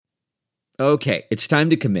Okay, it's time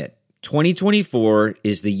to commit. 2024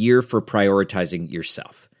 is the year for prioritizing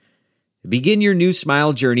yourself. Begin your new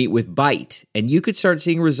smile journey with Byte, and you could start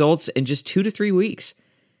seeing results in just 2 to 3 weeks.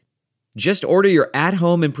 Just order your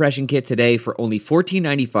at-home impression kit today for only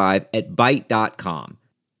 $14.95 at Byte.com.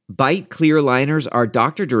 Byte clear liners are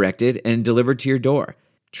doctor-directed and delivered to your door.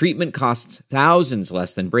 Treatment costs thousands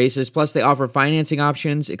less than braces, plus they offer financing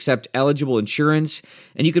options, accept eligible insurance,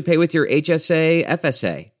 and you could pay with your HSA,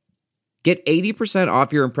 FSA. Get 80%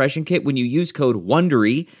 off your impression kit when you use code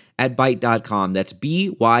WONDERY at Byte.com. That's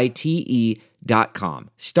BYTE.com.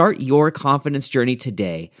 Start your confidence journey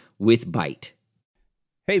today with Byte.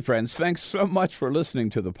 Hey, friends, thanks so much for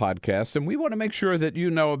listening to the podcast. And we want to make sure that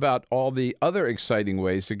you know about all the other exciting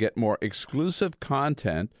ways to get more exclusive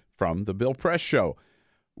content from The Bill Press Show.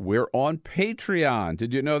 We're on Patreon.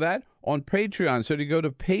 Did you know that? On Patreon. So you go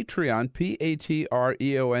to Patreon,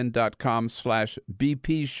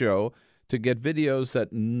 patreon.com/BP Show to get videos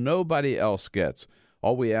that nobody else gets.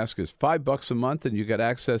 All we ask is $5 a month, and you get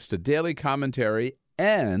access to daily commentary.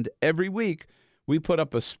 And every week, we put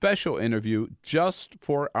up a special interview just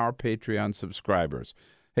for our Patreon subscribers.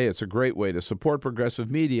 Hey, it's a great way to support progressive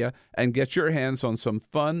media and get your hands on some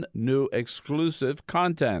fun, new, exclusive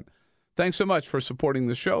content. Thanks so much for supporting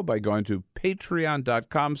the show by going to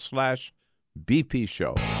patreon.com/BP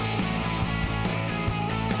Show.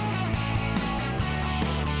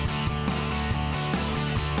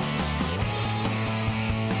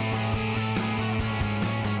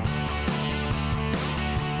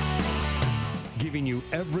 Giving you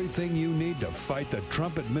everything you need to fight the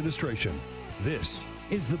Trump administration. This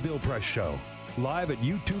is The Bill Press Show. Live at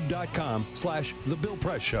youtube.com/The Bill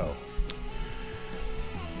Press Show.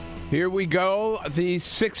 Here we go. The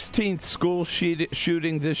 16th school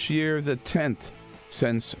shooting this year, the 10th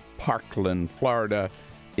since Parkland, Florida,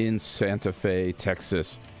 in Santa Fe,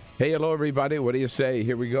 Texas. Hey, hello, everybody. What do you say?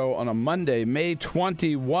 Here we go on a Monday, May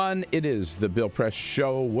 21. It is The Bill Press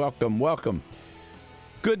Show. Welcome, welcome.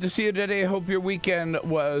 Good to see you today. I hope your weekend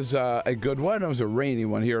was a good one. It was a rainy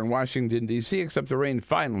one here in Washington, D.C., except the rain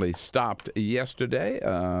finally stopped yesterday.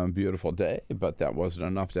 Beautiful day, but that wasn't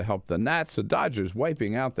enough to help the Nats. The Dodgers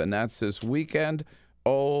wiping out the Nats this weekend.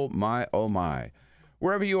 Oh, my, oh, my.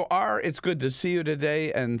 Wherever you are, it's good to see you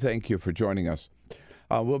today, and thank you for joining us.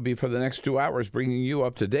 We'll be, for the next 2 hours, bringing you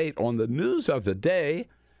up to date on the news of the day,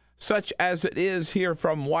 such as it is here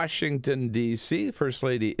from Washington, D.C. First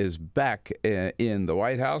Lady is back in the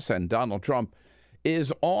White House, and Donald Trump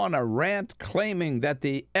is on a rant claiming that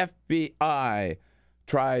the FBI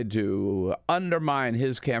tried to undermine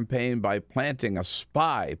his campaign by planting a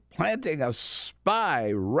spy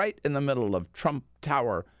right in the middle of Trump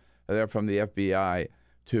Tower there from the FBI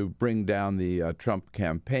to bring down the Trump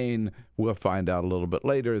campaign. We'll find out a little bit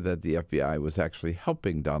later that the FBI was actually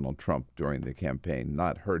helping Donald Trump during the campaign,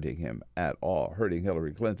 not hurting him at all, hurting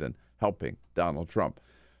Hillary Clinton, helping Donald Trump.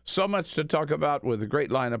 So much to talk about with a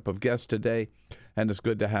great lineup of guests today, and it's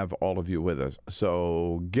good to have all of you with us.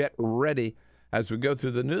 So get ready as we go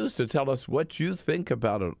through the news to tell us what you think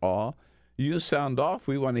about it all. You sound off.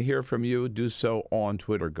 We want to hear from you. Do so on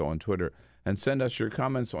Twitter. Go on Twitter and send us your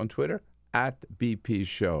comments on Twitter at BP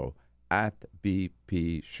Show, at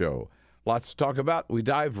BP Show. Lots to talk about. We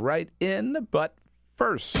dive right in, but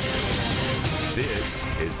first, This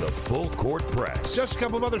is the Full Court Press. Just a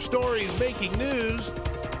couple of other stories making news.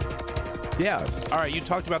 yeah, All right, you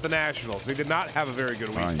talked about the Nationals. They did not have a very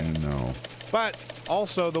good I weekend. know. But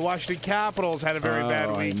also the Washington Capitals had a very bad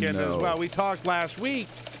I weekend as know. well. We talked last week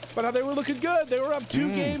about how they were looking good. They were up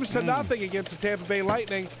 2 games to nothing against the Tampa Bay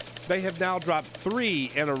Lightning. They have now dropped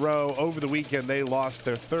 3 in a row over the weekend. They lost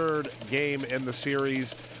their 3rd game in the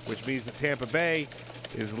series, which means that Tampa Bay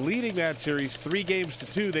is leading that series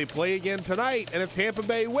 3-2. They play again tonight, and if Tampa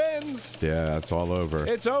Bay wins, Yeah, it's all over.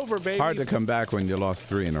 it's over, baby. Hard to come back when you lost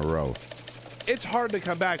 3 in a row. It's hard to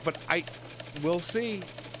come back, but we'll see.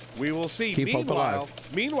 We will see. Keep hope alive.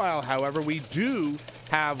 Meanwhile, however, we do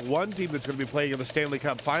have one team that's going to be playing in the Stanley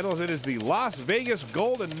Cup Finals. It is the Las Vegas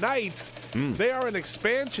Golden Knights. They are an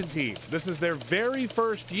expansion team. This is their very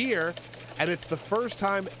first year, and it's the first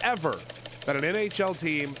time ever that an NHL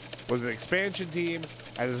team was an expansion team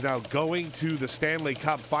and is now going to the Stanley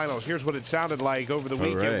Cup Finals. Here's what it sounded like over the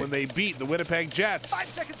weekend when they beat the Winnipeg Jets. 5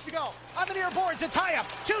 seconds to go. On the near boards, a tie-up.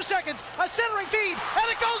 2 seconds, a centering feed,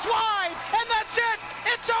 and it goes wide, and that's it.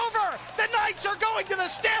 It's over. The Knights are going to the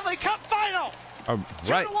Stanley Cup Final.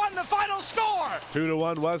 Right. 2-1 the final score.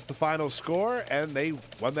 2-1 was the final score, and they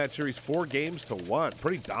won that series 4-1.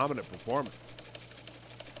 Pretty dominant performance.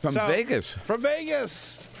 From Vegas. From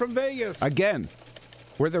Vegas. Again,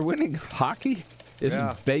 where they're winning hockey is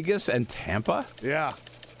Yeah. in Vegas and Tampa. Yeah.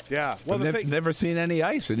 Yeah. Well, I've never seen any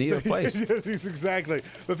ice in either place. Exactly.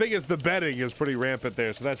 The thing is, the betting is pretty rampant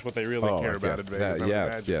there, so that's what they really care about in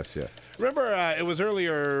Vegas. Yes. Remember, it was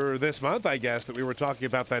earlier this month, I guess, that we were talking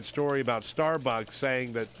about that story about Starbucks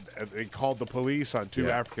saying that they called the police on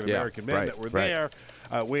two African-American men that were there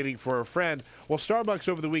waiting for a friend. Well, Starbucks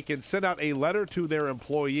over the weekend sent out a letter to their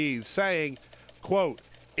employees saying, quote,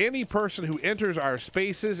 any person who enters our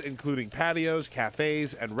spaces, including patios,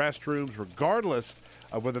 cafes, and restrooms, regardless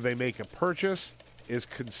of whether they make a purchase, is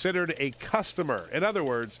considered a customer. In other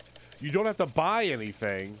words, you don't have to buy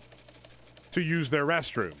anything to use their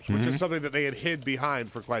restrooms, which is something that they had hid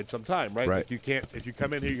behind for quite some time, right? Like you can't, if you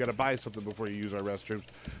come in here, you got to buy something before you use our restrooms.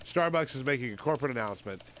 Starbucks is making a corporate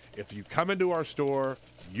announcement. If you come into our store,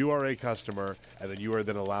 you are a customer, and then you are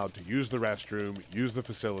then allowed to use the restroom, use the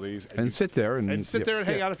facilities, and sit there and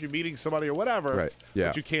hang out if you're meeting somebody or whatever. Right. Yeah.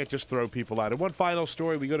 But you can't just throw people out. And one final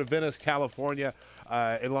story: we go to Venice, California,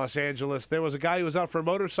 in Los Angeles. There was a guy who was out for a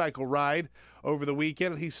motorcycle ride over the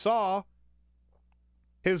weekend, and he saw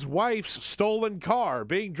his wife's stolen car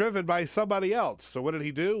being driven by somebody else. So what did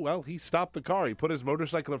he do? Well, he stopped the car. He put his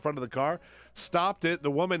motorcycle in front of the car, stopped it.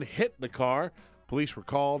 The woman hit the car. Police were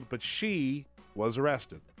called, but she was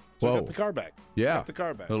arrested. So got the car back. Yeah. Got the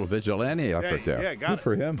car back. A little vigilante effort there. Yeah, got Good it.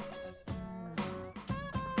 for him.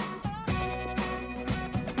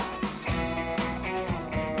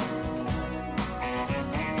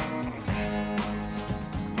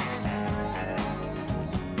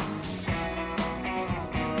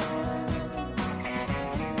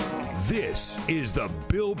 This is the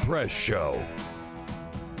Bill Press Show.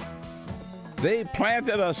 They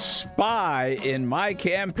planted a spy in my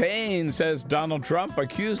campaign, says Donald Trump,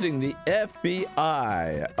 accusing the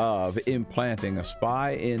FBI of implanting a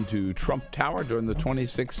spy into Trump Tower during the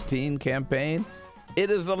 2016 campaign.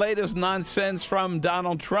 It is the latest nonsense from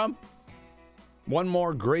Donald Trump. One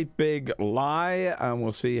more great big lie, and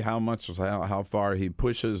we'll see how far he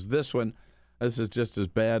pushes this one. This is just as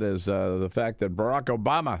bad as the fact that Barack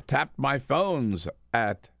Obama tapped my phones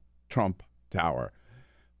at Trump Tower.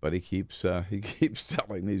 But he keeps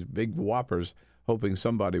telling these big whoppers, hoping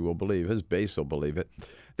somebody will believe. His base will believe it.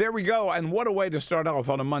 There we go. And what a way to start off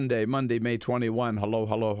on a Monday, May 21. Hello,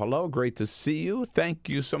 hello, hello. Great to see you. Thank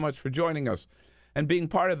you so much for joining us and being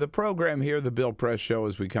part of the program here, the Bill Press Show,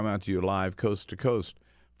 as we come out to you live coast to coast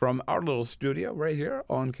from our little studio right here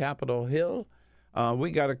on Capitol Hill. We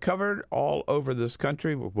got it covered all over this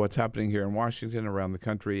country, what's happening here in Washington, around the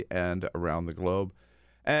country, and around the globe.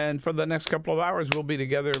 And for the next couple of hours, we'll be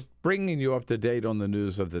together bringing you up to date on the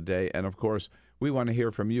news of the day. And, of course, we want to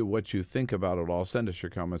hear from you what you think about it all. Send us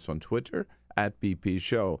your comments on Twitter at BP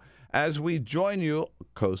Show. As we join you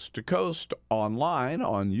coast to coast online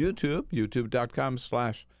on YouTube,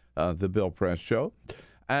 youtube.com/The Bill Press Show.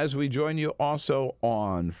 As we join you also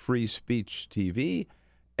on Free Speech TV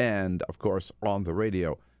and, of course, on the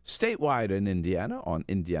radio statewide in Indiana on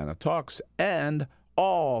Indiana Talks and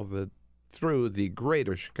through the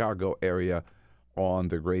greater Chicago area on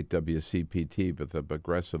the great WCPT, but the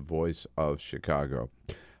progressive voice of Chicago.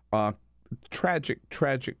 Tragic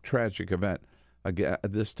event, again,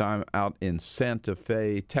 this time out in Santa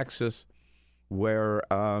Fe, Texas, where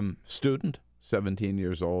student, 17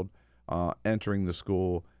 years old, entering the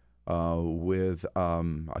school with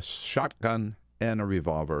a shotgun and a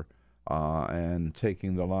revolver and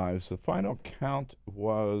taking the lives. The final count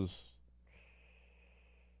was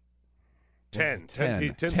 10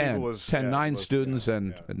 people was 9 students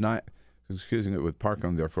and 9. Excuse me, with Park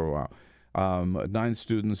on there for a while. 9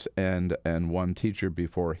 students and 1 teacher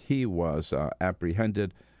before he was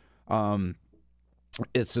apprehended.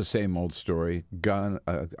 It's the same old story.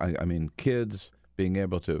 Kids being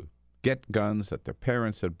able to get guns that their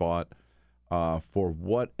parents had bought for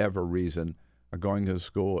whatever reason. Going to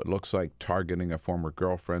school, it looks like targeting a former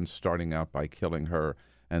girlfriend, starting out by killing her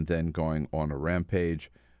and then going on a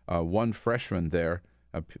rampage. One freshman there,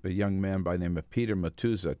 a young man by the name of Peter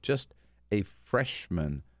Matuza, just a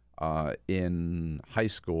freshman in high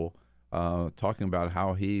school, talking about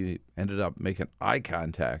how he ended up making eye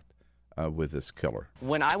contact with this killer.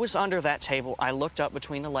 When I was under that table, I looked up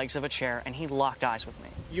between the legs of a chair, and he locked eyes with me.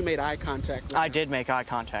 You made eye contact with him? I did make eye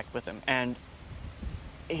contact with him, and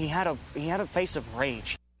he had a face of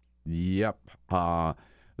rage. Yep. The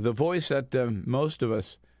voice that most of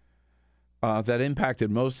us, that impacted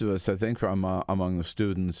most of us, I think, from among the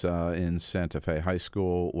students in Santa Fe High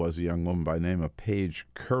School was a young woman by the name of Paige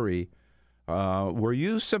Curry. Were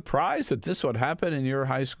you surprised that this would happen in your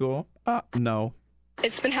high school? No.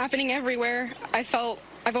 It's been happening everywhere. I've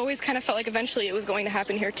always kind of felt like eventually it was going to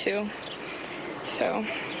happen here too. So,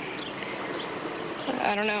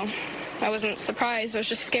 I don't know. I wasn't surprised. I was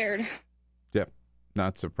just scared. Yep.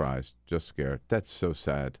 Not surprised, just scared. That's so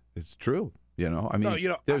sad. It's true. I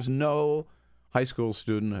mean, there's no high school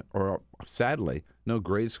student or, sadly, no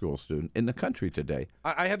grade school student in the country today.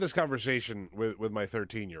 I had this conversation with my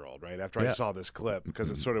 13-year-old, right, after I saw this clip,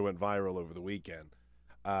 because it sort of went viral over the weekend.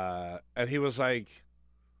 And he was like,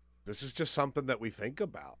 this is just something that we think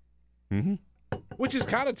about. Mm-hmm. Which is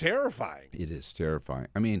kind of terrifying. It is terrifying.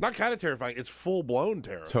 I mean, not kind of terrifying, it's full-blown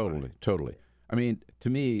terrifying. Totally. I mean, to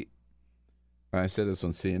me, I said this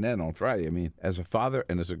on CNN on Friday, I mean, as a father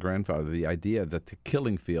and as a grandfather, the idea that the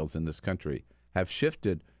killing fields in this country have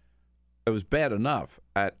shifted, it was bad enough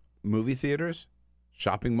at movie theaters,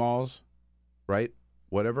 shopping malls, right,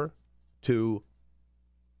 whatever, to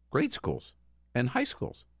grade schools and high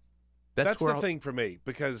schools. That's the thing for me,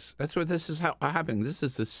 because that's what this is how happening. This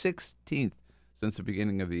is the 16th since the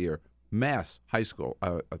beginning of the year mass high school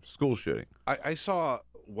school shooting. I saw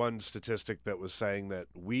one statistic that was saying that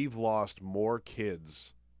we've lost more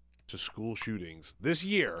kids to school shootings this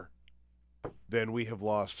year than we have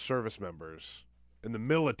lost service members in the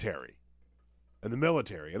military.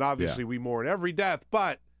 And obviously we mourn every death,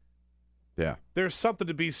 but there's something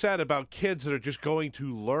to be said about kids that are just going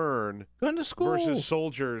to learn going to school versus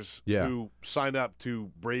soldiers who sign up to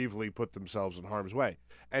bravely put themselves in harm's way.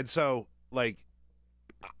 And so, like,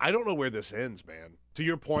 I don't know where this ends, man. To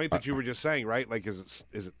your point that you were just saying, right? Like, is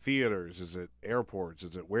it theaters? Is it airports?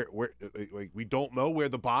 Is it where? Like, we don't know where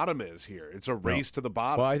the bottom is here. It's a race to the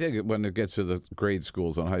bottom. Well, I think when it gets to the grade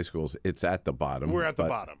schools and high schools, it's at the bottom. We're at the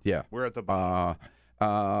bottom. Yeah, we're at the bottom.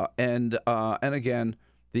 And again,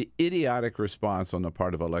 the idiotic response on the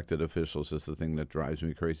part of elected officials is the thing that drives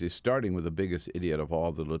me crazy. Starting with the biggest idiot of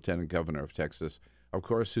all, the Lieutenant Governor of Texas, of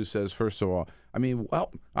course, who says, first of all, I mean,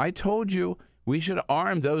 well, I told you we should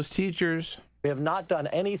arm those teachers. We have not done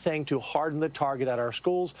anything to harden the target at our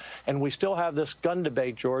schools, and we still have this gun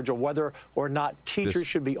debate, George, of whether or not teachers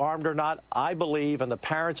should be armed or not. I believe, and the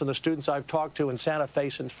parents and the students I've talked to in Santa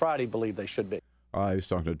Fe since Friday believe they should be. I was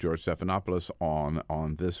talking to George Stephanopoulos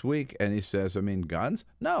on This Week, and he says, I mean, guns?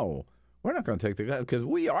 No, we're not going to take the guns because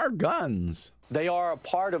we are guns. They are a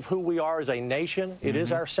part of who we are as a nation. It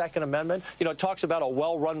is our Second Amendment. You know, it talks about a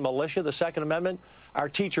well-run militia, the Second Amendment. Our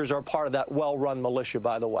teachers are part of that well-run militia,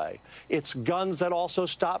 by the way. It's guns that also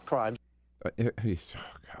stop crimes. He's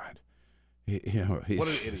what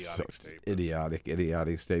an idiotic statement.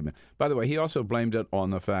 Idiotic statement. By the way, he also blamed it on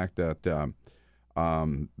the fact that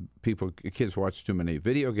kids watch too many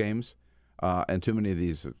video games and too many of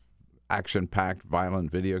these action-packed, violent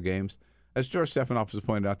video games. As George Stephanopoulos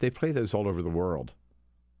pointed out, they play those all over the world.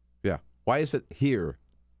 Yeah. Why is it here,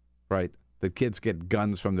 right, that kids get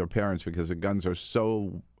guns from their parents because the guns are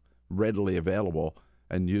so readily available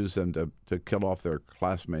and use them to kill off their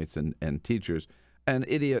classmates and teachers? And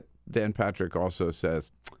idiot Dan Patrick also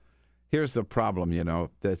says, here's the problem,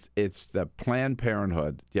 that it's the Planned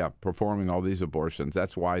Parenthood, performing all these abortions.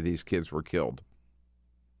 That's why these kids were killed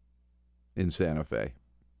in Santa Fe.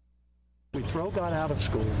 We throw God out of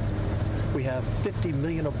school. We have 50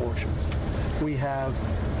 million abortions. We have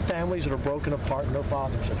families that are broken apart, no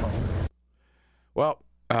fathers at home. Well,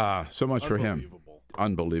 so much for him.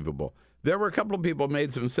 Unbelievable. There were a couple of people who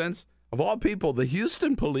made some sense. Of all people, the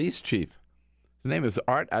Houston police chief, his name is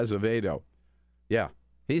Art Azevedo. Yeah.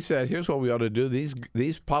 He said, here's what we ought to do.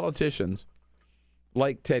 These politicians,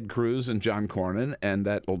 like Ted Cruz and John Cornyn and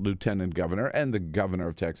that lieutenant governor and the governor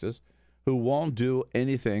of Texas, who won't do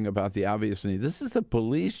anything about the obvious need. This is the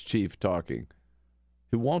police chief talking,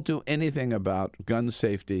 who won't do anything about gun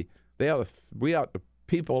safety.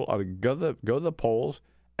 People ought to go to the polls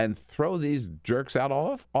and throw these jerks out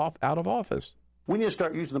of office. We need to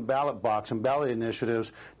start using the ballot box and ballot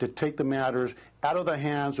initiatives to take the matters out of the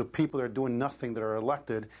hands of people that are doing nothing, that are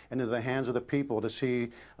elected, and into the hands of the people to see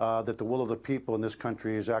that the will of the people in this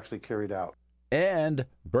country is actually carried out. And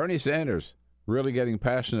Bernie Sanders really getting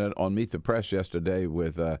passionate on Meet the Press yesterday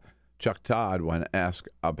with Chuck Todd when asked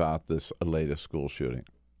about this latest school shooting.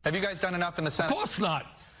 Have you guys done enough in the Senate? Of course not.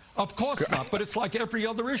 Of course not. But it's like every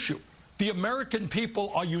other issue. The American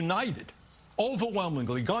people are united,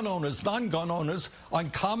 overwhelmingly, gun owners, non-gun owners,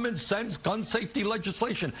 on common sense gun safety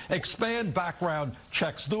legislation. Expand background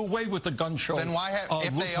checks. Do away with the gun show. Then why,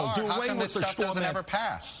 if they are, how come this stuff doesn't ever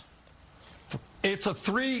pass? It's a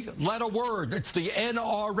three-letter word. It's the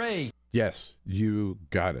NRA. Yes, you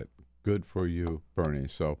got it. Good for you, Bernie.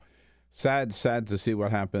 So sad to see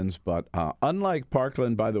what happens. But unlike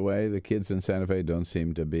Parkland, by the way, the kids in Santa Fe don't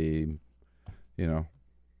seem to be,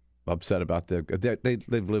 upset about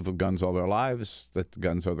they've lived with guns all their lives. That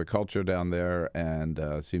guns are the culture down there, and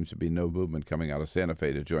seems to be no movement coming out of Santa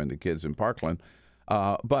Fe to join the kids in Parkland.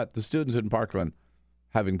 But the students in Parkland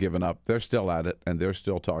haven't given up. They're still at it, and they're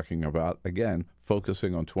still talking about, again,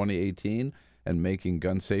 focusing on 2018 and making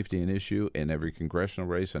gun safety an issue in every congressional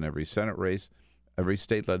race and every Senate race, every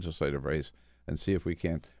state legislative race, and see if we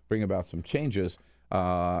can bring about some changes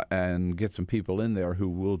and get some people in there who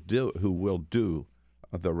will do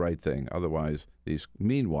the right thing. Otherwise,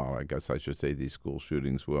 meanwhile, I guess I should say, these school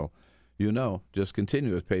shootings will, just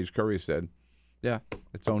continue. As Paige Curry said, yeah,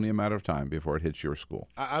 it's only a matter of time before it hits your school.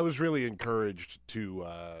 I was really encouraged to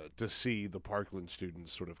see the Parkland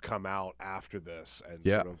students sort of come out after this and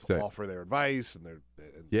sort of offer their advice and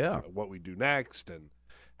what we do next and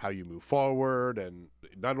how you move forward, and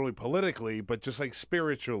not only politically, but just like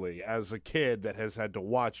spiritually, as a kid that has had to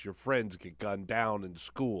watch your friends get gunned down in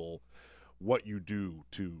school, what you do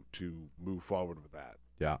to move forward with that.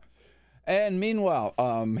 Yeah. And meanwhile,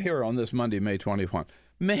 here on this Monday, May 21,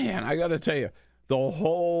 man, I got to tell you, the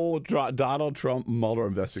whole Donald Trump Mueller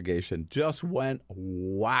investigation just went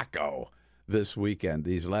wacko this weekend,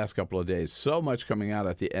 these last couple of days. So much coming out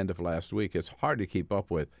at the end of last week, it's hard to keep up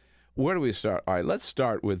with. Where do we start? All right, let's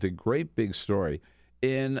start with the great big story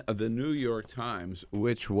in the New York Times,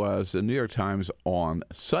 which was the New York Times on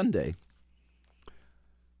Sunday.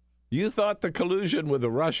 You thought the collusion with the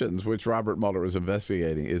Russians, which Robert Mueller is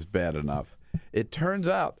investigating, is bad enough. It turns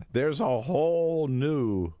out there's a whole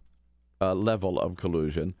new level of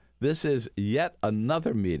collusion. This is yet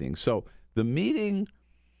another meeting. So the meeting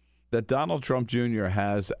that Donald Trump Jr.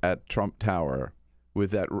 has at Trump Tower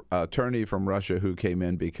with that attorney from Russia who came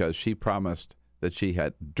in because she promised that she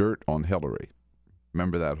had dirt on Hillary.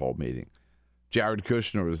 Remember that whole meeting? Jared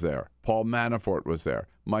Kushner was there. Paul Manafort was there.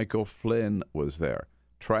 Michael Flynn was there,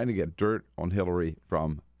 trying to get dirt on Hillary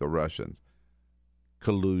from the Russians.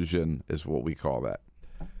 Collusion is what we call that.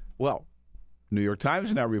 Well, New York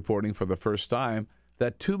Times now reporting for the first time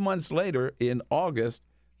that 2 months later, in August,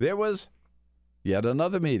 there was yet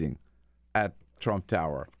another meeting at Trump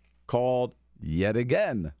Tower called yet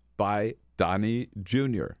again by Donnie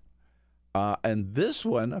Jr. And this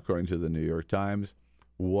one, according to the New York Times,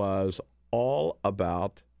 was all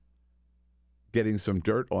about getting some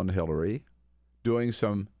dirt on Hillary, doing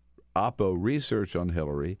some Oppo research on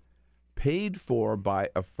Hillary, paid for by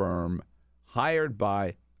a firm hired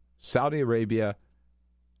by Saudi Arabia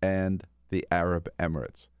and the Arab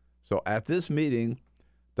Emirates. So at this meeting,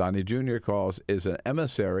 Donnie Jr. is an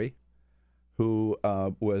emissary who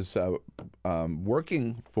was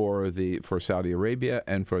working for Saudi Arabia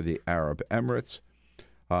and for the Arab Emirates.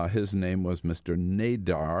 His name was Mr.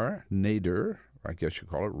 Nader, I guess you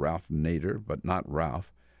call it Ralph Nader, but not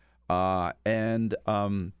Ralph. And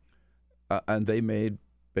they made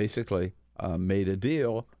a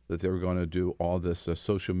deal that they were going to do all this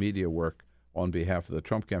social media work on behalf of the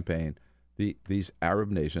Trump campaign. These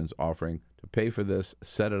Arab nations offering to pay for this,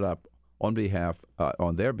 set it up on behalf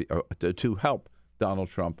to help Donald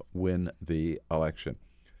Trump win the election.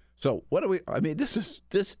 So what do we? I mean, this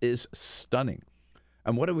is stunning.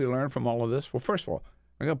 And what do we learn from all of this? Well, first of all,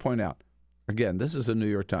 I'm going to point out again, this is the New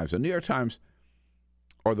York Times. The New York Times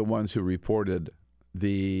are the ones who reported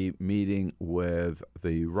the meeting with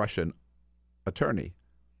the Russian attorney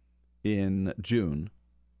in June.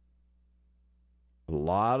 A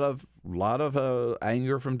lot of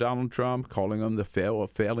anger from Donald Trump, calling them the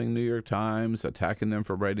failing New York Times, attacking them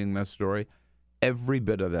for writing that story. Every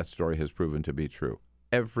bit of that story has proven to be true.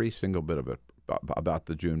 Every single bit of it about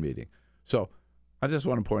the June meeting. So I just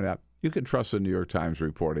want to point out, you can trust the New York Times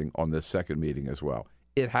reporting on this second meeting as well.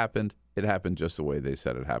 It happened. It happened just the way they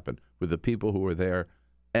said it happened, with the people who were there.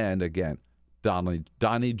 And again, Donnie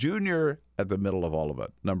Jr. at the middle of all of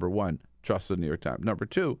it. Number one, trust the New York Times. Number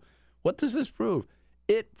two, what does this prove?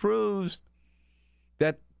 It proves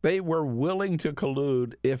that they were willing to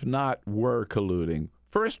collude, if not were colluding.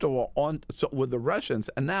 First of all, with the Russians,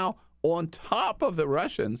 and now on top of the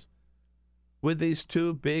Russians, with these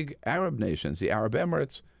two big Arab nations, the Arab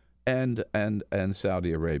Emirates and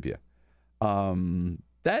Saudi Arabia.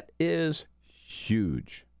 That is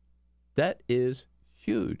huge. That is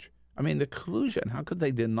huge. I mean, the collusion, how could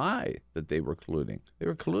they deny that they were colluding? They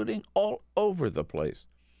were colluding all over the place.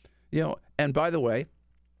 And by the way,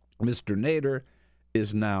 Mr. Nader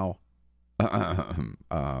is now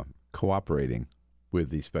cooperating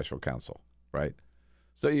with the special counsel, right?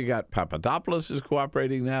 So you got Papadopoulos is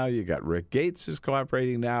cooperating now. You got Rick Gates is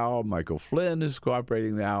cooperating now. Michael Flynn is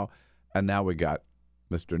cooperating now. And now we got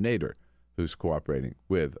Mr. Nader, who's cooperating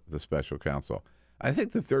with the special counsel. I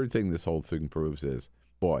think the third thing this whole thing proves is,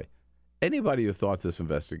 boy, anybody who thought this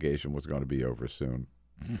investigation was going to be over soon,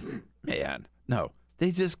 man, no.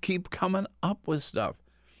 They just keep coming up with stuff.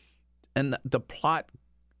 And the plot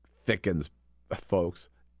thickens folks.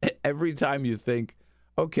 Every time you think,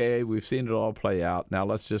 okay, we've seen it all play out, now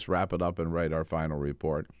let's just wrap it up and write our final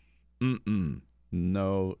report.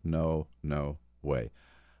 No way.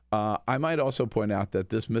 I might also point out that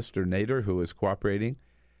this Mr. Nader, who is cooperating,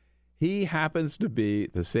 he happens to be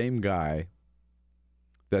the same guy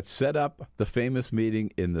that set up the famous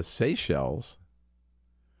meeting in the Seychelles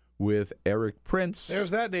with Eric Prince.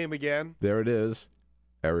 There's that name again. There it is.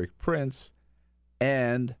 Eric Prince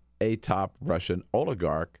and a top Russian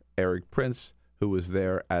oligarch, Eric Prince, who was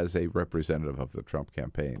there as a representative of the Trump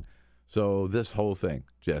campaign. So this whole thing,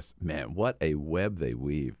 just, man, what a web they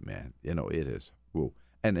weave, man. You know, it is. Woo.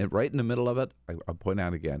 And right in the middle of it, I'll point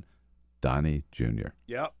out again, Donnie Jr.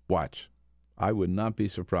 Yep. Watch. I would not be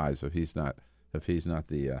surprised if he's not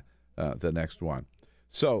the next one.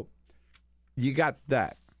 So you got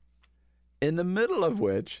that. In the middle of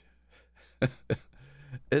which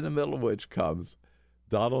comes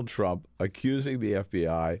Donald Trump accusing the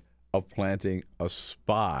FBI of planting a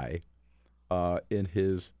spy in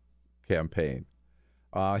his campaign.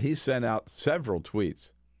 He sent out several tweets.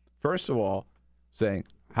 First of all, saying,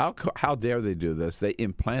 how dare they do this? They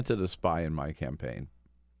implanted a spy in my campaign.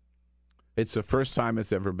 It's the first time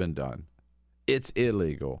it's ever been done. It's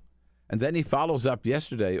illegal. And then he follows up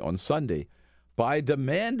yesterday on Sunday by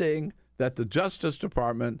demanding that the Justice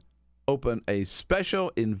Department open a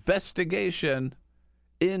special investigation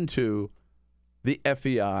into the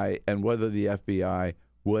FBI and whether the FBI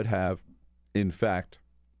would have, in fact,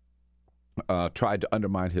 tried to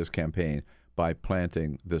undermine his campaign by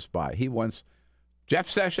planting the spy. He wants Jeff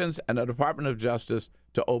Sessions and the Department of Justice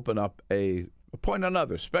to appoint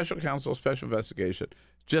another special counsel, special investigation,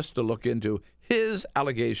 just to look into his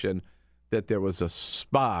allegation that there was a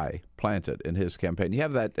spy planted in his campaign. You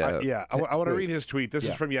have that? I want to read his tweet. This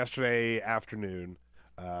is from yesterday afternoon.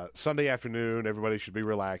 Sunday afternoon, everybody should be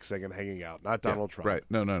relaxing and hanging out, not Donald Trump. Right.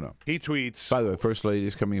 No. He tweets. By the way, First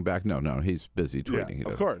Lady's coming back. No, he's busy tweeting. Yeah,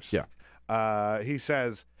 of course. Yeah. He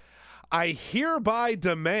says, I hereby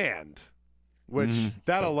demand, which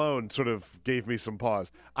that alone sort of gave me some pause.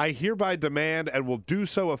 I hereby demand and will do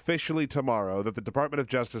so officially tomorrow that the Department of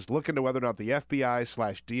Justice look into whether or not the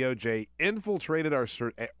FBI/DOJ infiltrated or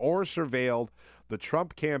surveilled the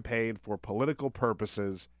Trump campaign for political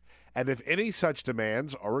purposes, and if any such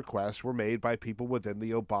demands or requests were made by people within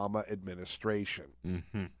the Obama administration.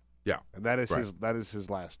 Mm-hmm. Yeah. And that is his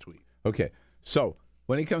last tweet. Okay. So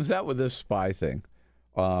when he comes out with this spy thing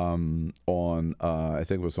on I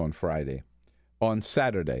think it was on Friday, on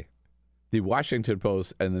Saturday, the Washington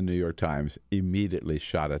Post and the New York Times immediately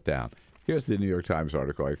shot it down. Here's the New York Times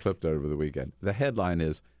article. I clipped it over the weekend. The headline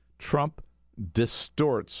is, Trump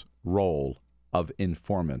distorts role of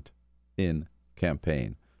informant in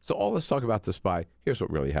campaign. So all this talk about the spy, here's what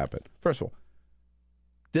really happened. First of all,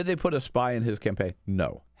 did they put a spy in his campaign?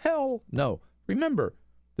 No. Hell no. Remember,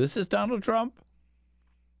 this is Donald Trump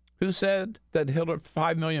who said that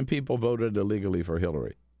 5 million people voted illegally for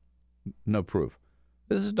Hillary. No proof.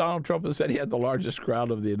 This is Donald Trump who said he had the largest crowd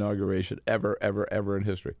of the inauguration ever in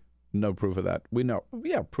history. No proof of that. We know.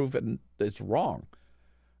 Yeah, proof it. It's wrong.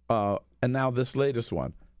 And now this latest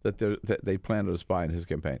one, that they planted a spy in his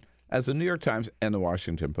campaign. As the New York Times and the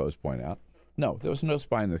Washington Post point out, no, there was no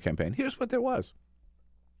spy in the campaign. Here's what there was.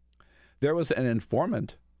 There was an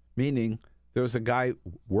informant, meaning there was a guy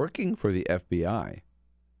working for the FBI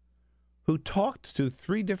who talked to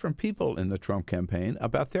 3 different people in the Trump campaign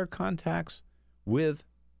about their contacts with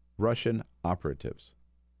Russian operatives.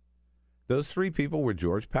 Those 3 people were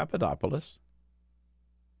George Papadopoulos,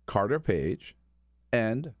 Carter Page,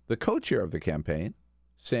 and the co-chair of the campaign,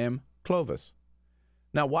 Sam Clovis.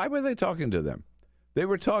 Now, why were they talking to them? They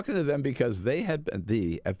were talking to them because the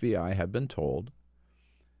FBI had been told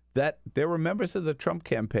that there were members of the Trump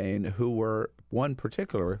campaign who were, one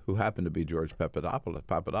particular, who happened to be George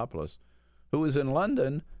Papadopoulos, who was in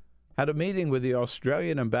London, had a meeting with the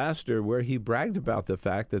Australian ambassador where he bragged about the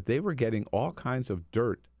fact that they were getting all kinds of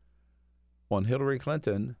dirt on Hillary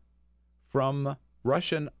Clinton from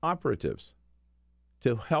Russian operatives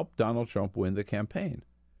to help Donald Trump win the campaign.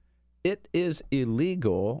 It is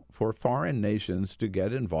illegal for foreign nations to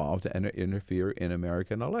get involved and interfere in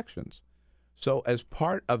American elections. So as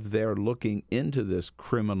part of their looking into this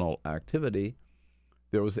criminal activity,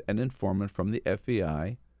 there was an informant from the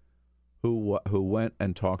FBI who went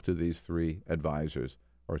and talked to these 3 advisors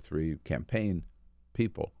or 3 campaign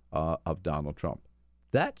people of Donald Trump.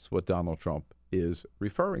 That's what Donald Trump is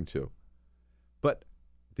referring to. But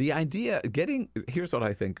the idea, here's what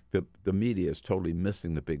I think the media is totally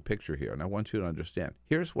missing the big picture here, and I want you to understand.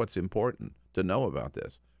 Here's what's important to know about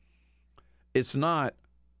this. It's not,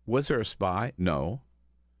 was there a spy? No.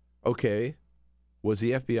 Okay, Was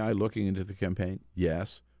the FBI looking into the campaign?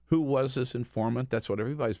 Yes. Who was this informant? That's what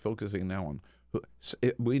everybody's focusing now on.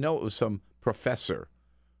 We know it was some professor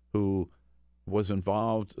who was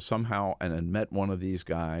involved somehow and had met one of these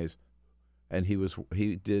guys, and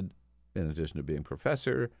he did, in addition to being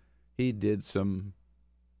professor, he did some,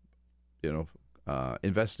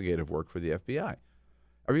 investigative work for the FBI.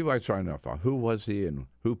 Everybody's trying to know who was he and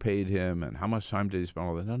who paid him and how much time did he spend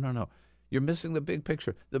on that. No. You're missing the big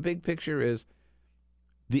picture. The big picture is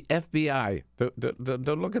the FBI.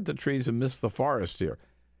 Don't look at the trees and miss the forest here.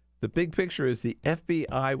 The big picture is the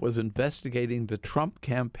FBI was investigating the Trump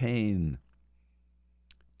campaign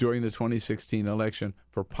during the 2016 election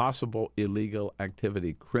for possible illegal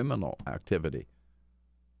activity, criminal activity.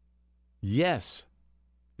 Yes,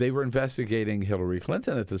 they were investigating Hillary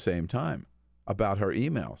Clinton at the same time about her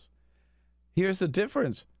emails. Here's the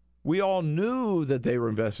difference. We all knew that they were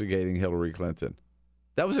investigating Hillary Clinton.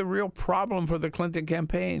 That was a real problem for the Clinton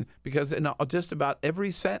campaign because in just about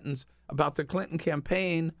every sentence about the Clinton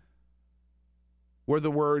campaign were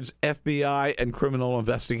the words FBI and criminal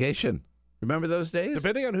investigation. Remember those days?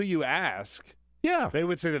 Depending on who you ask, they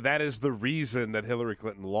would say that is the reason that Hillary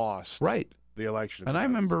Clinton lost the election. And I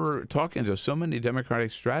remember talking to so many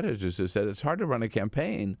Democratic strategists who said it's hard to run a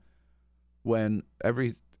campaign when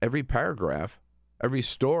every paragraph, every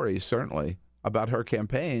story certainly about her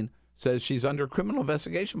campaign says she's under criminal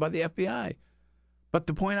investigation by the FBI. But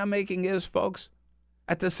the point I'm making is, folks,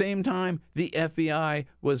 at the same time, the FBI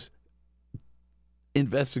was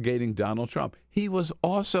investigating Donald Trump. He was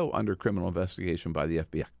also under criminal investigation by the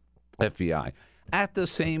FBI at the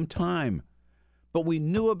same time. But we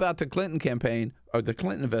knew about the Clinton campaign, or the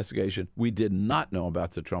Clinton investigation. We did not know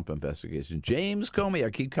about the Trump investigation. James Comey, I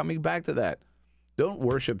keep coming back to that. Don't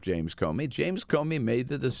worship James Comey. James Comey made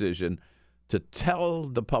the decision to tell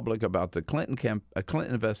the public about the Clinton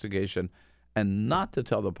investigation and not to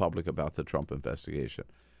tell the public about the Trump investigation.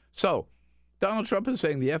 So Donald Trump is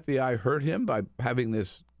saying the FBI hurt him by having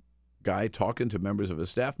this guy talking to members of his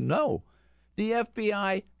staff. No, the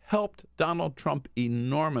FBI helped Donald Trump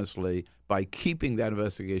enormously by keeping that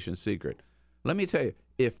investigation secret. Let me tell you,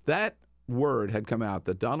 if that word had come out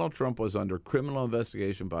that Donald Trump was under criminal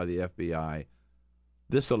investigation by the FBI,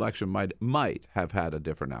 this election might have had a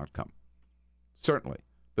different outcome. Certainly.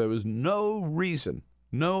 There was no reason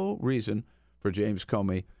for James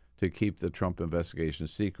Comey to keep the Trump investigation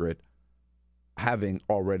secret, having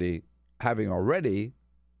already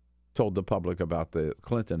told the public about the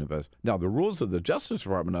Clinton investigation. Now, the rules of the Justice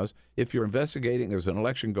Department is if you're investigating, there's an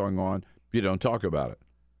election going on, you don't talk about it.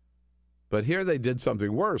 But here they did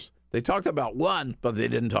something worse. They talked about one, but they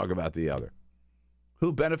didn't talk about the other.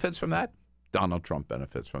 Who benefits from that? Donald Trump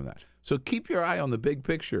benefits from that. So keep your eye on the big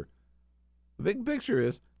picture. The big picture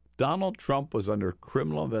is Donald Trump was under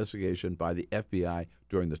criminal investigation by the FBI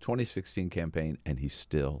during the 2016 campaign, and he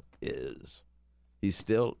still is. He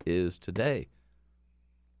still is today.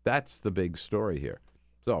 That's the big story here.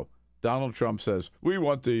 So Donald Trump says, we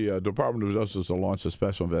want the Department of Justice to launch a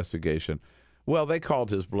special investigation. Well, they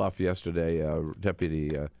called his bluff yesterday.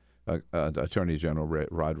 Deputy Attorney General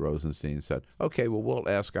Rod Rosenstein said, okay, well, we'll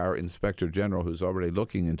ask our Inspector General, who's already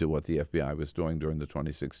looking into what the FBI was doing during the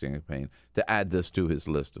 2016 campaign, to add this to his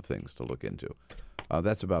list of things to look into.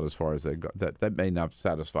 That's about as far as they go. That may not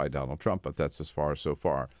satisfy Donald Trump, but that's as far as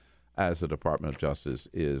the Department of Justice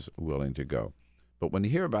is willing to go. But when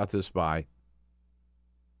you hear about this spy,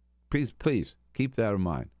 please keep that in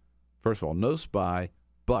mind. First of all, no spy,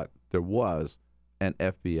 but there was an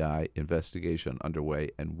FBI investigation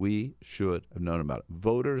underway, and we should have known about it.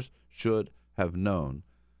 Voters should have known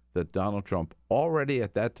that Donald Trump already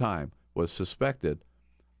at that time was suspected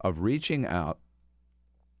of reaching out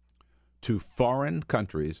to foreign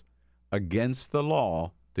countries against the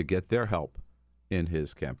law to get their help in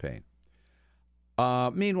his campaign.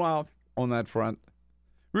 Meanwhile, on that front,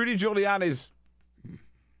 Rudy Giuliani's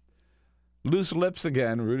loose lips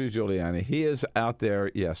again. Rudy Giuliani, he is out there.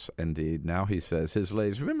 Yes, indeed. Now he says his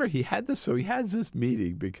latest. Remember, he had this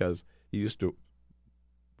meeting because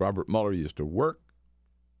Robert Mueller used to work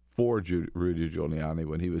for Rudy Giuliani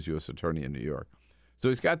when he was U.S. Attorney in New York. So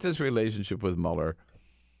he's got this relationship with Mueller.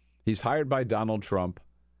 He's hired by Donald Trump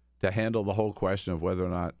to handle the whole question of whether or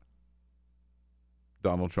not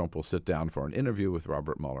Donald Trump will sit down for an interview with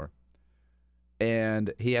Robert Mueller.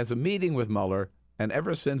 And he has a meeting with Mueller, and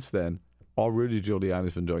ever since then, all Rudy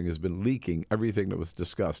Giuliani's been doing has been leaking everything that was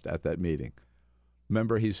discussed at that meeting.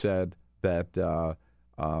 Remember, he said that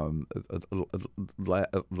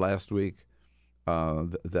last week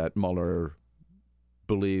that Mueller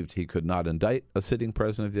believed he could not indict a sitting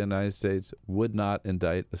president of the United States, would not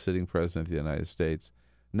indict a sitting president of the United States.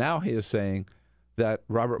 Now he is saying that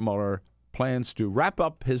Robert Mueller plans to wrap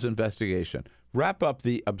up his investigation, wrap up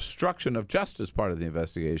the obstruction of justice part of the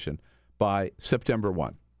investigation by September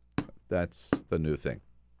 1. That's the new thing.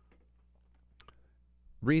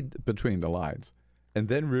 Read between the lines. And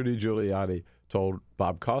then Rudy Giuliani told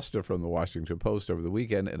Bob Costa from the Washington Post over the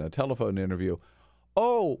weekend in a telephone interview,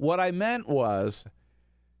 oh, what I meant was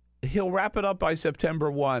he'll wrap it up by September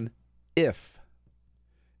 1 if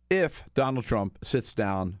Donald Trump sits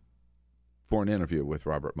down for an interview with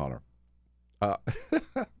Robert Mueller.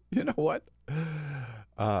 You know what?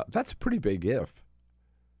 That's a pretty big if.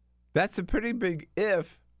 That's a pretty big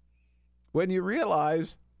if when you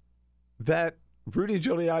realize that Rudy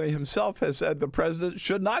Giuliani himself has said the president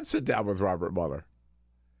should not sit down with Robert Mueller.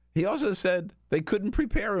 He also said they couldn't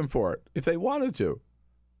prepare him for it if they wanted to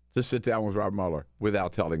sit down with Robert Mueller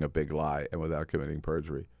without telling a big lie and without committing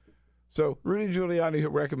perjury. So Rudy Giuliani, who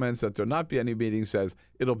recommends that there not be any meeting, says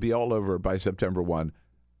it'll be all over by September 1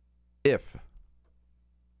 if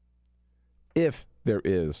there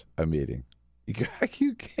is a meeting.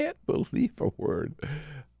 You can't believe a word.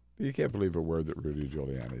 You can't believe a word that Rudy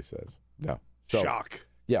Giuliani says. No. So, shock.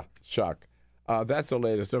 Yeah, shock. That's the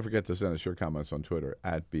latest. Don't forget to send us your comments on Twitter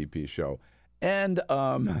at BP Show. And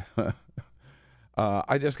I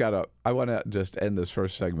want to just end this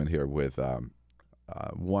first segment here with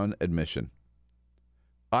one admission.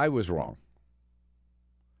 I was wrong.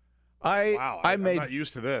 I'm not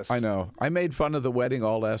used to this. I know. I made fun of the wedding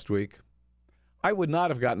all last week. I would not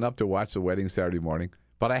have gotten up to watch the wedding Saturday morning,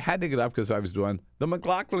 but I had to get up because I was doing the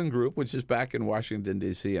McLaughlin Group, which is back in Washington,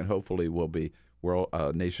 D.C., and hopefully will be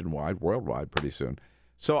worldwide pretty soon.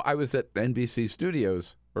 So I was at NBC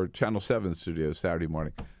Studios, or Channel 7 Studios, Saturday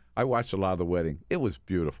morning. I watched a lot of the wedding. It was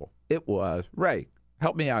beautiful. It was. Ray,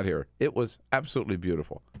 help me out here. It was absolutely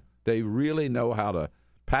beautiful. They really know how to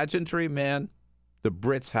pageantry, man. The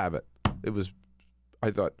Brits have it. It was, I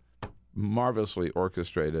thought, marvelously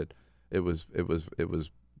orchestrated. It was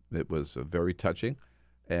very touching,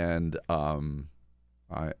 and I'm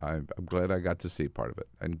glad I got to see part of it.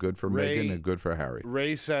 And good for Meghan and good for Harry.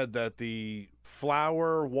 Ray said that the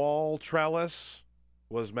flower wall trellis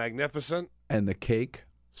was magnificent, and the cake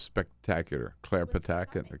spectacular. Claire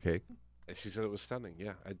Patak and the cake. She said it was stunning.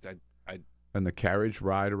 Yeah, and the carriage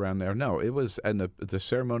ride around there. No, it was, and the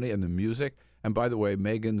ceremony and the music. And by the way,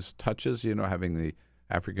 Meghan's touches. Having the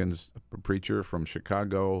African preacher from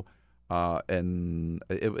Chicago. And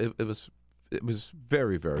it was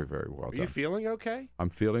very, very, very well done. Are you feeling okay? I'm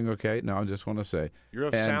feeling okay. No, I just want to say. You're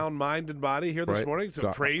of sound mind and body here this morning,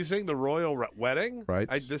 praising the royal wedding? Right.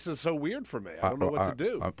 This is so weird for me. I don't know what to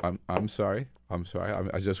do. I'm sorry.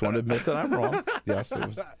 I just want to admit that I'm wrong. Yes, it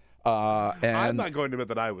was. I'm not going to admit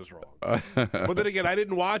that I was wrong. But then again, I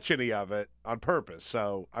didn't watch any of it on purpose,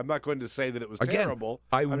 so I'm not going to say that it was terrible.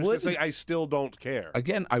 I'm just going to say I still don't care.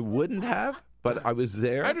 Again, I wouldn't have. But I was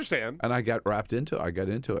there. I understand. And I got wrapped into it. I got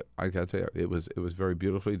into it. I got to tell you, it was very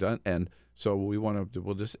beautifully done. And so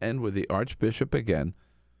we'll just end with the Archbishop again.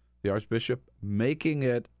 The Archbishop making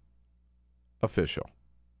it official.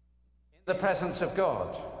 In the presence of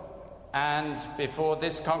God and before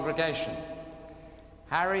this congregation,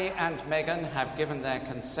 Harry and Meghan have given their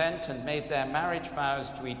consent and made their marriage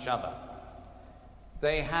vows to each other.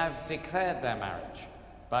 They have declared their marriage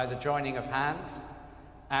by the joining of hands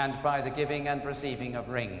and by the giving and receiving of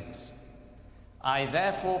rings. I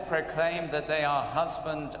therefore proclaim that they are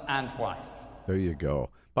husband and wife. There you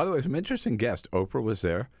go. By the way, some interesting guests. Oprah was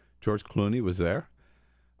there. George Clooney was there.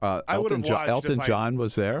 Elton John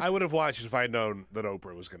was there. I would have watched if I had known that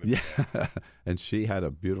Oprah was going to be there. And she had a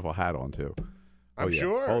beautiful hat on, too. I'm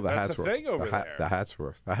sure. Oh, the That's hats the were, thing over there.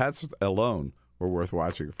 The hats alone were worth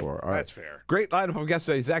watching for. All right. That's fair. Great lineup of guests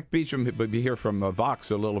today. Zack Beacuchamp will be here from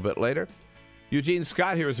Vox a little bit later. Eugene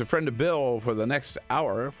Scott here is a friend of Bill for the next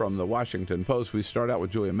hour from the Washington Post. We start out with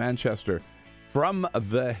Julia Manchester from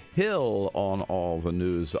The Hill on all the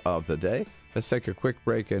news of the day. Let's take a quick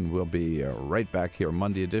break, and we'll be right back here,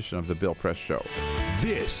 Monday edition of The Bill Press Show.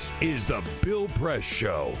 This is The Bill Press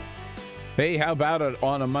Show. Hey, how about it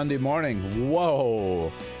on a Monday morning?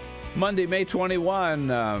 Whoa. Monday, May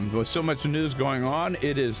 21, with so much news going on,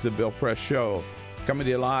 it is The Bill Press Show. Coming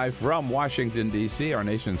to you live from Washington, D.C., our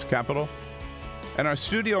nation's capital. And our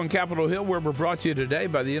studio on Capitol Hill, where we're brought to you today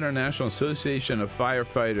by the International Association of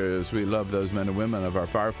Firefighters. We love those men and women of our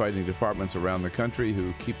firefighting departments around the country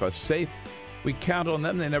who keep us safe. We count on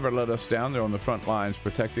them. They never let us down. They're on the front lines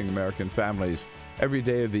protecting American families every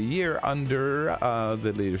day of the year under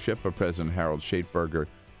the leadership of President Harold Schaitberger.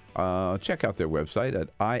 Check out their website at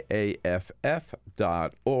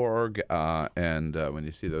iaff.org. And when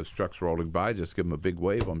you see those trucks rolling by, just give them a big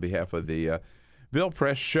wave on behalf of the Bill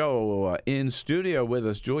Press Show in studio with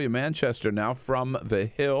us. Julia Manchester now from The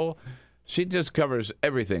Hill. She just covers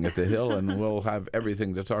everything at The Hill, and we'll have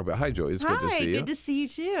everything to talk about. Hi, Julia. It's good to see you. Good to see you,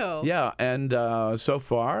 too. Yeah, and so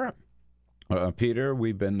far, Peter,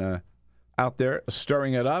 we've been out there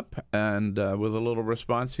stirring it up, and with a little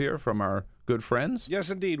response here from our good friends. Yes,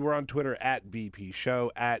 indeed. We're on Twitter at BP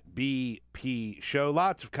Show, at BP Show.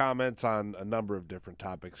 Lots of comments on a number of different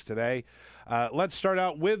topics today. Let's start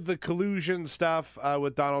out with the collusion stuff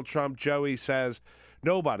with Donald Trump. Joey says,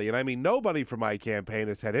 nobody, and I mean nobody from my campaign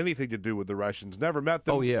has had anything to do with the Russians. Never met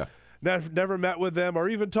them. Oh, yeah. Never met with them or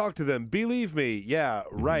even talked to them. Believe me. Yeah,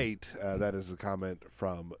 right. That is a comment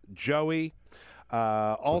from Joey.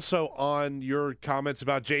 Also, on your comments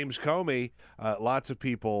about James Comey, lots of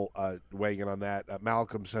people weighing in on that.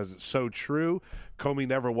 Malcolm says it's so true. Comey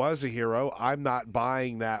never was a hero. I'm not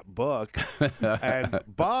buying that book. And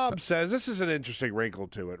Bob says this is an interesting wrinkle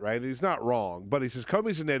to it, right? He's not wrong, but he says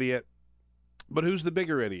Comey's an idiot. But who's the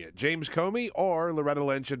bigger idiot, James Comey or Loretta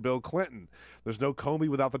Lynch and Bill Clinton? There's no Comey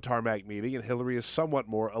without the tarmac meeting, and Hillary is somewhat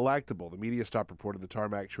more electable. The media stopped reporting the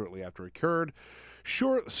tarmac shortly after it occurred.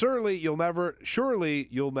 Surely you'll never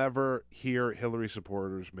hear Hillary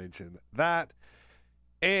supporters mention that.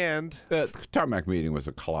 And the tarmac meeting was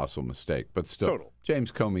a colossal mistake, but still, total.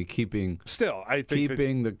 James Comey keeping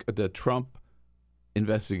the Trump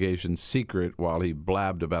investigation secret while he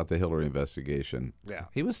blabbed about the Hillary investigation. Yeah.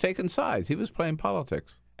 He was taking sides. He was playing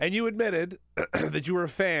politics. And you admitted that you were a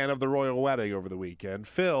fan of the royal wedding over the weekend.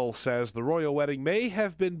 Phil says the royal wedding may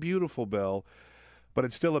have been beautiful, Bill, but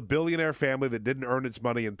it's still a billionaire family that didn't earn its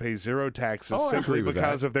money and pay zero taxes simply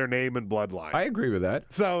because of their name and bloodline. I agree with that.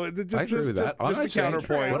 So just a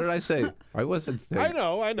counterpoint. What did I say? I wasn't saying. I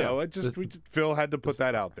know. Yeah. Phil had to put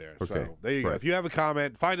that out there. Okay. So there you go. If you have a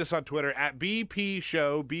comment, find us on Twitter at BP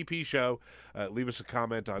Show. Leave us a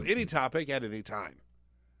comment on any topic at any time.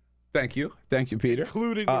 Thank you, Peter.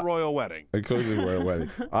 Including the royal wedding. Including the royal wedding.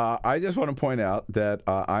 I just want to point out that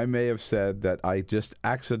I may have said that I just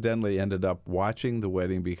accidentally ended up watching the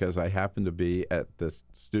wedding because I happened to be at the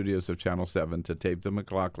studios of Channel 7 to tape the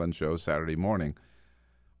McLaughlin show Saturday morning.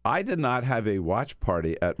 I did not have a watch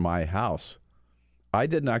party at my house. I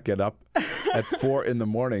did not get up at 4 in the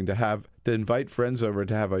morning to invite friends over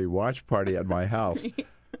to have a watch party at my house.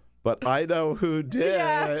 But I know who did.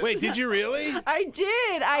 Yes. Wait, did you really? I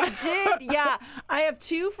did. Yeah. I have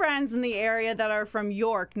two friends in the area that are from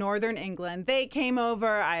York, Northern England. They came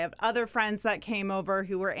over. I have other friends that came over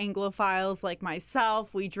who were Anglophiles like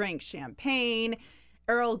myself. We drank champagne,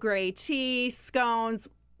 Earl Grey tea, scones,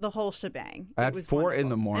 the whole shebang. At 4 in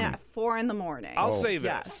the morning. Yeah, 4 in the morning. I'll say this.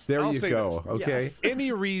 Yes. There you go. Okay. Yes.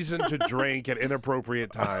 Any reason to drink at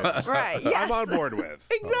inappropriate times, right? Yes. I'm on board with.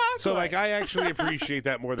 Exactly. So, I actually appreciate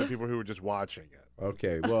that more than people who were just watching it.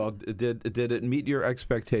 Okay. Well, did it meet your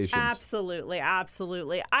expectations? Absolutely.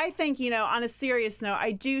 I think, on a serious note,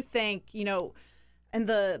 I do think, and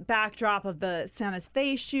the backdrop of the Santa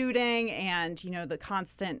Fe shooting and, the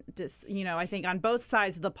constant, I think on both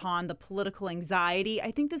sides of the pond, the political anxiety,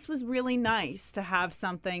 I think this was really nice to have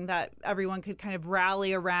something that everyone could kind of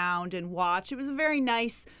rally around and watch. It was a very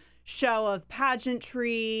nice show of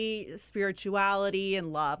pageantry, spirituality,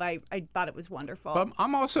 and love. I thought it was wonderful.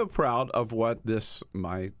 I'm also proud of what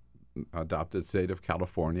my adopted state of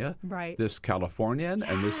California, right? This Californian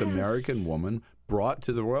and this American woman brought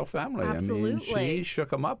to the royal family. Absolutely. I mean, she shook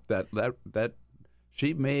them up. That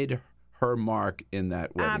she made her mark in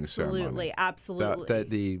that wedding ceremony. Absolutely.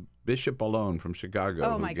 The bishop alone from Chicago.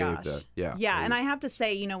 Oh my gosh. And I have to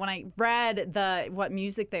say, when I read what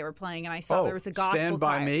music they were playing, and I saw there was a gospel Stand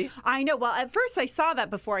By choir. Me. I know. Well, at first I saw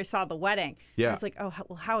that before I saw the wedding. Yeah. I was like,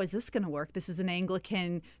 how is this going to work? This is an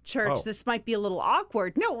Anglican church. This might be a little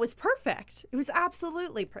awkward. No, it was perfect. It was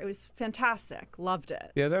it was fantastic. Loved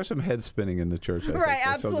it. Yeah, there's some head spinning in the church. I right, think.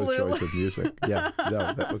 absolutely. Some of the choice of music. Yeah,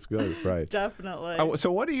 no, that was good. Right. Definitely.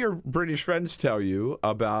 So, what do your British friends tell you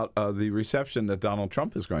about the reception that Donald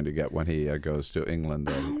Trump is going to get when he goes to England?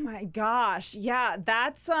 Oh my gosh, yeah,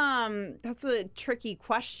 that's a tricky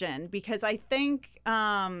question because I think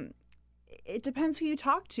it depends who you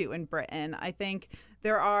talk to in Britain. I think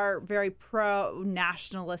there are very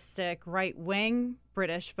pro-nationalistic, right-wing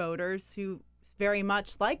British voters who very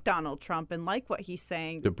much like Donald Trump and like what he's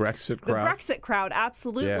saying. The Brexit crowd? The Brexit crowd,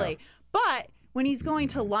 absolutely. Yeah. But when he's going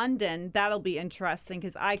to London, that'll be interesting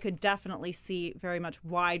because I could definitely see very much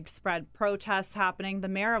widespread protests happening. The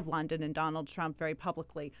mayor of London and Donald Trump very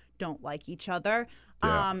publicly don't like each other.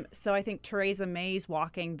 Yeah. So I think Theresa May's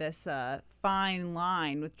walking this fine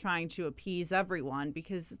line with trying to appease everyone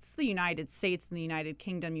because it's the United States and the United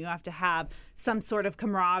Kingdom. You have to have some sort of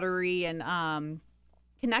camaraderie and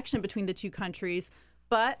connection between the two countries.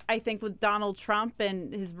 But I think with Donald Trump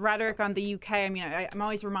and his rhetoric on the UK, I mean, I'm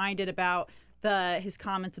always reminded about his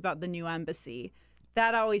comments about the new embassy.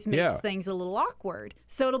 That always makes things a little awkward.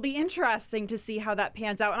 So it'll be interesting to see how that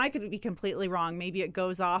pans out. And I could be completely wrong. Maybe it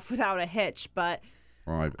goes off without a hitch, but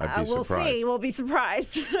I'd be we'll surprised. see. We'll be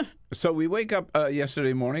surprised. So we wake up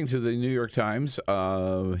yesterday morning to the New York Times,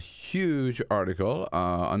 huge article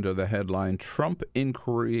under the headline, Trump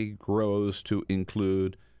inquiry grows to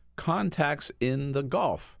include contacts in the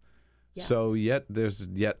Gulf. Yes. So there's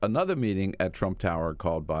yet another meeting at Trump Tower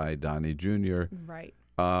called by Donnie Jr. Right.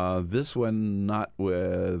 This one not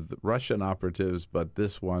with Russian operatives, but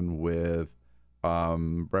this one with a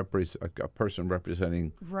person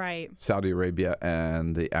representing Saudi Arabia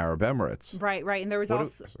and the Arab Emirates. Right. And there was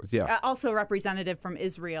also a representative from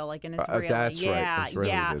Israel, like an Israeli. That's right.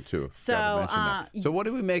 Israeli did too. So what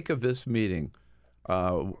do we make of this meeting?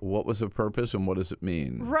 What was the purpose and what does it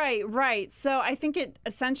mean? Right. So I think it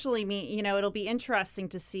essentially it'll be interesting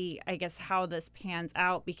to see, I guess, how this pans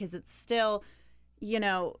out, because it's still,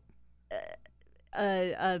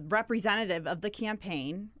 a representative of the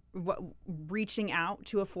campaign reaching out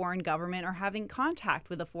to a foreign government or having contact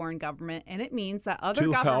with a foreign government, and it means that other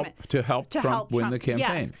governments to help Trump win the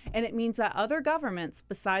campaign. Yes, and it means that other governments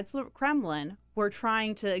besides the Kremlin were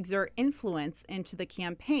trying to exert influence into the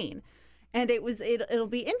campaign. And it'll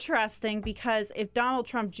be interesting, because if Donald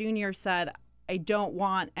Trump Jr. said, I don't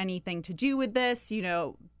want anything to do with this,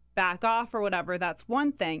 back off or whatever, that's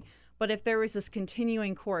one thing. But if there was this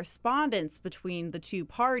continuing correspondence between the two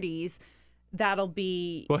parties, that'll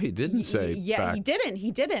be... Well, he didn't say back. He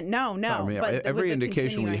didn't. No. I mean, but every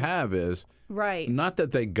indication we have is not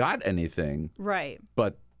that they got anything,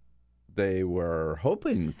 but they were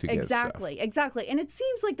hoping to get stuff. Exactly. And it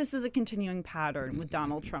seems like this is a continuing pattern with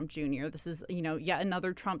Donald Trump Jr. This is, yet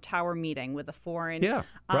another Trump Tower meeting with a foreign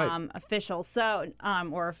official,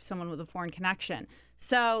 or someone with a foreign connection.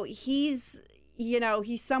 So he's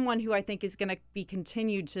someone who I think is going to be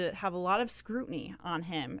continued to have a lot of scrutiny on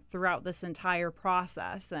him throughout this entire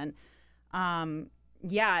process. And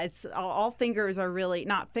it's all fingers are really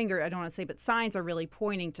not finger. I don't want to say, but signs are really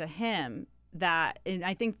pointing to him. And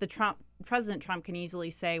I think President Trump can easily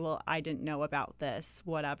say, well, I didn't know about this,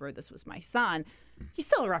 whatever, this was my son. He's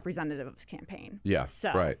still a representative of his campaign. Yeah,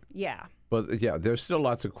 so, But, there's still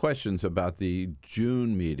lots of questions about the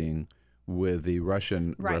June meeting with the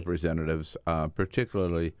Russian representatives,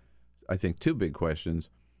 particularly, I think, two big questions.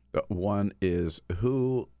 One is,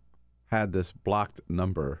 who had this blocked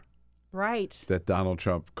number that Donald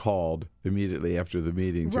Trump called immediately after the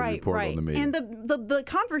meeting to report on the meeting? And the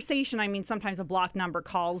conversation, I mean, sometimes a blocked number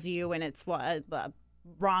calls you and it's a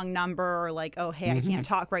wrong number, or like, oh, hey, I can't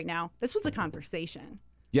talk right now. This was a conversation.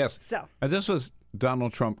 Yes. So. And this was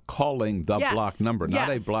Donald Trump calling the blocked number, not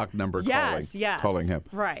a blocked number calling him.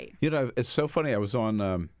 Right. It's so funny. I was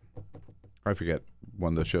on, I forget,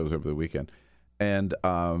 one of the shows over the weekend, and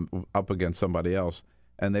up against somebody else,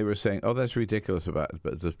 and they were saying, oh, that's ridiculous about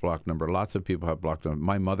this blocked number. Lots of people have blocked number.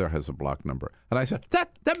 My mother has a blocked number. And I said,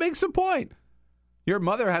 that makes a point. Your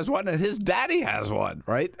mother has one and his daddy has one,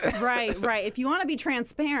 right? Right. If you want to be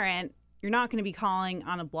transparent, you're not going to be calling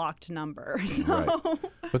on a blocked number. So.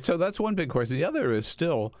 But so that's one big question. The other is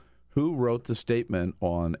still, who wrote the statement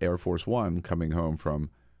on Air Force One coming home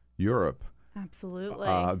from Europe? Absolutely.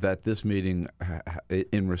 That this meeting,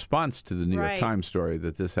 in response to the New York Times story,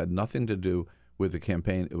 that this had nothing to do with the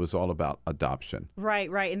campaign. It was all about adoption. Right.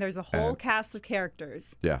 And there's a whole cast of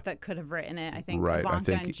characters that could have written it. I think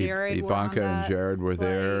Ivanka and Jared Ivanka and Jared were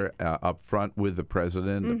there up front with the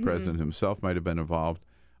president. The president himself might have been involved.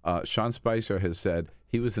 Sean Spicer has said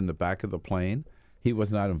he was in the back of the plane. He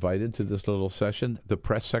was not invited to this little session. The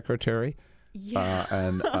press secretary.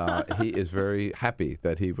 And he is very happy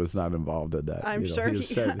that he was not involved in that. I'm sure he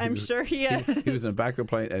is. He was in the back of the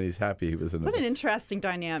plane, and he's happy he was in the What an interesting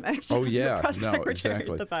dynamic. Oh, yeah. The press secretary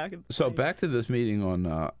exactly. at the back of the so plane. Back to this meeting on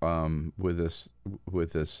the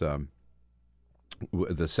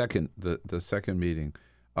second meeting,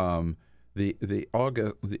 the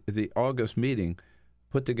August meeting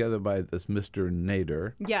put together by this Mr.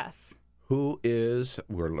 Nader. Yes. Who is,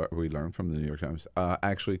 we learned from the New York Times,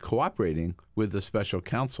 actually cooperating with the special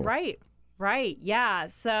counsel. Right. Yeah.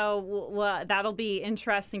 So that'll be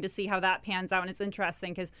interesting to see how that pans out. And it's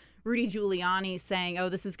interesting because Rudy Giuliani's saying, oh,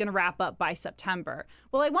 this is going to wrap up by September.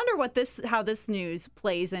 Well, I wonder how this news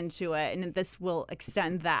plays into it. And this will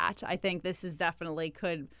extend that. I think this is definitely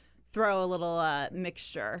could throw a little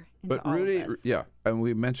mixture into all of this. Yeah, and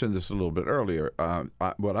we mentioned this a little bit earlier.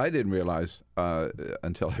 What I didn't realize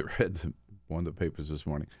until I read one of the papers this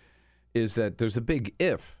morning is that there's a big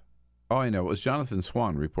if Oh, I know. It was Jonathan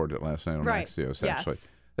Swan reported it last night on Axios, actually. Yes.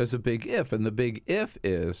 There's a big if, and the big if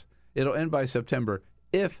is it'll end by September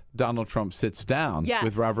if Donald Trump sits down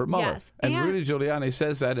with Robert Mueller. Yes. And Rudy Giuliani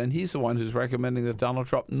says that, and he's the one who's recommending that Donald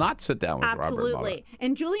Trump not sit down with Robert Mueller. Absolutely.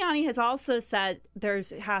 And Giuliani has also said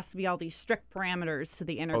has to be all these strict parameters to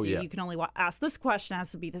the interview. Oh, yeah. You can only ask this question,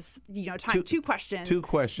 has to be this, two questions. Two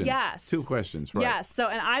questions. Yes. 2 questions, right. Yes. So,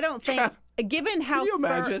 and I don't think, given how... Can you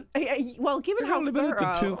imagine? Given how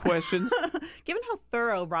thorough... to 2 questions. Given how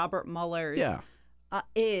thorough Robert Mueller's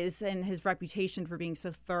is and his reputation for being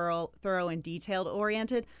so thorough and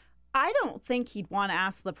detailed-oriented, I don't think he'd want to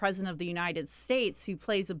ask the President of the United States, who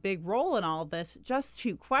plays a big role in all this, just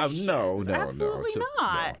 2 questions. No. Absolutely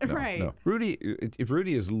not. No, right. No. If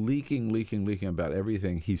Rudy is leaking about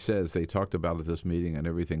everything he says they talked about at this meeting and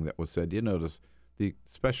everything that was said, you notice the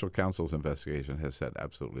special counsel's investigation has said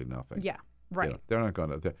absolutely nothing. Yeah, right. You know, they're not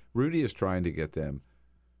going to. Rudy is trying to get them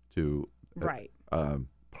to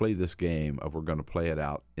play this game of we're going to play it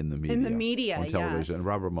out in the media. On television. Yes. And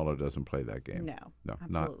Robert Mueller doesn't play that game. No,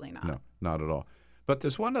 absolutely not. No, not at all. But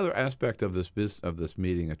there's one other aspect of this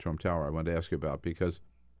meeting at Trump Tower I wanted to ask you about, because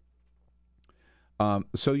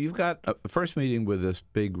so you've got a first meeting with this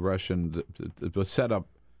big Russian that was set up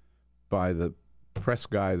by the press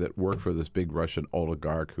guy that worked for this big Russian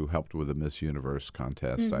oligarch who helped with the Miss Universe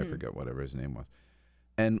contest. Mm-hmm. I forget whatever his name was.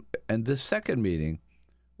 And this second meeting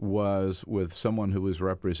was with someone who was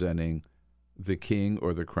representing the king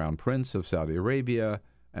or the crown prince of Saudi Arabia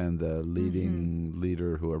and the leading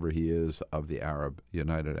leader, whoever he is, of the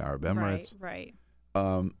United Arab Emirates. Right.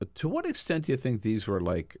 To what extent do you think these were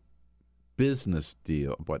like business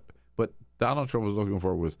deal? What Donald Trump was looking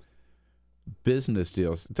for was business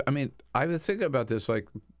deals. I mean, I was thinking about this, like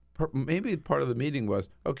maybe part of the meeting was,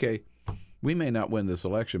 okay, we may not win this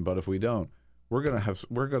election, but if we don't, we're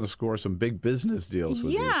gonna score some big business deals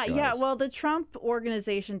with these guys. Yeah. Well, the Trump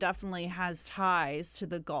organization definitely has ties to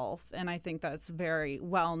the Gulf, and I think that's very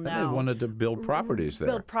well known. And they wanted to build properties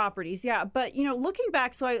there. Yeah. But looking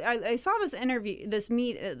back, so I saw this interview,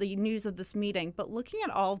 the news of this meeting. But looking at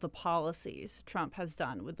all the policies Trump has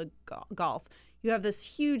done with the Gulf. You have this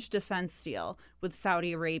huge defense deal with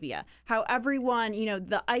Saudi Arabia. How everyone,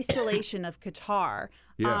 the isolation of Qatar,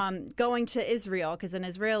 going to Israel, because in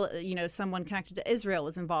Israel, someone connected to Israel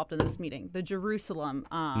was involved in this meeting. The Jerusalem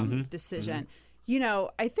decision. Mm-hmm.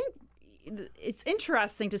 I think it's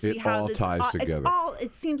interesting to see how this ties together.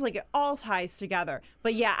 It seems like it all ties together.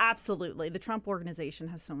 But yeah, absolutely. The Trump organization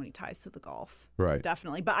has so many ties to the Gulf. Right.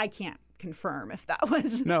 Definitely. But I can't confirm if that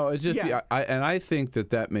was. No, it's just, I think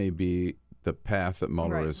that may be the path that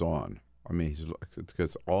Mueller is on. I mean,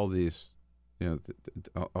 because all these,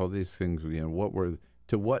 all these things. What were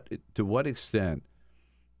to what extent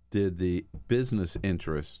did the business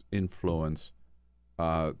interests influence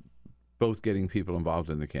both getting people involved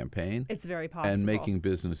in the campaign? It's very possible. And making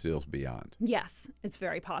business deals beyond. Yes, it's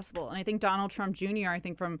very possible. And I think Donald Trump Jr.,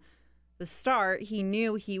 from the start, he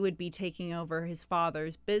knew he would be taking over his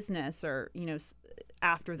father's business or,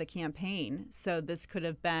 after the campaign. So this could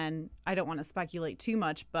have been, I don't want to speculate too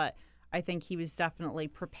much, but I think he was definitely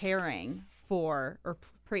preparing for, or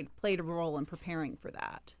played a role in preparing for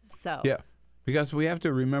that. So yeah, because we have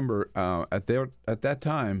to remember at that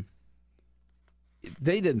time,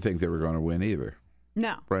 they didn't think they were going to win either.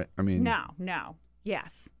 No. Right? I mean, no.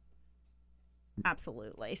 Yes.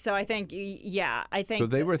 Absolutely. So I think, So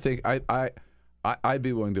they were thinking, I'd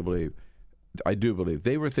be willing to believe, I do believe,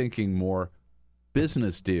 they were thinking more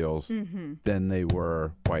business deals than they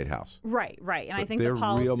were White House. Right. And I think their the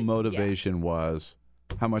policy, real motivation was,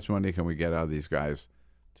 how much money can we get out of these guys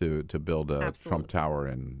to build a Trump Tower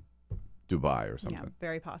in Dubai or something? Yeah,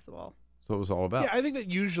 very possible. So it was all about. Yeah, I think that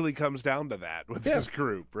usually comes down to that with this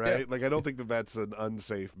group, right? Yeah. Like, I don't think that's an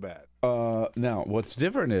unsafe bet. Now, what's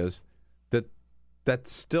different is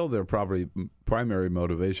that's still their probably primary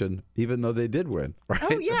motivation, even though they did win, right?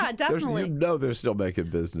 Oh, yeah, definitely. They're still making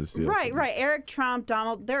business deals. Right. Eric Trump,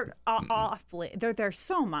 Donald, they're awfully, they're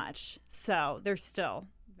so much. So they're still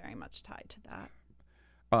very much tied to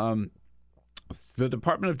that. The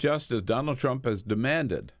Department of Justice, Donald Trump has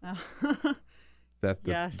demanded that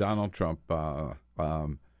Donald Trump, but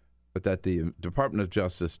that the Department of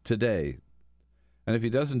Justice today, and if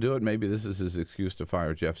he doesn't do it, maybe this is his excuse to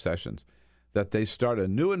fire Jeff Sessions, that they start a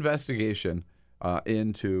new investigation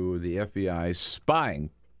into the FBI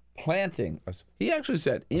he actually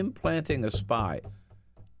said implanting a spy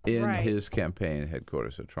in his campaign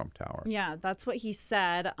headquarters at Trump Tower. Yeah, that's what he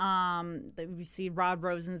said. We see Rod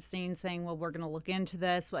Rosenstein saying, well, we're going to look into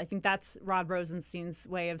this. Well, I think that's Rod Rosenstein's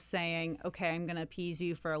way of saying, okay, I'm going to appease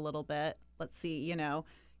you for a little bit. Let's see,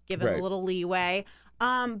 give him a little leeway.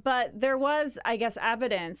 But there was, I guess,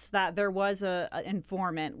 evidence that there was an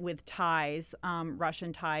informant with ties,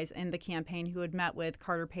 Russian ties, in the campaign who had met with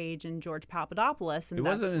Carter Page and George Papadopoulos. And he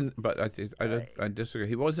wasn't, but I disagree.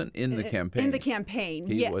 He wasn't in the campaign. In the campaign,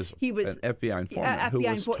 he was an FBI informant who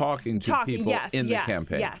was talking to people in the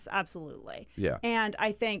campaign. Yes, absolutely. Yeah. And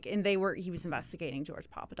I think, he was investigating George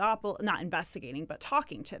Papadopoulos, not investigating, but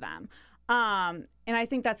talking to them. And I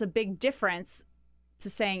think that's a big difference to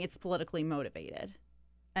saying it's politically motivated.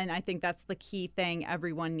 And I think that's the key thing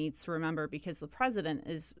everyone needs to remember, because the president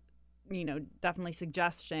is, definitely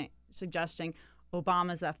suggesting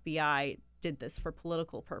Obama's FBI did this for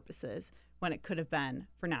political purposes when it could have been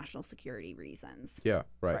for national security reasons. Yeah,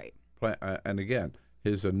 right. And again,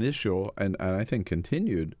 his initial and I think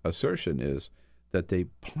continued assertion is that they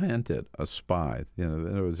planted a spy. In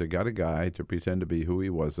other words, they got a guy to pretend to be who he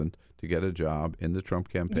wasn't to get a job in the Trump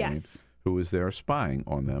campaign. Yes. Who was there spying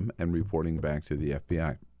on them and reporting back to the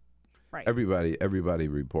FBI. Right. Everybody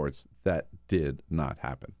reports that did not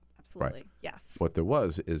happen. Absolutely, right. Yes. What there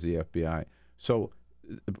was is the FBI. So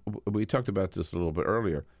we talked about this a little bit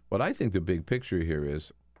earlier. What I think the big picture here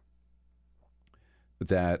is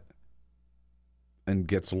that, and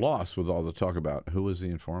gets lost with all the talk about who was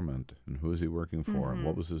the informant and who was he working for and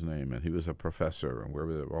what was his name and he was a professor and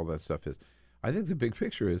wherever all that stuff is. I think the big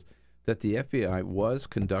picture is that the FBI was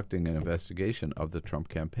conducting an investigation of the Trump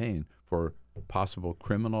campaign for possible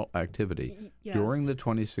criminal activity. Yes. During the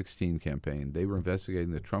 2016 campaign. They were investigating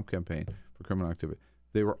the Trump campaign for criminal activity.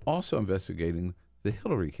 They were also investigating the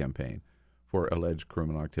Hillary campaign for alleged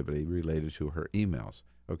criminal activity related to her emails.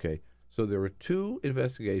 Okay, so there were two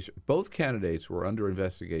investigations. Both candidates were under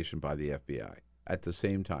investigation by the FBI at the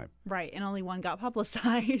same time. Right, and only one got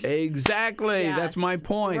publicized. Exactly. Yes. That's my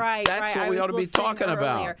point. Right, That's what we ought to be talking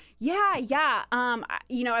about. Yeah.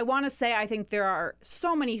 I want to say I think there are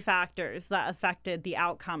so many factors that affected the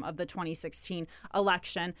outcome of the 2016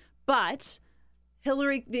 election, but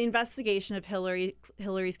the investigation of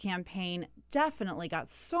Hillary's campaign definitely got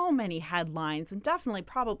so many headlines and definitely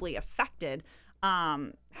probably affected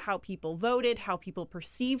how people voted, how people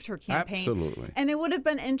perceived her campaign. Absolutely. And it would have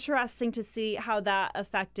been interesting to see how that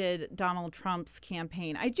affected Donald Trump's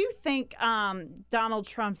campaign. I do think Donald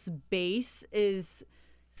Trump's base is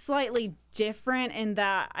slightly different in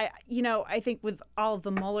that, I think with all of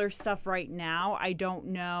the Mueller stuff right now, I don't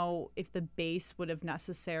know if the base would have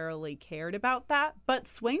necessarily cared about that. But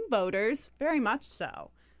swing voters, very much so.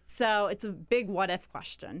 So it's a big what-if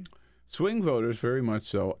question. Swing voters, very much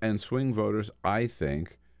so. And swing voters, I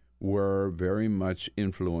think, were very much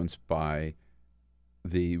influenced by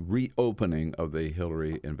the reopening of the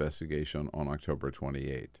Hillary investigation on October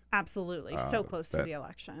 28th. Absolutely. So close to the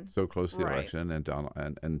election. So close to the election.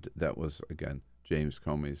 And that was, again, James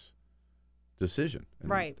Comey's decision.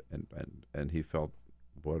 And he felt,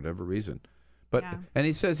 for whatever reason. But and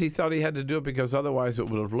he says he thought he had to do it because otherwise it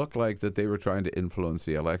would have looked like that they were trying to influence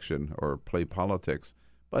the election or play politics.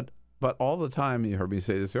 But all the time, you heard me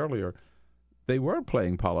say this earlier, they were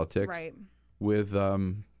playing politics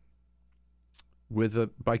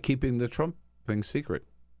by keeping the Trump thing secret.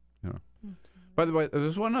 By the way,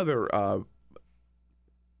 there's one other.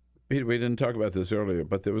 We didn't talk about this earlier,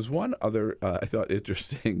 but there was one other I thought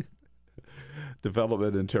interesting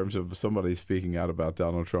development in terms of somebody speaking out about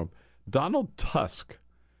Donald Trump. Donald Tusk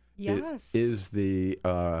is the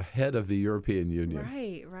head of the European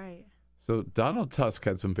Union. Right. So Donald Tusk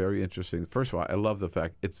had some very interesting. First of all, I love the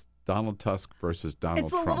fact it's Donald Tusk versus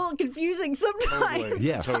Donald Trump. It's a little confusing sometimes. Totally.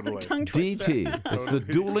 Yeah, totally. DT. It's the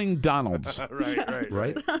dueling Donalds.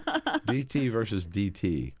 Right. DT versus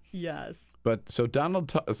DT. Yes. But so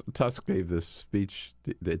Donald Tusk gave this speech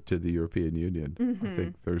to the European Union, I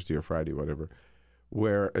think Thursday or Friday, whatever,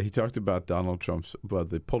 where he talked about Donald Trump's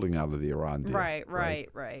the pulling out of the Iran deal.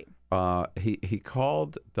 Right. He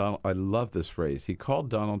called Donald. I love this phrase. He called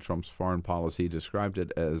Donald Trump's foreign policy. He described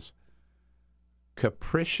it as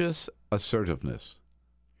capricious assertiveness.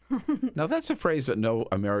 Now that's a phrase that no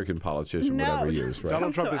American politician would ever use. Right?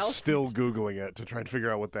 Donald Trump is still Googling it to try and figure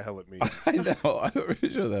out what the hell it means. I know. I'm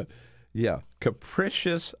pretty sure that. Yeah,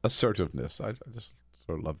 capricious assertiveness. I just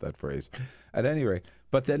sort of love that phrase. At any rate,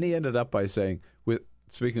 but then he ended up by saying,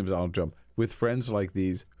 speaking of Donald Trump, with friends like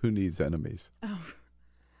these, who needs enemies? Oh.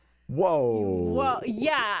 Whoa. Well,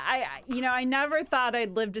 yeah. I never thought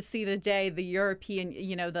I'd live to see the day the European,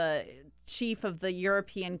 the chief of the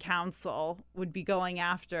European Council would be going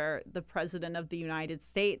after the president of the United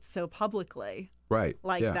States so publicly. Right.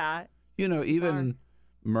 Like that. Even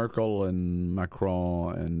Merkel and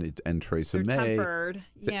Macron and Theresa May. Tempered.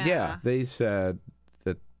 Yeah. They said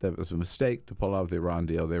that was a mistake to pull out the Iran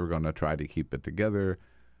deal. They were going to try to keep it together.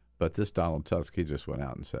 But this Donald Tusk, he just went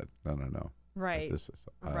out and said, no. Right. This is,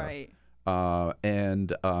 right.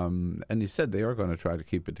 And he said they are going to try to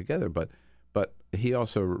keep it together, but he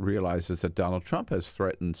also realizes that Donald Trump has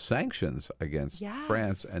threatened sanctions against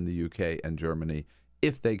France and the UK and Germany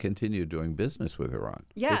if they continue doing business with Iran.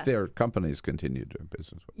 Yes. If their companies continue doing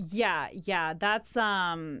business with Iran. Yeah.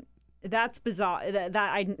 That's bizarre. That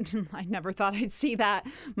I never thought I'd see that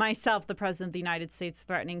myself, the President of the United States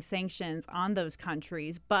threatening sanctions on those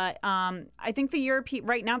countries. But I think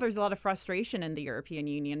right now there's a lot of frustration in the European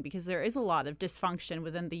Union because there is a lot of dysfunction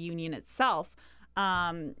within the union itself.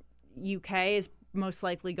 UK is most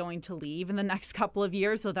likely going to leave in the next couple of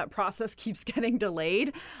years, so that process keeps getting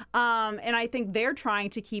delayed. And I think they're trying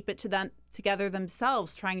to keep it together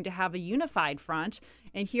themselves, trying to have a unified front.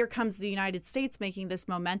 And here comes the United States making this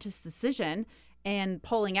momentous decision and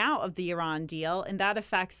pulling out of the Iran deal, and that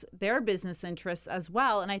affects their business interests as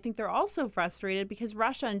well. And I think they're also frustrated because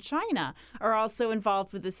Russia and China are also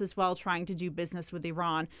involved with this as well, trying to do business with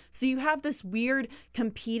Iran. So you have this weird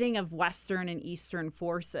competing of Western and Eastern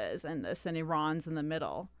forces in this, and Iran's in the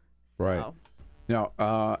middle. Right.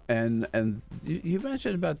 Now, and you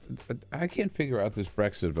mentioned about, I can't figure out this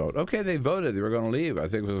Brexit vote. Okay, they voted. They were going to leave. I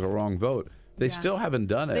think it was a wrong vote. They still haven't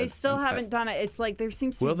done it. They still haven't done it. It's like there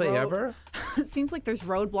seems to be... Will they ever? It seems like there's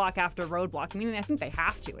roadblock after roadblock. I mean, I think they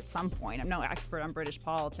have to at some point. I'm no expert on British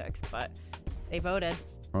politics, but they voted.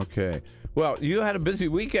 Okay. Well, you had a busy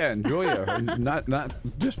weekend, Julia. not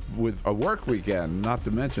just with a work weekend, not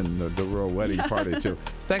to mention the royal wedding party, too.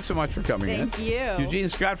 Thanks so much for coming in. Thank you. Eugene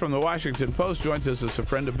Scott from the Washington Post joins us as a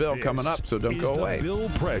friend of Bill coming up, so don't go away. The Bill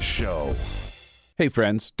Press Show. Hey,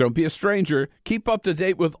 friends, don't be a stranger. Keep up to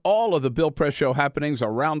date with all of the Bill Press Show happenings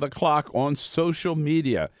around the clock on social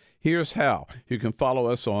media. Here's how. You can follow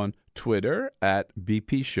us on Twitter at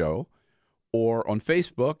BP Show or on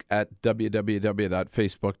Facebook at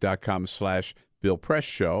www.facebook.com/Bill Press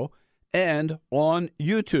Show and on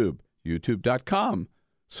YouTube,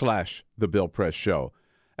 youtube.com/The Bill Press Show.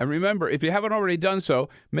 And remember, if you haven't already done so,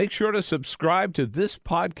 make sure to subscribe to this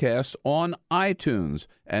podcast on iTunes.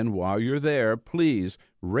 And while you're there, please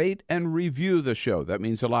rate and review the show. That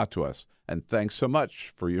means a lot to us. And thanks so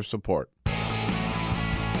much for your support.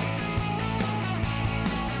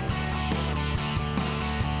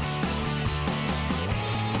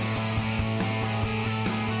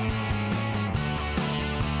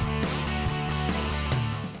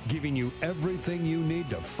 Giving you everything you need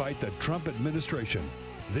to fight the Trump administration.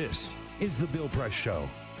 This is The Bill Press Show,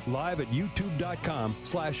 live at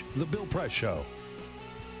youtube.com/The Bill Press Show.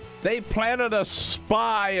 They planted a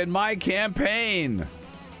spy in my campaign,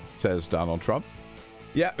 says Donald Trump.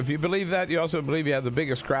 Yeah, if you believe that, you also believe he had the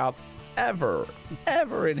biggest crowd ever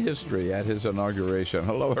in history at his inauguration.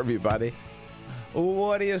 Hello, everybody.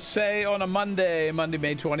 What do you say on a Monday,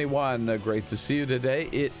 May 21? Great to see you today.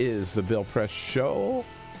 It is The Bill Press Show.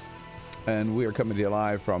 And we are coming to you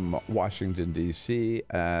live from Washington, D.C.,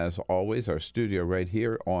 as always, our studio right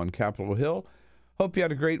here on Capitol Hill. Hope you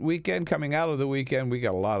had a great weekend. Coming out of the weekend, we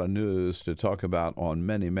got a lot of news to talk about on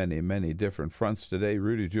many, many, many different fronts today.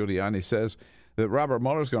 Rudy Giuliani says that Robert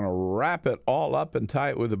Mueller is going to wrap it all up and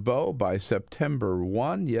tie it with a bow by September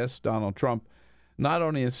 1. Yes, Donald Trump not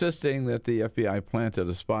only insisting that the FBI planted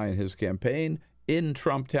a spy in his campaign in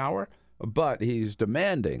Trump Tower, but he's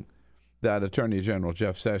demanding that Attorney General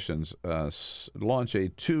Jeff Sessions launch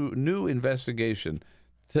a new investigation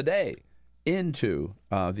today into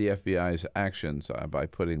the FBI's actions by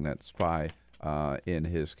putting that spy in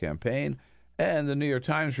his campaign. And the New York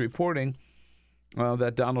Times reporting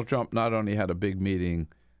that Donald Trump not only had a big meeting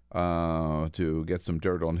to get some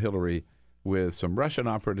dirt on Hillary with some Russian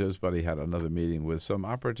operatives, but he had another meeting with some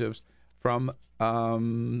operatives from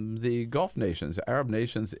the Gulf nations, Arab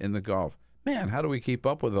nations in the Gulf. Man, how do we keep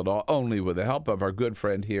up with it all? Only with the help of our good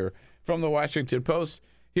friend here from the Washington Post.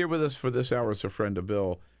 Here with us for this hour is a friend of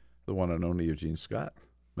Bill, the one and only Eugene Scott.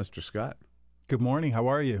 Mr. Scott. Good morning. How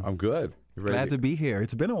are you? I'm good. Glad to be here.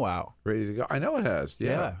 It's been a while. Ready to go? I know it has.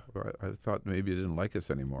 Yeah. I thought maybe you didn't like us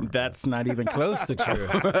anymore. That's not even close to true.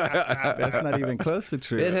 That's not even close to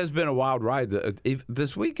true. It has been a wild ride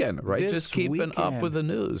this weekend, right? Just keeping up with the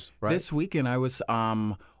news, right? This weekend I was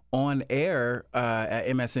on air at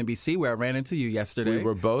MSNBC where I ran into you yesterday. We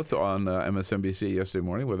were both on MSNBC yesterday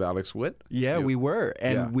morning with Alex Witt. Yeah, we were.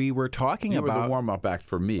 And we were talking about... You were the warm-up act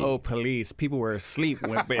for me. Oh, police. People were asleep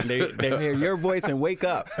when they hear your voice and wake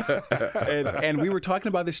up. and we were talking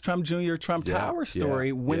about this Trump Jr. Trump Tower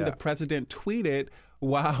story when the president tweeted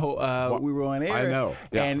while we were on air. I know.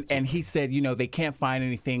 Yeah. And he said, they can't find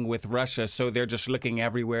anything with Russia, so they're just looking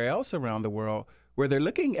everywhere else around the world where they're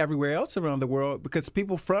looking everywhere else around the world because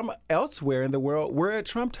people from elsewhere in the world were at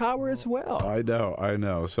Trump Tower as well. I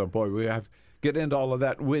know. So, boy, we have to get into all of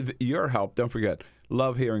that with your help. Don't forget,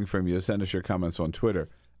 love hearing from you. Send us your comments on Twitter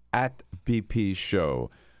at BP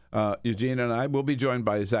Show. Eugene and I will be joined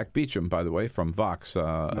by Zack Beacuchamp, by the way, from Vox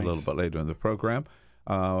a little bit later in the program.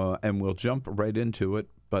 And we'll jump right into it.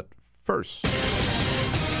 But first,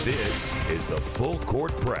 this is the Full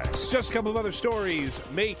Court Press. Just a couple of other stories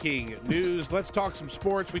making news. Let's talk some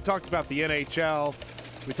sports. We talked about the NHL.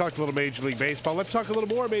 We talked a little Major League Baseball. Let's talk a little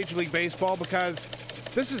more Major League Baseball because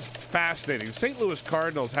this is fascinating. The St. Louis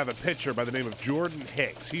Cardinals have a pitcher by the name of Jordan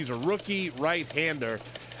Hicks. He's a rookie right-hander.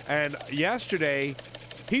 And yesterday,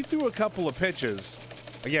 he threw a couple of pitches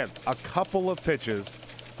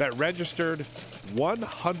that registered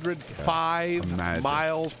 105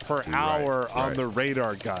 miles per hour on the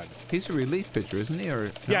radar gun. He's a relief pitcher, isn't he?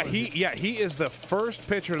 He is the first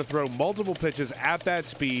pitcher to throw multiple pitches at that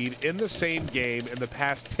speed in the same game in the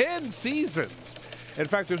past 10 seasons. In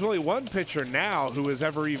fact, there's only one pitcher now who has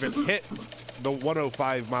ever even hit the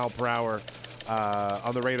 105 mile per hour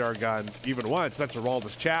on the radar gun even once. That's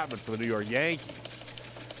Aroldis Chapman for the New York Yankees.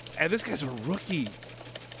 And this guy's a rookie.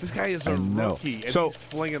 This guy is a rookie, and he's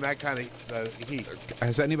flinging that kind of heat.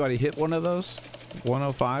 Has anybody hit one of those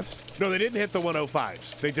 105s? No, they didn't hit the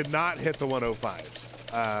 105s. They did not hit the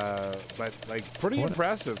 105s. But, pretty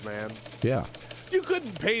impressive, man. Yeah. You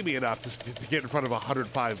couldn't pay me enough to get in front of a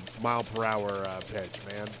 105 mile per hour pitch,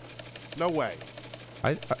 man. No way.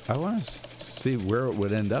 I want to see where it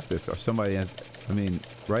would end up if somebody had,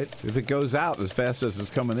 right? If it goes out as fast as it's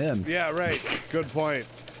coming in. Yeah, right. Good point.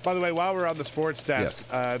 By the way, while we're on the sports desk,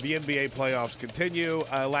 the NBA playoffs continue.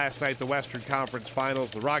 Last night, the Western Conference Finals,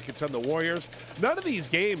 the Rockets and the Warriors. None of these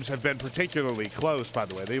games have been particularly close, by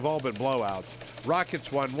the way. They've all been blowouts.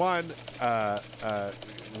 Rockets won one.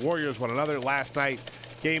 Warriors won another. Last night,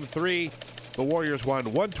 Game 3, the Warriors won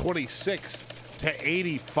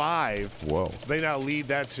 126-85. Whoa. So they now lead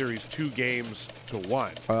that series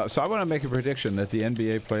 2-1. So I want to make a prediction that the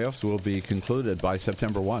NBA playoffs will be concluded by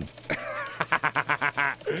September 1.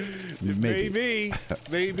 Maybe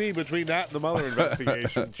between that and the Mueller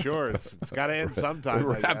investigation. Sure, it's got to end sometime.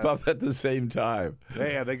 Wrap up at the same time.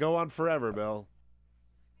 Yeah, they go on forever, Bill.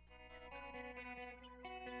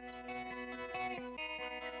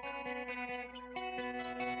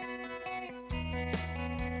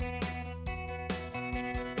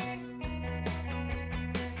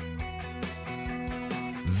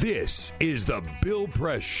 This is the Bill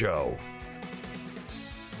Press Show.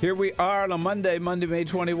 Here we are on a Monday, May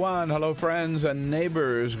 21. Hello, friends and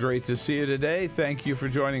neighbors. Great to see you today. Thank you for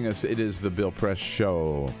joining us. It is the Bill Press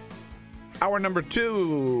Show. Hour number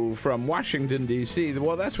 2 from Washington, D.C.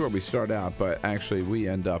 Well, that's where we start out, but actually we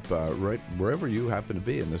end up right wherever you happen to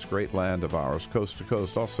be in this great land of ours, coast to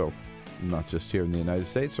coast, also not just here in the United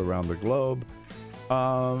States, around the globe.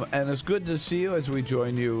 And it's good to see you as we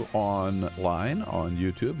join you online on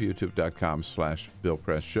YouTube, youtube.com/Bill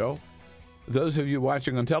Press Show. Those of you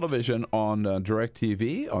watching on television on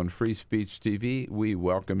DirecTV, on Free Speech TV, we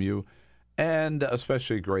welcome you. And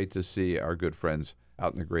especially great to see our good friends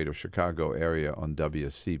out in the greater Chicago area on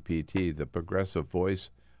WCPT, the progressive voice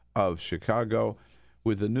of Chicago,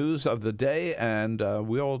 with the news of the day. And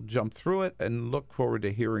we'll jump through it and look forward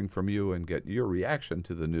to hearing from you and get your reaction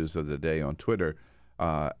to the news of the day on Twitter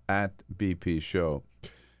at BP Show.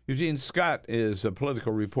 Eugene Scott is a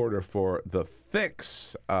political reporter for The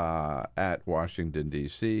Fix at Washington,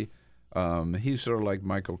 D.C. He's sort of like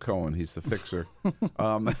Michael Cohen. He's the fixer.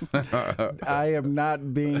 I am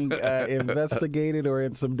not being investigated or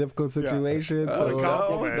in some difficult situations. What a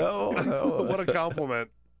compliment. No. What a compliment.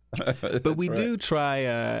 But we do try,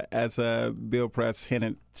 as a Bill Press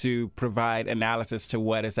hinted, to provide analysis to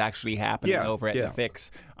what is actually happening over at The Fix.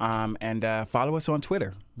 And follow us on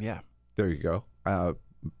Twitter. Yeah. There you go.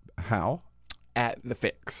 How? At The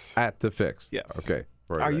Fix. At The Fix. Yes. Okay.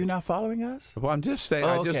 Are you not following us? Well, I'm just saying.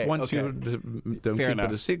 I just want you to don't keep it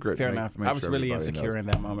a secret. Fair enough. I was really insecure in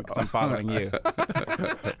that moment because I'm following you.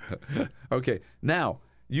 Okay. Now,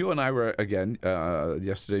 you and I were, again,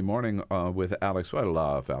 yesterday morning with Alex Witt. I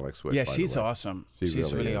love Alex Witt. Yeah, she's awesome.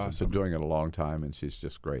 She's really awesome. Been doing it a long time, and she's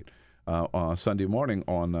just great. On Sunday morning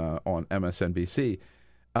on MSNBC.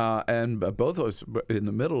 And both of us were in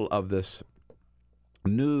the middle of this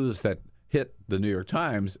news that hit the New York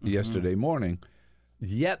Times yesterday morning.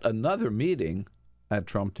 Yet another meeting at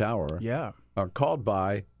Trump Tower. Yeah. Called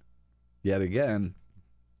by, yet again.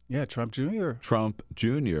 Yeah, Trump Jr.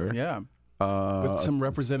 Yeah. With some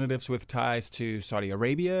representatives with ties to Saudi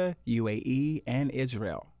Arabia, UAE, and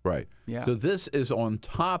Israel. Right. Yeah. So this is on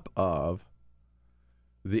top of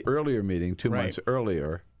the earlier meeting 2 months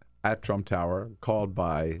earlier at Trump Tower, called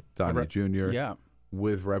by Donnie Jr.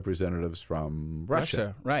 With representatives from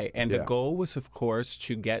Russia. Right. And the goal was, of course,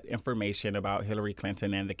 to get information about Hillary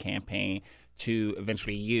Clinton and the campaign to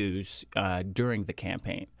eventually use during the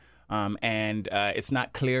campaign. And it's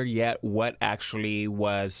not clear yet what actually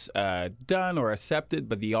was done or accepted,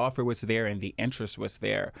 but the offer was there and the interest was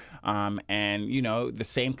there. And, you know, the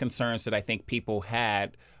same concerns that I think people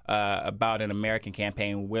had about an American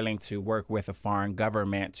campaign willing to work with a foreign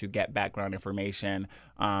government to get background information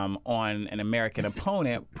on an American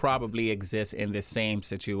opponent probably exists in the same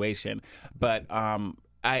situation. But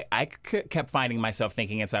I kept finding myself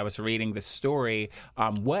thinking as I was reading the story,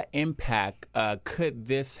 what impact could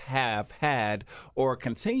this have had or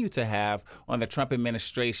continue to have on the Trump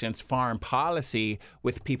administration's foreign policy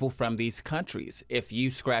with people from these countries? If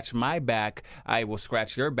you scratch my back, I will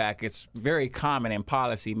scratch your back. It's very common in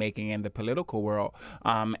policy making in the political world.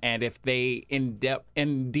 And if they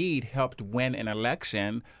indeed helped win an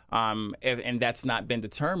election, and that's not been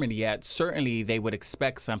determined yet, certainly they would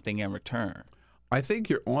expect something in return. I think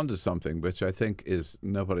you're onto something, which I think is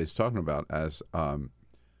nobody's talking about as kind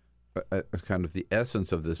of the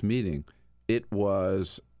essence of this meeting. It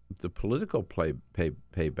was the political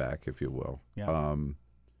payback, if you will. Yeah.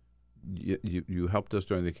 You helped us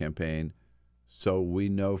during the campaign, so we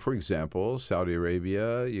know, for example, Saudi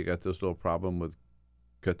Arabia. You got this little problem with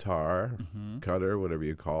Qatar, Qatar, whatever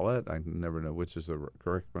you call it. I never know which is the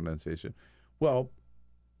correct pronunciation. Well,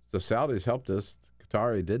 the Saudis helped us.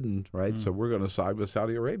 Qatari didn't, right? So we're going to side with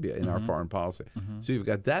Saudi Arabia in our foreign policy. So you've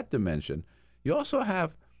got that dimension. You also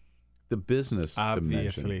have the business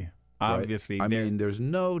dimension. Obviously. I mean, there's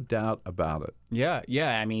no doubt about it. Yeah.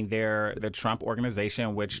 I mean, they're the Trump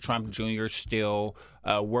organization, which Trump Jr. still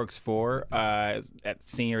works for at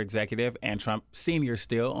senior executive, and Trump Sr.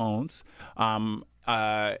 still owns.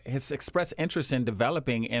 Has expressed interest in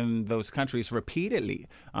developing in those countries repeatedly.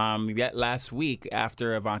 Yet last week,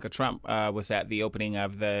 after Ivanka Trump was at the opening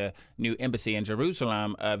of the new embassy in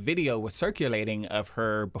Jerusalem, a video was circulating of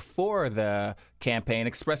her before the campaign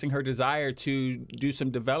expressing her desire to do some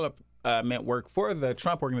development work for the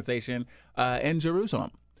Trump organization in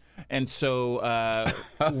Jerusalem. And so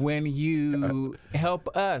when you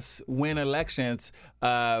help us win elections,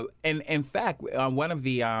 and in fact, one of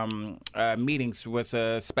the meetings was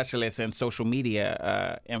a specialist in social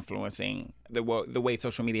media influencing the way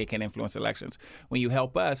social media can influence elections. When you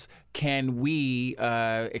help us, can we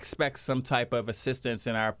expect some type of assistance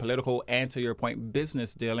in our political and, to your point,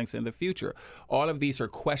 business dealings in the future? All of these are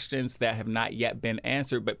questions that have not yet been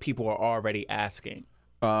answered, but people are already asking.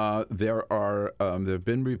 There have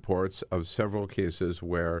been reports of several cases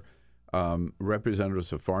where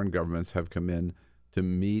representatives of foreign governments have come in to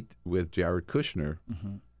meet with Jared Kushner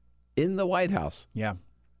in the White House. Yeah.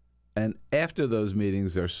 And after those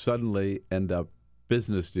meetings, there suddenly end up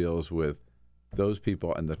business deals with those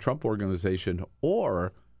people and the Trump organization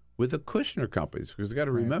or with the Kushner companies. Because you got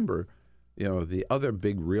to remember, you know, the other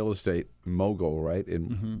big real estate mogul, right,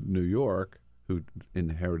 in New York, who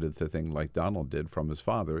inherited the thing like Donald did from his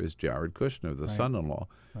father, is Jared Kushner, the son-in-law.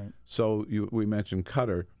 Right. So we mentioned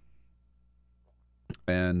Qatar,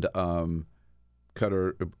 and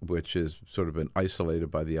Qatar, which has sort of been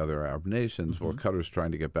isolated by the other Arab nations. Well, Qatar's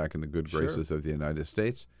trying to get back in the good graces of the United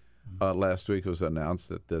States. Last week it was announced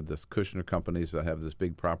that the Kushner companies that have this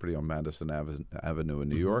big property on Madison Avenue in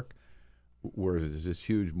New York, where there's this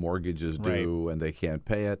huge mortgages due and they can't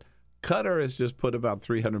pay it, Qatar has just put about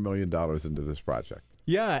 $300 million into this project.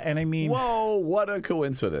 Yeah, and I mean... Whoa, what a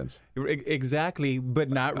coincidence. Exactly, but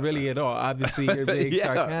not really at all. Obviously, you're being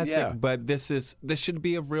sarcastic, but this should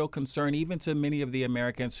be of real concern even to many of the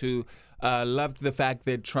Americans who loved the fact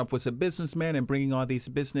that Trump was a businessman and bringing all these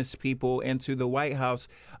business people into the White House.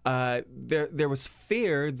 There was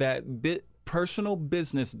fear that personal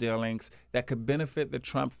business dealings that could benefit the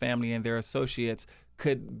Trump family and their associates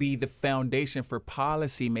could be the foundation for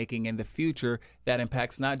policy making in the future that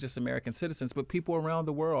impacts not just American citizens, but people around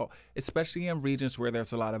the world, especially in regions where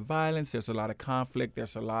there's a lot of violence, there's a lot of conflict,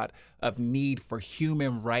 there's a lot of need for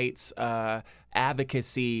human rights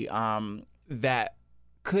advocacy that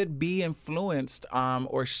could be influenced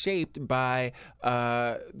or shaped by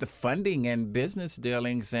the funding and business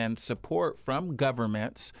dealings and support from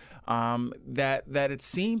governments that it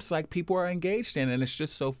seems like people are engaged in. And it's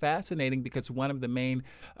just so fascinating because one of the main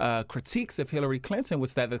critiques of Hillary Clinton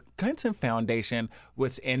was that the Clinton Foundation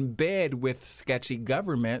was in bed with sketchy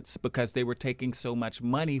governments because they were taking so much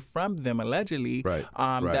money from them, allegedly.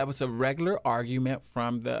 That was a regular argument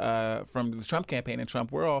from the Trump campaign and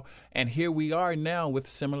Trump world. And here we are now with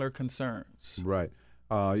similar concerns. Right.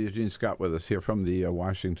 Eugene Scott with us here from the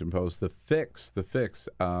Washington Post. The fix,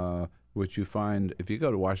 which you find if you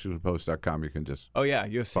go to WashingtonPost.com, you can just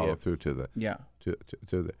you'll see follow it through to the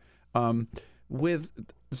to the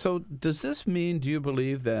So does this mean? Do you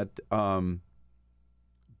believe that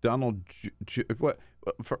Donald?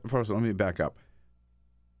 First, let me back up.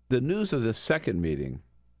 The news of the second meeting,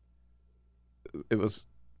 it was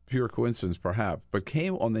pure coincidence, perhaps, but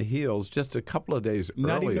came on the heels just a couple of days earlier.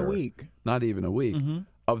 Not even a week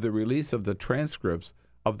of the release of the transcripts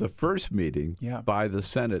of the first meeting by the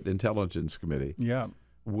Senate Intelligence Committee,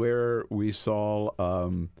 where we saw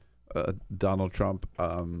Donald Trump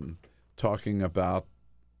talking about,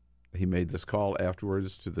 he made this call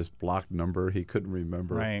afterwards to this block number. He couldn't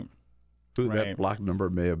remember who that block number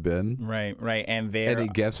may have been. Right. And any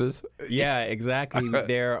guesses? Yeah, exactly.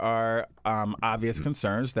 There are obvious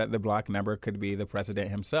concerns that the block number could be the president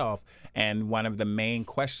himself. And one of the main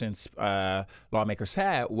questions lawmakers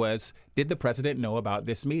had was, did the president know about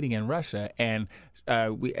this meeting in Russia? And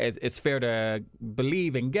it's fair to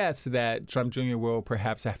believe and guess that Trump Jr. will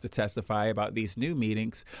perhaps have to testify about these new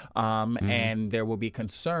meetings, and there will be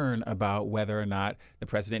concern about whether or not the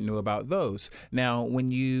president knew about those. Now,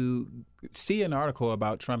 when you see an article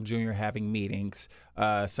about Trump Jr. having meetings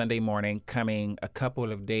Sunday morning, coming a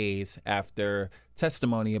couple of days after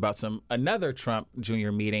testimony about another Trump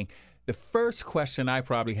Jr. meeting, the first question I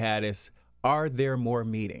probably had is, are there more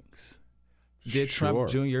meetings? Did Trump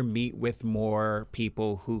Jr. meet with more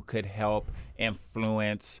people who could help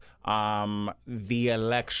influence the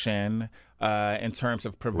election in terms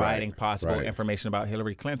of providing possible information about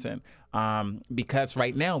Hillary Clinton? Because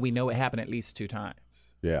right now we know it happened at least 2 times.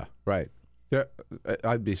 Yeah, right.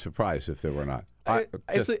 I'd be surprised if there were not. I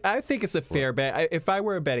think it's a fair bet. If I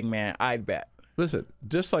were a betting man, I'd bet. Listen,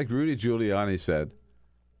 just like Rudy Giuliani said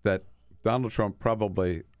that Donald Trump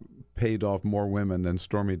probably paid off more women than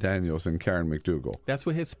Stormy Daniels and Karen McDougal. That's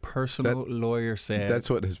what his personal lawyer said. That's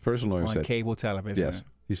what his personal lawyer said. On cable television. Yes.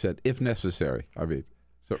 He said, if necessary. I mean,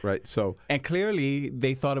 so. And clearly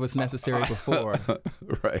they thought it was necessary before.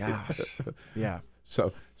 Right. Gosh. Yeah.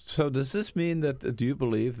 So does this mean that, do you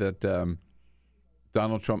believe that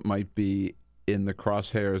Donald Trump might be in the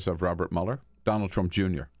crosshairs of Robert Mueller? Donald Trump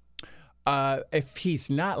Jr.? If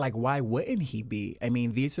he's not, why wouldn't he be? I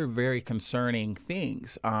mean, these are very concerning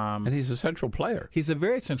things. And he's a central player. He's a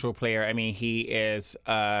very central player. I mean, he is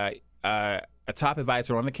a top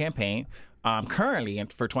advisor on the campaign currently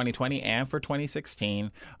for 2020 and for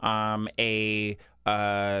 2016.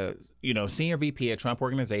 Senior VP at Trump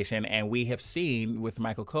Organization, and we have seen with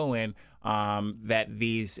Michael Cohen that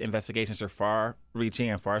these investigations are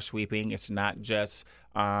far-reaching and far-sweeping. It's not just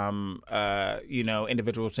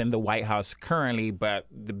individuals in the White House currently, but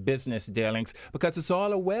the business dealings, because it's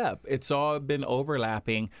all a web. It's all been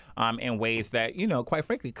overlapping in ways that, quite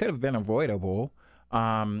frankly, could have been avoidable.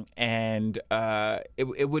 It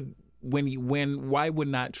would. Why would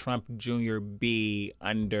not Trump Jr. be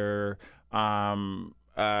under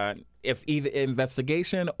if either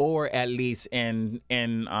investigation or at least in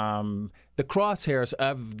the crosshairs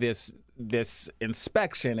of this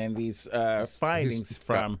inspection and these findings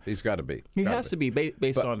he's got to be. He has to be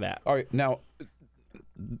based on that. All right, now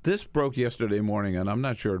this broke yesterday morning, and I'm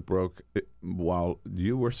not sure it broke while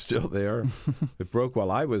you were still there. It broke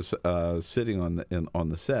while I was sitting on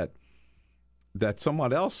the set. That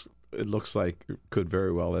someone else, it looks like, could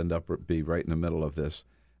very well end up be right in the middle of this,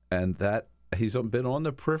 and that he's been on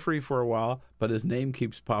the periphery for a while, but his name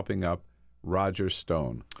keeps popping up, Roger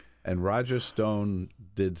Stone. And Roger Stone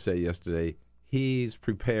did say yesterday he's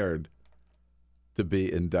prepared to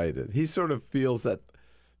be indicted. He sort of feels that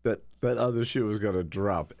other shoe is going to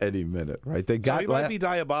drop any minute, right? He might be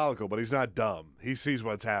diabolical, but he's not dumb. He sees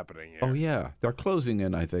what's happening here. Oh, yeah. They're closing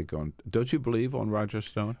in, I think, don't you believe, on Roger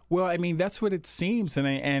Stone? Well, I mean, that's what it seems.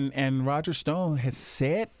 And Roger Stone has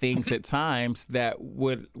said things at times that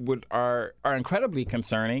are incredibly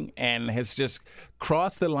concerning, and has just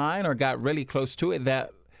crossed the line or got really close to it that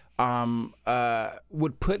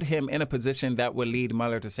would put him in a position that would lead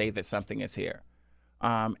Mueller to say that something is here.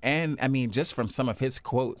 And I mean, just from some of his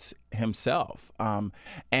quotes himself.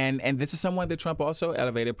 And this is someone that Trump also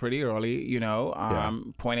elevated pretty early,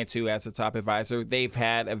 pointed to as a top advisor. They've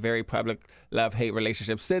had a very public love-hate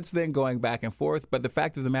relationship since then, going back and forth. But the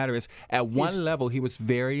fact of the matter is, at one level, he was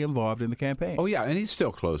very involved in the campaign. Oh, yeah, and he's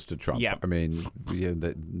still close to Trump. Yeah. I mean,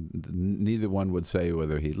 neither one would say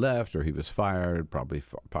whether he left or he was fired,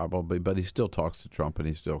 probably, but he still talks to Trump, and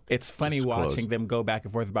he's still It's funny watching them go back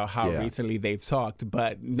and forth about how recently they've talked,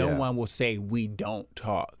 but no one will say we don't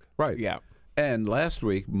talk. Right. Yeah. And last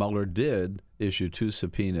week, Mueller did issue 2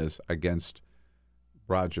 subpoenas against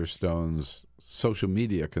Roger Stone's social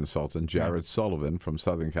media consultant, Jared Sullivan from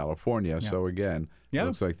Southern California. Yeah. So again, it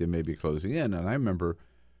looks like they may be closing in. And I remember,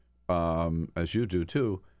 as you do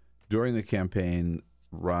too, during the campaign,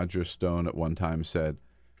 Roger Stone at one time said,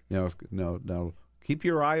 no, keep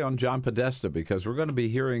your eye on John Podesta because we're going to be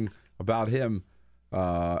hearing about him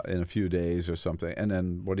in a few days or something. And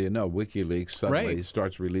then what do you know? WikiLeaks suddenly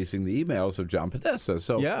starts releasing the emails of John Podesta.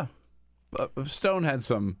 So Stone had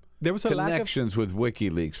some connections with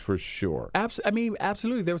WikiLeaks for sure.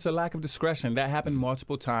 Absolutely. There was a lack of discretion. That happened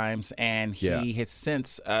multiple times, and he has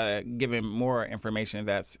since given more information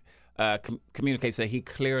that's communicates that he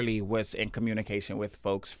clearly was in communication with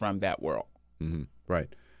folks from that world. Mm-hmm. Right.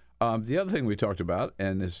 The other thing we talked about,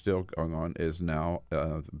 and is still going on, is now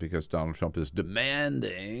because Donald Trump is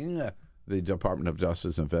demanding the Department of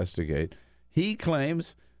Justice investigate, he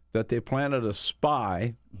claims that they planted a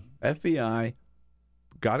spy. FBI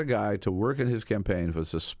got a guy to work in his campaign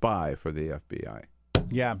was a spy for the FBI.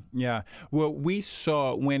 Yeah. Well, we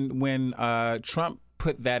saw when Trump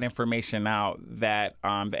put that information out that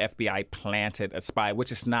the FBI planted a spy,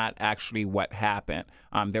 which is not actually what happened.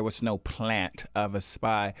 There was no plant of a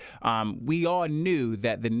spy. We all knew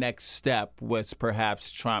that the next step was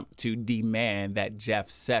perhaps Trump to demand that Jeff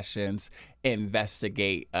Sessions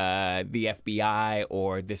investigate the FBI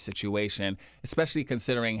or this situation, especially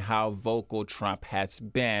considering how vocal Trump has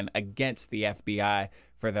been against the FBI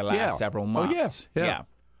for the last several months. Yeah.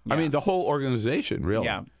 I mean, the whole organization, really.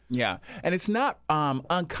 Yeah. And it's not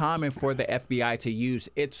uncommon for the FBI to use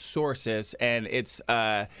its sources and its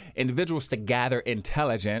individuals to gather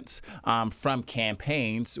intelligence from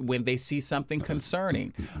campaigns when they see something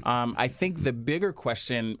concerning. I think the bigger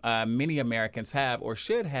question many Americans have or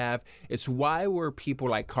should have is why were people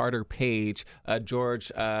like Carter Page,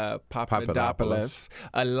 George Papadopoulos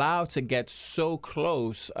allowed to get so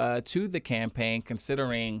close to the campaign,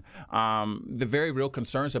 considering the very real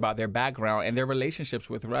concerns about their background and their relationships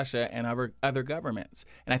with Russia and other governments.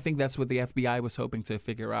 And I think that's what the FBI was hoping to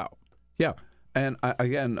figure out. Yeah. And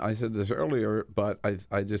I said this earlier, but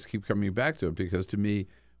I just keep coming back to it because to me,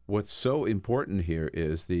 what's so important here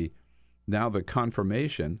is the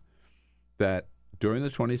confirmation that during the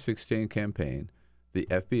 2016 campaign, the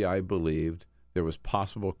FBI believed there was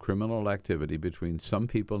possible criminal activity between some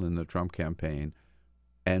people in the Trump campaign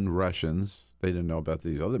and Russians. They didn't know about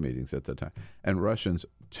these other meetings at the time. And Russians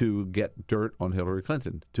to get dirt on Hillary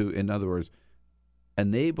Clinton, to, in other words,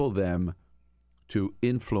 enable them to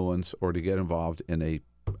influence or to get involved in a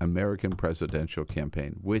American presidential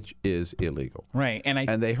campaign, which is illegal. Right.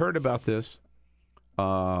 And they heard about this.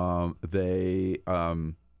 They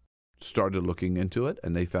started looking into it,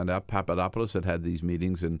 and they found out Papadopoulos had these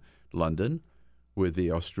meetings in London with the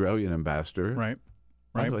Australian ambassador. Right.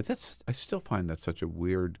 By the way, I still find that such a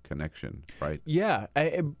weird connection, right? Yeah,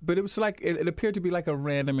 but it was like it appeared to be like a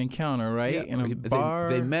random encounter, right? Yeah. In a bar.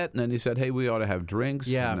 They met, and then he said, "Hey, we ought to have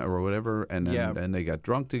drinks, or whatever." And then they got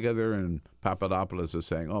drunk together, and Papadopoulos is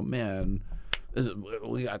saying, "Oh man,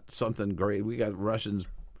 we got something great. We got Russians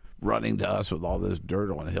running to us with all this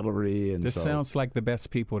dirt on Hillary." And this sounds like the best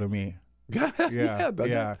people to me. Yeah.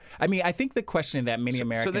 I mean, I think the question that many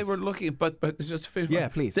Americans. So they were looking, but just to finish. Yeah,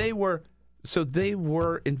 please. They were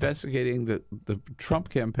investigating the Trump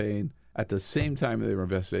campaign at the same time they were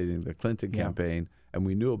investigating the Clinton campaign, and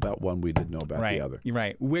we knew about one, we didn't know about the other.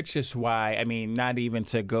 Right, which is why, I mean, not even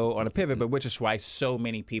to go on a pivot, but which is why so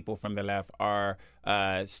many people from the left are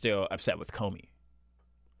still upset with Comey.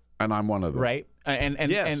 And I'm one of them. Right, and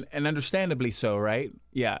understandably so, right?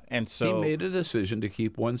 Yeah, and so he made a decision to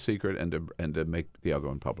keep one secret and to make the other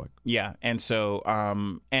one public. Yeah, and so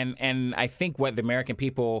and I think what the American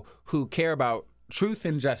people who care about truth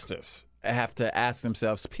and justice have to ask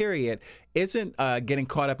themselves, period, isn't getting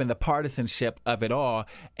caught up in the partisanship of it all.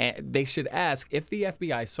 And they should ask, if the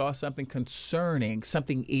FBI saw something concerning,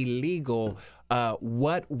 something illegal,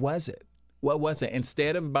 what was it? What was it?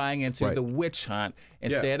 Instead of buying into the witch hunt,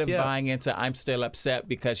 instead of buying into I'm still upset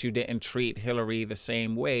because you didn't treat Hillary the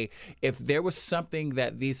same way, if there was something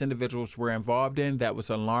that these individuals were involved in that was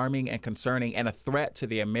alarming and concerning and a threat to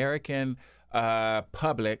the American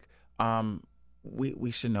public, we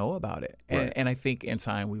should know about it. And I think in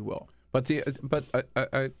time we will. But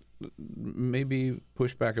I maybe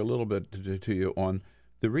push back a little bit to you on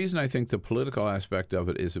the reason I think the political aspect of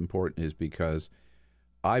it is important is because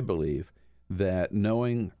I believe that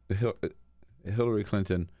knowing Hillary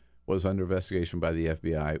Clinton was under investigation by the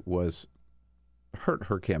FBI was hurt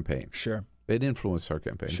her campaign. Sure. It influenced her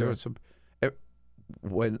campaign. Sure.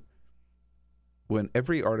 When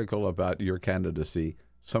every article about your candidacy,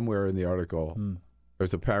 somewhere in the article,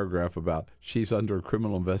 there's a paragraph about she's under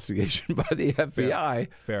criminal investigation by the FBI.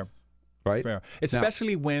 Fair. Right? Fair.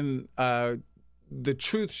 Especially when the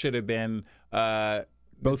truth should have been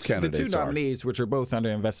both candidates the two nominees, which are both under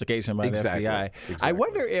investigation by the FBI. Exactly. I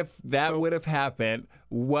wonder if that would have happened,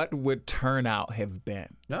 what would turnout have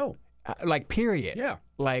been? No. Like, period. Yeah.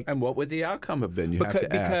 Like, and what would the outcome have been?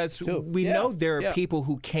 Because we know there are people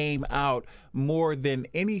who came out more than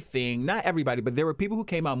anything, not everybody, but there were people who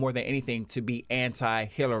came out more than anything to be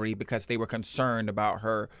anti-Hillary because they were concerned about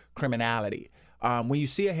her criminality. When you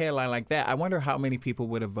see a headline like that, I wonder how many people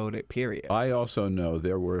would have voted, period. I also know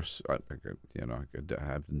there were, I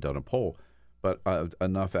haven't done a poll, but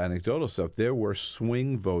enough anecdotal stuff. There were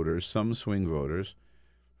swing voters, some swing voters,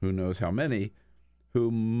 who knows how many, who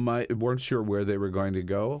weren't sure where they were going to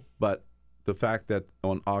go, but the fact that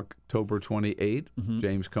on October 28,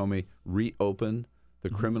 James Comey reopened the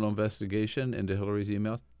criminal investigation into Hillary's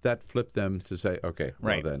emails, that flipped them to say, okay,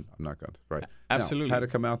 well then I'm not going to. Right. Absolutely. Now, had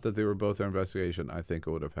it come out that they were both under investigation, I think it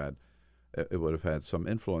would have had some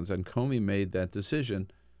influence. And Comey made that decision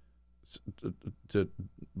to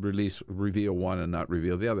reveal one and not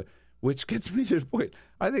reveal the other, which gets me to the point.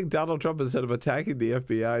 I think Donald Trump, instead of attacking the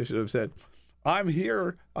FBI, should have said, I'm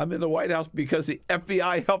here. I'm in the White House because the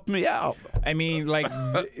FBI helped me out. I mean,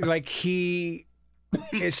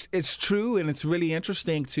 it's true, and it's really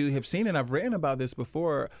interesting to have seen, and I've written about this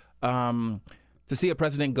before, to see a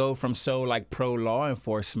president go from pro law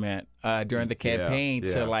enforcement during the campaign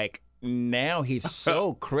to now he's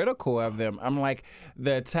so critical of them. I'm like,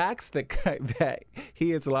 the attacks that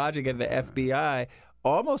he is lodging at the FBI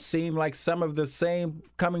almost seem like some of the same,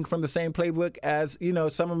 coming from the same playbook as,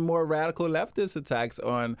 some of the more radical leftist attacks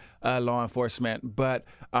on law enforcement. But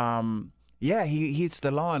he's the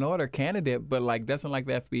law and order candidate, but doesn't like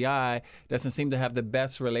the FBI, doesn't seem to have the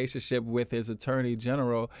best relationship with his attorney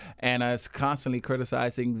general, and is constantly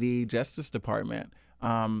criticizing the Justice Department.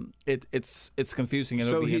 It's confusing. And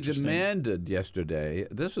so it'll be he interesting. demanded yesterday.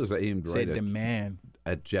 This was aimed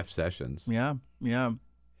at Jeff Sessions. Yeah.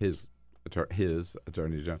 His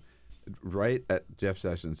attorney general, right at Jeff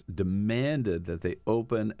Sessions, demanded that they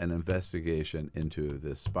open an investigation into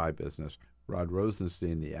this spy business. Rod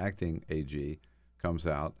Rosenstein, the acting AG, comes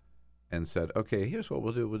out and said, okay, here's what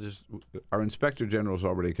we'll do. Our inspector general is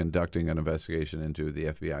already conducting an investigation into the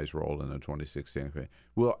FBI's role in the 2016 campaign.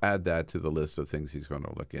 We'll add that to the list of things he's going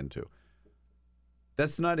to look into.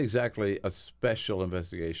 That's not exactly a special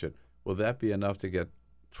investigation. Will that be enough to get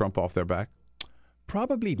Trump off their back?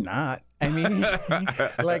 Probably not. I mean,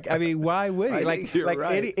 why would he?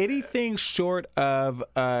 Right. Anything short of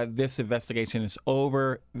this investigation is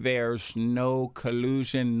over. There's no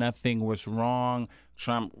collusion. Nothing was wrong.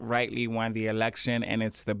 Trump rightly won the election, and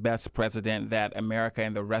it's the best president that America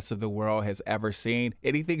and the rest of the world has ever seen.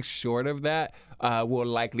 Anything short of that will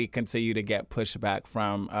likely continue to get pushback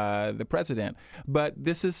from the president. But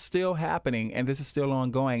this is still happening, and this is still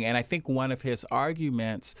ongoing. And I think one of his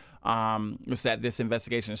arguments was that this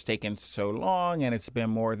investigation has taken so long, and it's been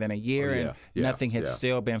more than a year, and nothing has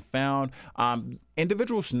still been found.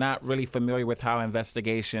 Individuals not really familiar with how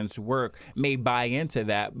investigations work may buy into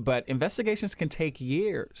that, but investigations can take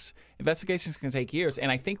years.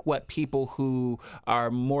 And I think what people who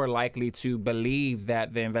are more likely to believe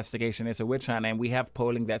that the investigation is a witch hunt, and we have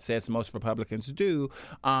polling that says most Republicans do,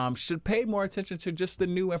 should pay more attention to just the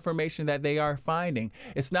new information that they are finding.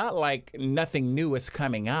 It's not like nothing new is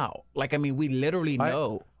coming out. We literally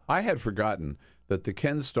know. I had forgotten that the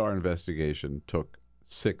Ken Starr investigation took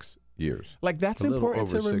 6 years. That's important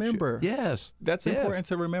to remember. Yes. That's important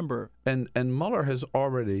to remember. And Mueller has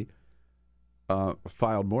already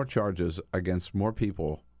filed more charges against more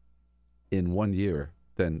people in 1 year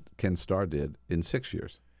than Ken Starr did in 6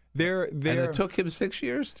 years. And it took him 6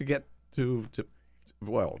 years to get to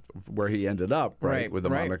where he ended up, right, with the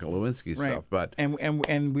Monica Lewinsky stuff. But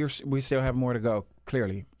and we still have more to go,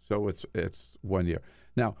 clearly. So it's 1 year.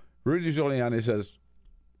 Now, Rudy Giuliani says,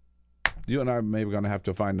 you and I are maybe going to have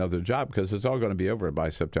to find another job because it's all going to be over by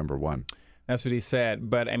September 1. That's what he said.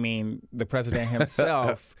 But, the president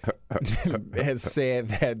himself has said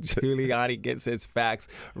that Giuliani gets his facts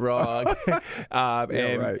wrong.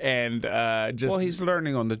 He's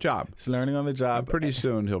learning on the job. He's learning on the job. And pretty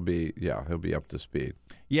soon he'll be up to speed.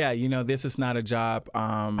 Yeah, this is not a job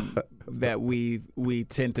that we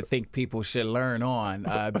tend to think people should learn on,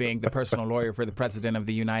 being the personal lawyer for the president of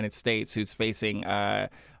the United States who's facing,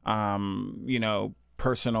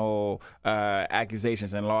 personal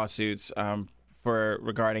accusations and lawsuits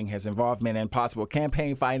regarding his involvement in possible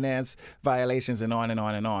campaign finance violations and on and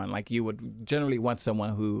on and on. You would generally want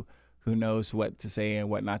someone who who knows what to say and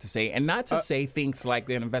what not to say, and not to say things like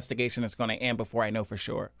the investigation is going to end before I know for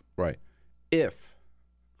sure. Right. Of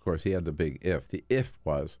course, he had the big if. The if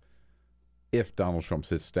was, if Donald Trump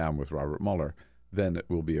sits down with Robert Mueller, then it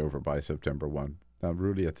will be over by September 1. Now,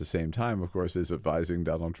 Rudy, at the same time, of course, is advising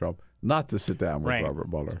Donald Trump not to sit down with Robert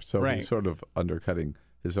Mueller. So he's sort of undercutting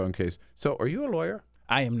his own case. So are you a lawyer?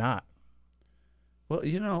 I am not. Well,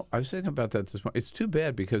 I was thinking about that this morning. It's too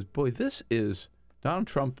bad because, boy, Donald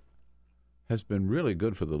Trump has been really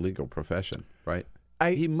good for the legal profession, right?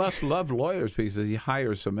 He must love lawyers because he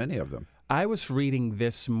hires so many of them. I was reading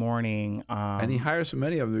this morning. And he hires so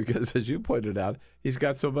many of them because, as you pointed out, he's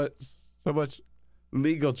got so much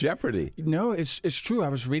legal jeopoperty. No, it's true. I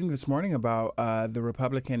was reading this morning about the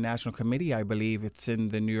Republican National Committee, I believe it's in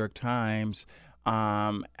the New York Times,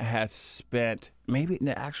 has spent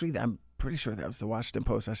I'm pretty sure that was the Washington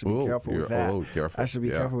Post. I should be careful with that. Careful. I should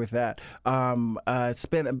be careful with that.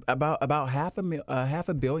 Spent about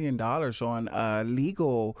 $500 million on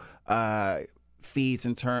legal fees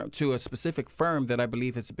to a specific firm that I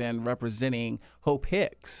believe has been representing Hope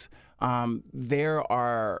Hicks. There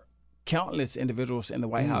are countless individuals in the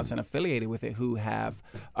White House and affiliated with it who have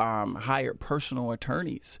hired personal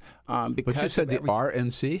attorneys. But you said the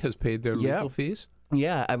RNC has paid their legal fees?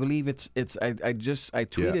 Yeah, I believe it's. I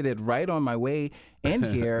tweeted it right on my way in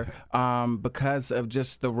here because of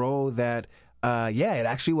just the role that. It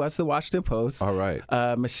actually was the Washington Post. All right.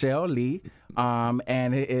 Michelle Lee.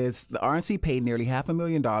 And it is the RNC paid nearly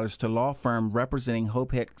 $500,000 to law firm representing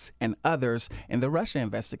Hope Hicks and others in the Russia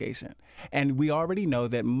investigation. And we already know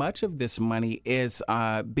that much of this money is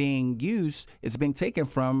being taken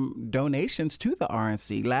from donations to the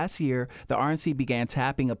RNC. Last year, the RNC began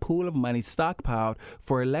tapping a pool of money stockpiled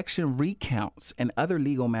for election recounts and other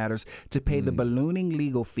legal matters to pay the ballooning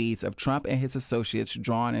legal fees of Trump and his associates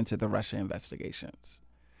drawn into the Russia investigations.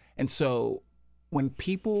 And so when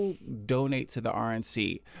people donate to the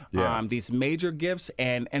RNC, these major gifts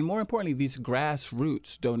and more importantly, these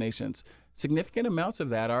grassroots donations, significant amounts of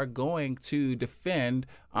that are going to defend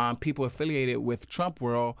people affiliated with Trump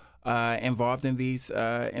world involved in these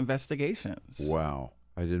investigations. Wow.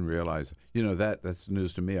 I didn't realize. That's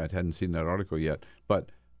news to me. I hadn't seen that article yet. But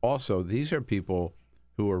also, these are people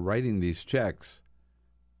who are writing these checks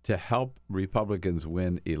to help Republicans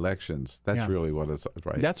win elections. That's really what it's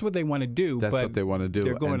right. That's what they want to do. That's what they want to do.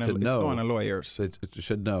 They're going and it's going to lawyers. They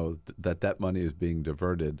should know that money is being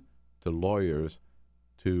diverted to lawyers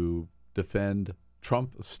to defend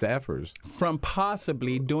Trump staffers from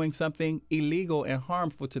possibly doing something illegal and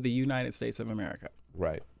harmful to the United States of America.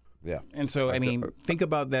 Right. Yeah. And so, think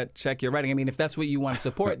about that check you're writing. If that's what you want to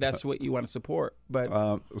support, that's what you want to support.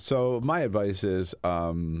 But so my advice is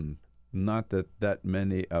not that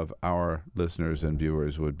many of our listeners and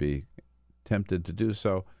viewers would be tempted to do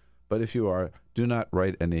so, but if you are, do not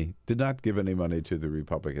give any money to the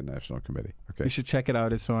Republican National Committee. Okay, you should check it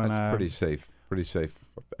out. It's on. That's pretty safe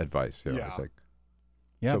advice. I think.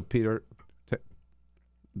 Yeah. So Peter,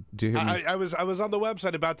 do you hear me? I was on the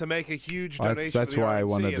website about to make a huge donation. That's why I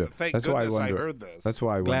wanted to. Thank that's goodness why I heard this. That's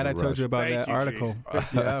why I glad I told you about that article.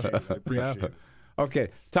 Yeah. Okay,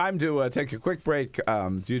 time to take a quick break.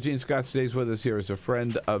 Eugene Scott stays with us here as a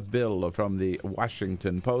friend of Bill from the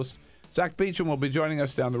Washington Post. Zack Beacuchamp will be joining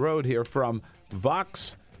us down the road here from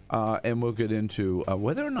Vox, and we'll get into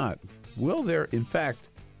whether or not will there, in fact,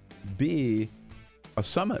 be a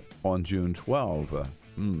summit on June 12.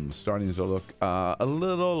 Starting to look a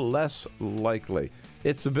little less likely.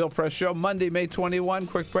 It's the Bill Press Show, Monday, May 21.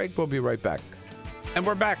 Quick break. We'll be right back. And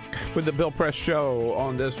we're back with the Bill Press Show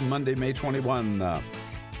on this Monday, May 21.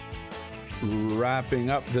 Wrapping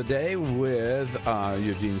up the day with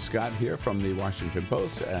Eugene Scott here from the Washington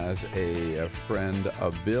Post as a friend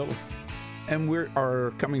of Bill. And we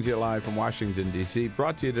are coming to you live from Washington, D.C.,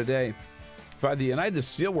 brought to you today by the United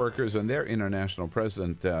Steelworkers and their international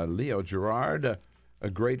president, Leo Gerard, a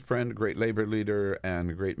great friend, great labor leader,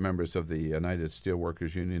 and great members of the United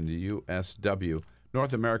Steelworkers Union, the USW.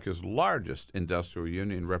 North America's largest industrial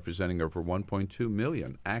union, representing over 1.2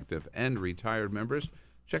 million active and retired members.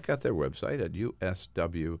 Check out their website at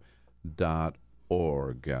usw.org.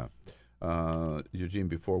 Eugene,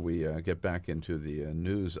 before we get back into the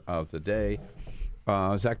news of the day,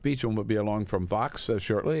 Zack Beacuchamp will be along from Vox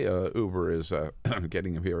shortly. Uber is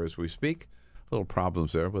getting him here as we speak. Little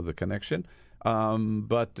problems there with the connection.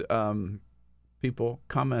 But people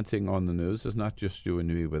commenting on the news is not just you and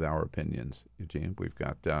me with our opinions. Eugene, we've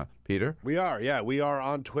got Peter. We are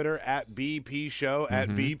on Twitter at BP Show, at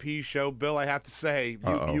BP Show. Bill, I have to say,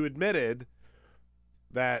 you admitted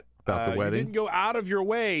that About the wedding? You didn't go out of your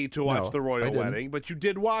way to watch the royal wedding, but you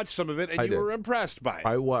did watch some of it, and you were impressed by it.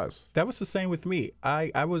 I was. That was the same with me.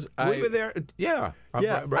 We were there. Yeah.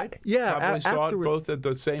 Right. Probably saw it both at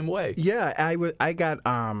the same way. Yeah. I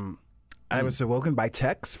was awoken by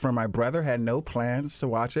text from my brother. Had no plans to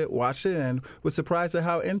watch it, and was surprised at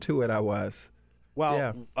how into it I was.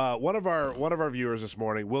 Well, one of our viewers this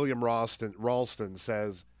morning, William Ralston,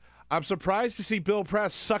 says, "I'm surprised to see Bill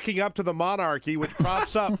Press sucking up to the monarchy, which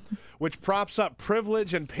props up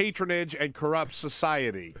privilege and patronage and corrupts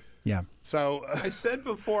society." Yeah. So I said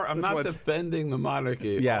before, I'm not defending the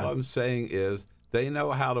monarchy. Yeah. All I'm saying is they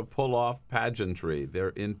know how to pull off pageantry. They're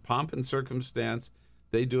in pomp and circumstance.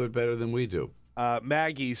 They do it better than we do.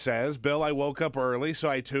 Maggie says, "Bill, I woke up early, so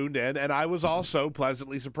I tuned in, and I was also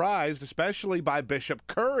pleasantly surprised, especially by Bishop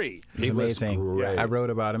Curry." He was amazing. Great. I wrote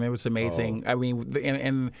about him. It was amazing. I mean,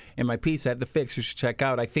 in my piece at The Fix, you should check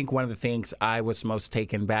out, I think one of the things I was most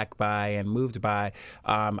taken back by and moved by,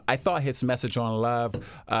 I thought his message on love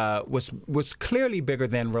was clearly bigger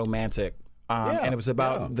than romantic. And it was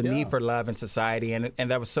about the need for love in society, and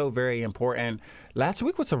that was so very important. Last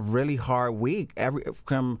week was a really hard week.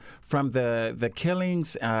 From the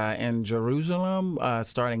killings in Jerusalem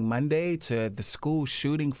starting Monday to the school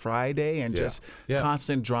shooting Friday, and just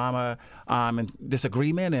constant drama and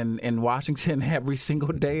disagreement in Washington every single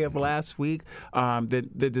day of last week.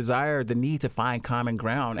 The need to find common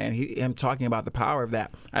ground, and him talking about the power of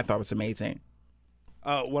that, I thought was amazing.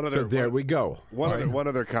 We go. One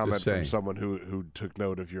other comment from someone who took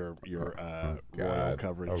note of your royal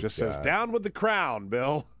coverage says, "Down with the crown,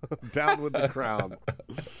 Bill. Down with the crown."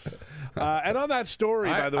 And on that story,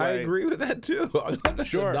 by the way, I agree with that too. I'm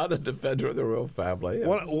not a defender of the royal family.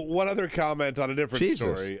 One other comment on a different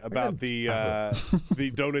story about the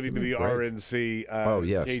donating to the RNC.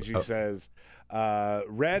 KG says,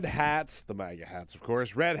 "Red hats, the MAGA hats, of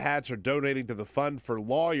course. Red hats are donating to the fund for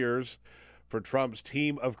lawyers for Trump's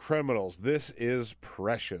team of criminals. This is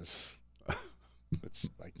precious." It's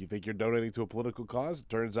like you think you're donating to a political cause. It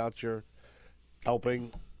turns out you're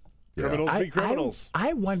helping criminals be criminals.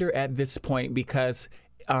 I wonder at this point, because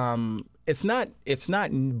it's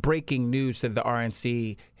not breaking news that the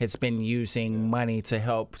RNC has been using money to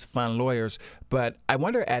help fund lawyers, but I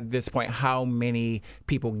wonder at this point how many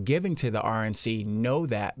people giving to the RNC know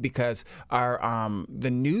that, because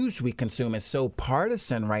the news we consume is so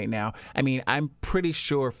partisan right now. I mean, I'm pretty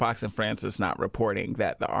sure Fox and Friends is not reporting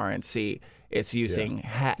that the RNC is using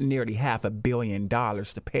nearly $500 million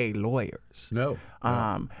to pay lawyers. No.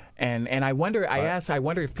 And I wonder. I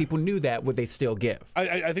wonder if people knew that, would they still give?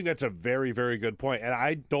 I think that's a very, very good point, and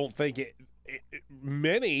I don't think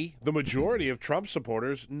the majority of Trump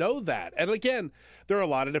supporters know that. And again, there are a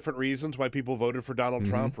lot of different reasons why people voted for Donald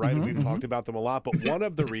Trump, right? And we've talked about them a lot, but one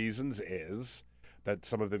of the reasons is that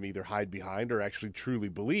some of them either hide behind or actually truly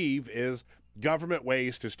believe is government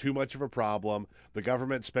waste is too much of a problem. The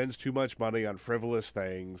government spends too much money on frivolous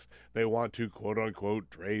things. They want to, quote unquote,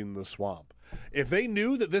 drain the swamp. If they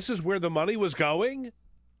knew that this is where the money was going,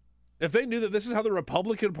 if they knew that this is how the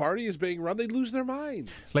Republican Party is being run, they'd lose their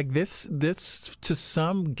minds. Like this to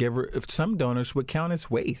some donors would count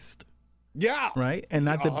as waste. Yeah. Right? And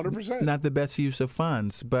not 100%. Not the best use of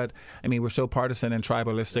funds. But I mean, we're so partisan and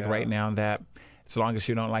tribalistic right now that as long as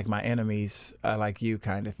you don't like my enemies, I like you,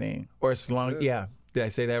 kind of thing. Or as long, did I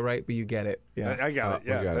say that right? But you get it. Yeah, I got it.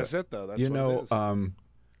 Yeah, that's it though. That's what it is.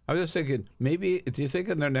 I was just thinking, maybe, do you think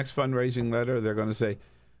in their next fundraising letter they're going to say,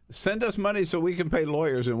 "Send us money so we can pay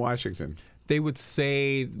lawyers in Washington"? They would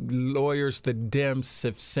say lawyers the Dems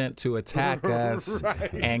have sent to attack us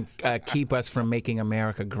and keep us from making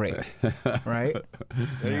America great. Right?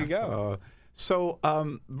 There you go. So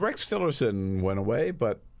Rex Tillerson went away,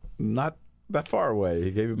 but not that far away.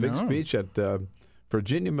 He gave a big speech at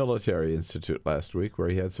Virginia Military Institute last week, where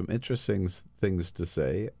he had some interesting things to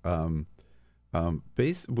say,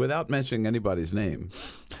 without mentioning anybody's name.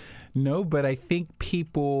 No, but I think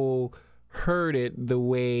people heard it the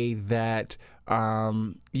way that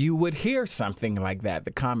you would hear something like that,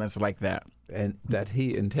 the comments like that. And that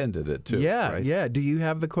he intended it too. Yeah, right? yeah. Do you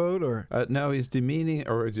have the quote? Or no, he's demeaning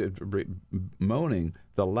or moaning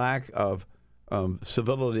the lack of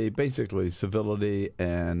civility, basically civility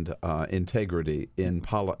and integrity in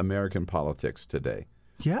American politics today.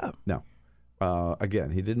 Yeah. No.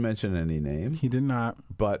 Again, he didn't mention any name. He did not.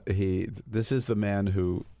 But this is the man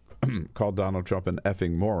who called Donald Trump an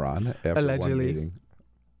effing moron after allegedly. One meeting.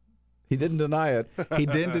 He didn't deny it. He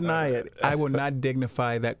didn't deny it. I will not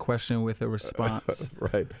dignify that question with a response.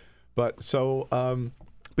 Right. But so...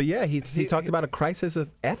 but yeah, he talked about a crisis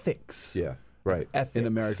of ethics. Yeah. Right, ethics. in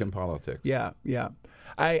American politics. Yeah, yeah.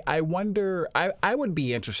 I wonder. I would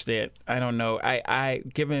be interested. I don't know.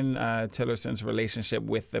 Given Tillerson's relationship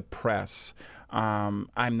with the press, I'm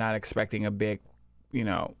not expecting a big,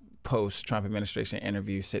 post-Trump administration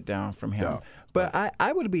interview sit down from him. No. But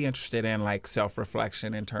I would be interested in like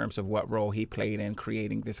self-reflection in terms of what role he played in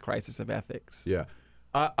creating this crisis of ethics. Yeah,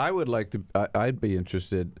 I would like to. I'd be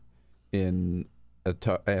interested in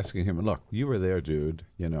asking him. Look, you were there, dude.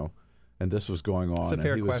 And this was going on. It's a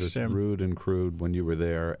fair and he question. Was just rude and crude when you were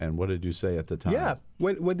there. And what did you say at the time? Yeah.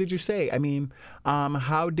 What did you say? I mean,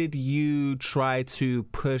 how did you try to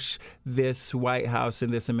push this White House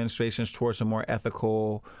and this administration towards a more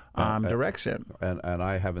ethical direction? And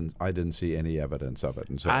I didn't see any evidence of it.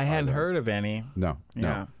 And so I hadn't heard of any. No.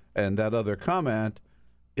 Yeah. And that other comment,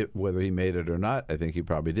 whether he made it or not, I think he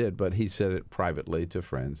probably did, but he said it privately to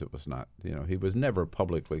friends. It was not, he was never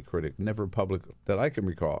publicly that I can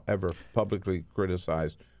recall, ever publicly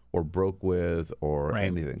criticized or broke with or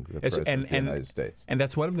anything the President of the United States. And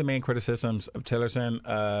that's one of the main criticisms of Tillerson,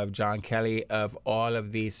 of John Kelly, of all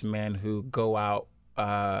of these men who go out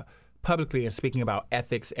publicly and speaking about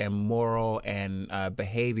ethics and moral and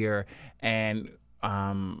behavior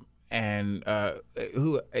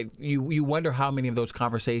who you wonder how many of those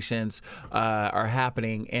conversations are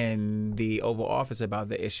happening in the Oval Office about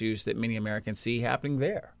the issues that many Americans see happening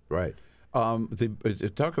there. Right.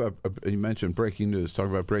 You mentioned breaking news. Talk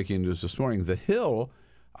about breaking news this morning. The Hill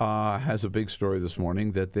has a big story this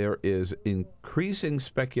morning that there is increasing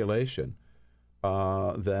speculation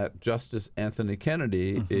that Justice Anthony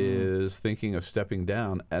Kennedy is thinking of stepping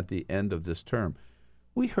down at the end of this term.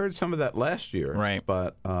 We heard some of that last year, right?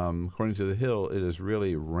 But according to The Hill, it is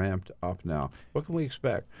really ramped up now. What can we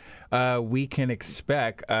expect? We can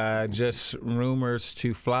expect just rumors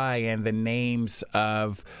to fly and the names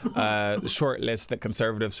of short list that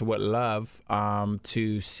conservatives would love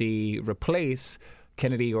to see replace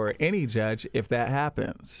Kennedy or any judge if that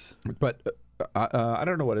happens. But I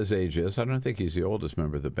don't know what his age is. I don't think he's the oldest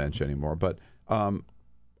member of the bench anymore. But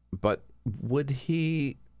would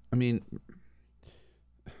he? I mean.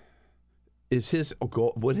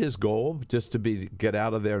 Would his goal just to be get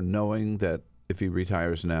out of there knowing that if he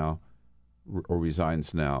retires now or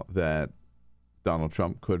resigns now that Donald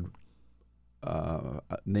Trump could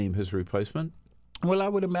name his replacement? Well, I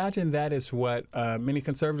would imagine that is what many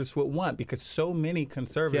conservatives would want, because so many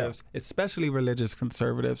conservatives, especially religious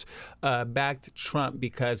conservatives, backed Trump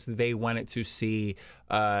because they wanted to see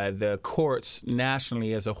the courts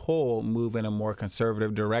nationally as a whole move in a more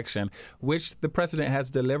conservative direction, which the president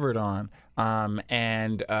has delivered on.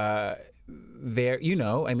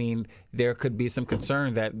 There could be some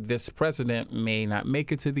concern that this president may not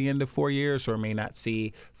make it to the end of 4 years or may not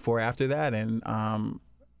see 4 after that. And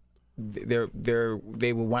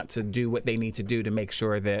they will want to do what they need to do to make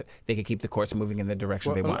sure that they can keep the courts moving in the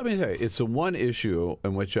direction they want. Let me tell you, it's the one issue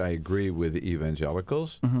in which I agree with the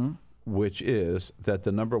evangelicals, which is that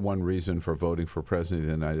the number one reason for voting for president of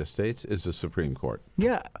the United States is the Supreme Court.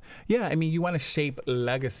 Yeah. I mean, you want to shape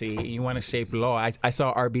legacy. You want to shape law. I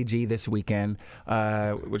saw RBG this weekend.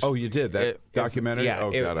 You did? That documentary?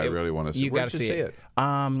 I really want to see it. You got to see it.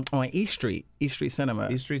 On East Street Cinema.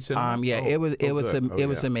 East Street Cinema? It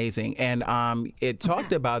was amazing. And it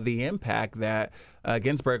talked about the impact that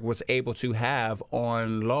Ginsburg was able to have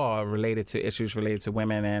on law related to issues related to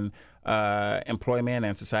women and employment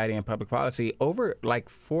and society and public policy over like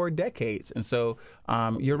 4 decades. And so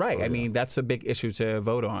you're right. I mean, that's a big issue to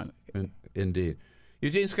vote on. Indeed.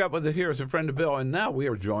 Eugene Scott with us here as a friend of Bill. And now we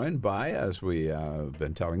are joined by, as we have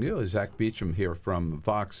been telling you, Zack Beacuchamp here from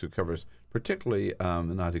Vox, who covers particularly,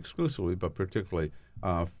 not exclusively, but particularly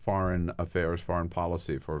foreign affairs, foreign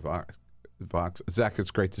policy for Vox. Zack, it's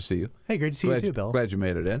great to see you. Hey, great to see you too, Bill. Glad you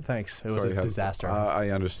made it in. Thanks. It was a disaster. I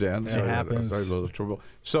understand. It happens. Sorry, a little trouble.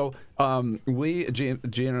 So Gene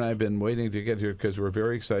and I have been waiting to get here because we're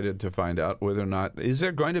very excited to find out whether or not, is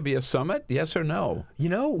there going to be a summit? Yes or no?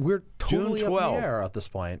 We're totally June 12th. Up in the air at this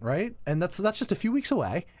point, right? And that's just a few weeks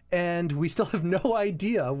away. And we still have no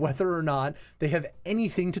idea whether or not they have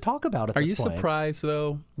anything to talk about at this point. Are you surprised,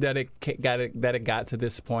 though, that it got to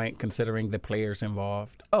this point, considering the players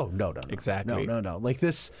involved? Oh, no. Exactly. No. Like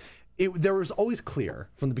this, there was always clear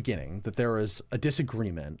from the beginning that there was a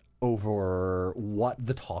disagreement over what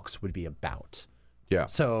the talks would be about. Yeah.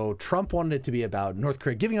 So Trump wanted it to be about North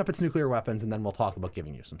Korea giving up its nuclear weapons, and then we'll talk about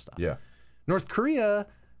giving you some stuff. Yeah. North Korea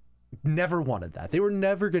never wanted that. They were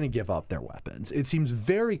never going to give up their weapons. It seems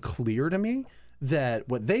very clear to me that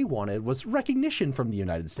what they wanted was recognition from the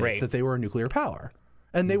United States that they were a nuclear power.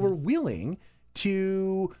 And they were willing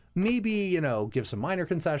to maybe, give some minor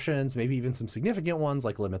concessions, maybe even some significant ones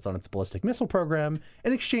like limits on its ballistic missile program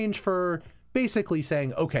in exchange for basically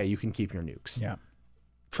saying, okay, you can keep your nukes. Yeah.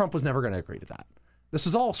 Trump was never going to agree to that. This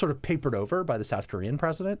was all sort of papered over by the South Korean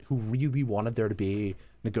president, who really wanted there to be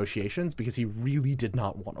negotiations because he really did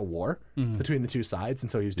not want a war between the two sides. And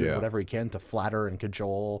so he was doing whatever he can to flatter and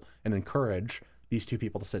cajole and encourage these two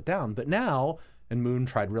people to sit down. But now, and Moon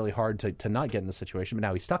tried really hard to not get in this situation, but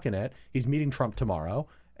now he's stuck in it. He's meeting Trump tomorrow,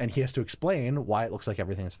 and he has to explain why it looks like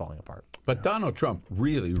everything is falling apart. But Donald Trump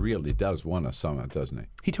really, really does want a summit, doesn't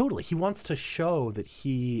he? He wants to show that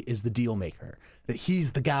he is the deal maker, that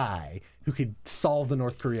he's the guy who could solve the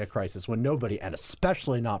North Korea crisis when nobody, and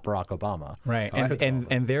especially not Barack Obama. Right,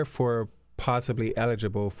 and therefore possibly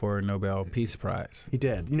eligible for a Nobel Peace Prize. He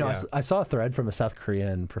did. You know, I saw a thread from a South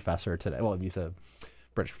Korean professor today. Well, he's a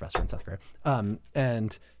British professor in South Korea.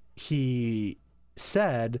 And he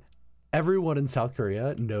said everyone in South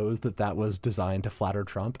Korea knows that that was designed to flatter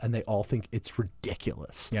Trump, and they all think it's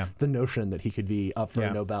ridiculous, the notion that he could be up for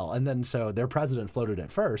a Nobel. And then so their president floated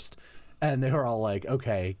it first, and they were all like,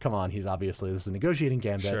 okay, come on, this is a negotiating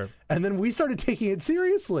gambit. Sure. And then we started taking it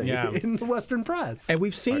seriously in the Western press. And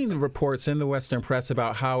we've seen reports in the Western press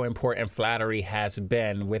about how important flattery has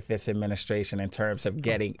been with this administration in terms of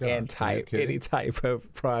getting any type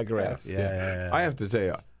of progress. Yeah. I have to tell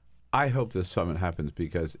you, I hope this summit happens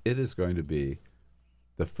because it is going to be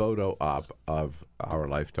the photo op of our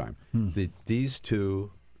lifetime. These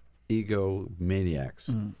two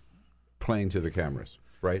egomaniacs playing to the cameras,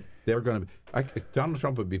 right? They're going to be, Donald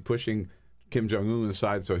Trump would be pushing Kim Jong-un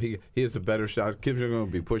aside, so he has a better shot. Kim Jong-un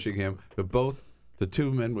would be pushing him, but both the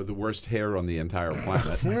two men with the worst hair on the entire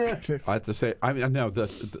planet. I have to say, I know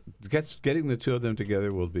getting the two of them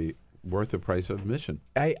together will be worth the price of admission.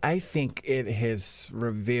 I think it has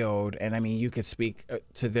revealed, and I mean, you could speak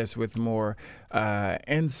to this with more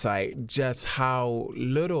insight, just how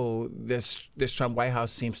little this Trump White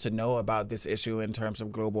House seems to know about this issue in terms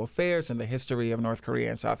of global affairs and the history of North Korea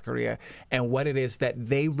and South Korea, and what it is that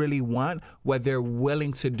they really want, what they're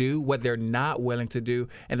willing to do, what they're not willing to do,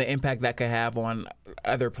 and the impact that could have on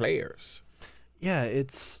other players. Yeah,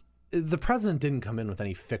 the president didn't come in with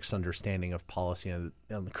any fixed understanding of policy on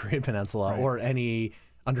the Korean Peninsula or any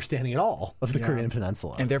understanding at all of the Korean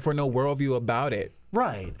Peninsula. And therefore no worldview about it.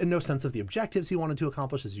 Right. And no sense of the objectives he wanted to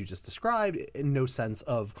accomplish, as you just described, and no sense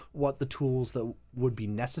of what the tools that would be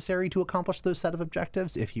necessary to accomplish those set of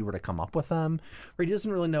objectives if he were to come up with them. Right. He doesn't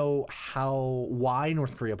really know why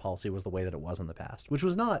North Korea policy was the way that it was in the past, which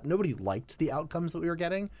was nobody liked the outcomes that we were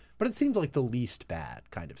getting, but it seemed like the least bad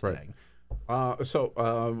kind of thing. So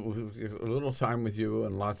a little time with you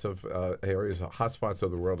and lots of areas, hotspots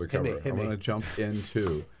of the world to cover. I want to jump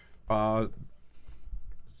into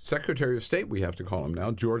Secretary of State, we have to call him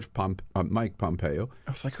now, Mike Pompeo.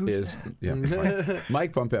 I was like, who's that?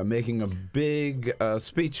 Mike Pompeo making a big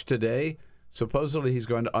speech today. Supposedly he's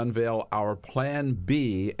going to unveil our Plan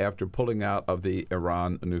B after pulling out of the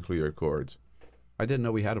Iran nuclear accords. I didn't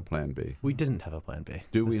know we had a Plan B. We didn't have a Plan B.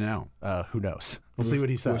 Do we now? Who knows? We'll see what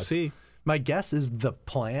he says. We'll see. My guess is the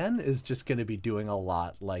plan is just going to be doing a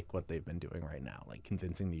lot like what they've been doing right now, like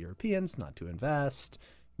convincing the Europeans not to invest,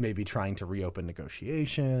 maybe trying to reopen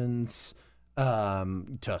negotiations,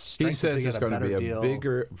 to strengthen he says to get it's a going to better be deal. a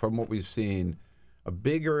bigger, from what we've seen, a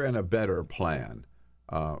bigger and a better plan.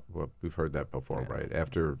 We've heard that before, right?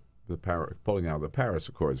 After pulling out of the Paris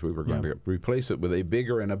Accords, we were going to replace it with a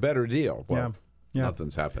bigger and a better deal. Well,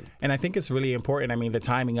 nothing's happened. And I think it's really important, I mean, the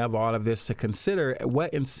timing of all of this to consider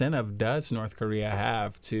what incentive does North Korea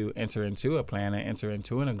have to enter into a plan and enter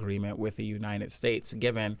into an agreement with the United States,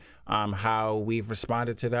 given how we've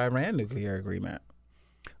responded to the Iran nuclear agreement.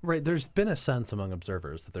 Right. There's been a sense among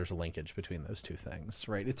observers that there's a linkage between those two things,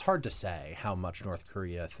 right? It's hard to say how much North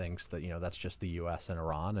Korea thinks that, that's just the U.S. and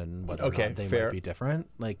Iran and whether or not they might be different.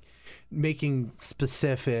 Like making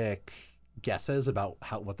specific guesses about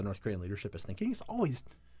what the North Korean leadership is thinking is always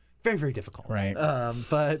very, very difficult. Right.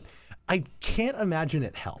 But I can't imagine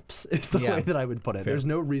it helps, is the way that I would put it. Fair. There's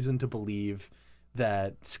no reason to believe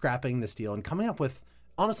that scrapping this deal and coming up with,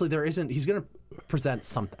 honestly, he's going to present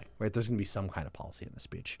something, right? There's going to be some kind of policy in the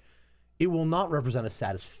speech. It will not represent a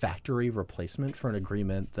satisfactory replacement for an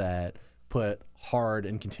agreement that put hard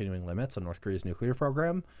and continuing limits on North Korea's nuclear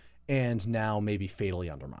program and now maybe fatally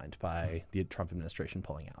undermined by the Trump administration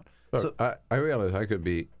pulling out. So I realize I could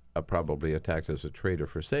be probably attacked as a traitor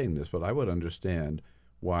for saying this, but I would understand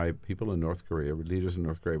why people in North Korea, leaders in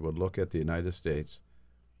North Korea, would look at the United States.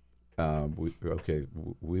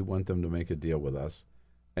 We want them to make a deal with us,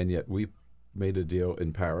 and yet we made a deal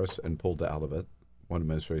in Paris and pulled out of it. One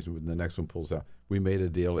administration, the next one pulls out. We made a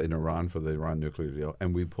deal in Iran for the Iran nuclear deal,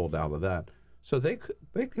 and we pulled out of that. So they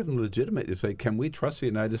can legitimately say, can we trust the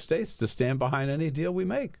United States to stand behind any deal we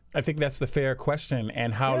make? I think that's the fair question.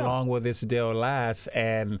 And how long will this deal last?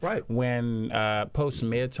 And when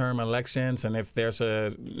post-midterm elections, and if there's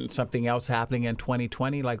something else happening in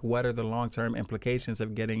 2020, like what are the long-term implications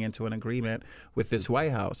of getting into an agreement with this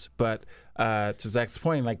White House? But to Zach's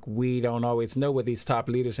point, like we don't always know what these top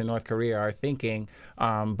leaders in North Korea are thinking.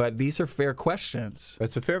 But these are fair questions.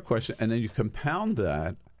 That's a fair question. And then you compound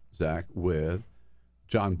that, Zach, with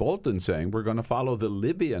John Bolton saying we're going to follow the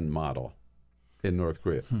Libyan model in North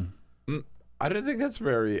Korea. I don't think that's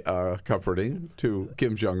very comforting to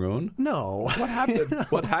Kim Jong-un. No. What happened?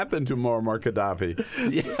 What happened to Muammar Gaddafi?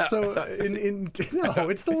 Yeah. So, no,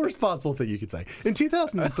 it's the worst possible thing you could say. In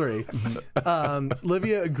 2003,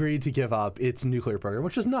 Libya agreed to give up its nuclear program,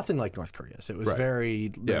 which was nothing like North Korea's. It was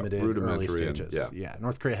very limited, early stages.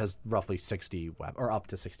 North Korea has roughly 60 or up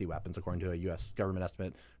to 60 weapons, according to a U.S. government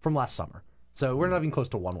estimate from last summer. So we're not even close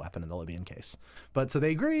to one weapon in the Libyan case. But so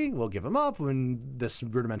they agree, we'll give them up. When this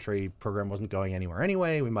rudimentary program wasn't going anywhere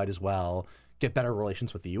anyway, we might as well get better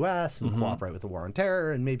relations with the U.S. and cooperate with the war on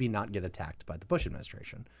terror and maybe not get attacked by the Bush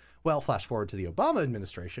administration. Well, flash forward to the Obama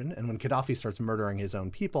administration, and when Gaddafi starts murdering his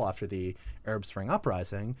own people after the Arab Spring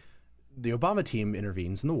uprising, the Obama team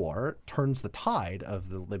intervenes in the war, turns the tide of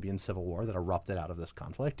the Libyan civil war that erupted out of this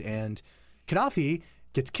conflict, and Gaddafi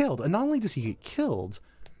gets killed. And not only does he get killed,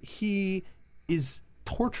 he is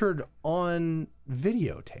tortured on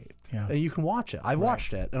videotape. You can watch it. I've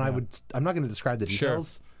watched it, and I'm not going to describe the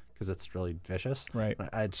details because it's really vicious.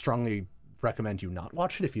 I'd strongly recommend you not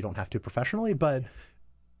watch it if you don't have to professionally, but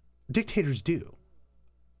dictators do.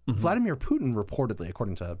 Vladimir Putin reportedly,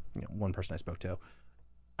 according to one person I spoke to,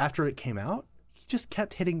 after it came out, he just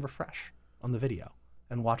kept hitting refresh on the video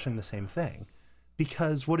and watching the same thing,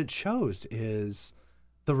 because what it shows is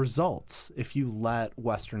the results if you let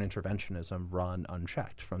Western interventionism run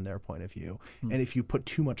unchecked from their point of view. And if you put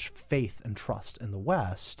too much faith and trust in the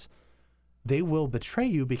West, they will betray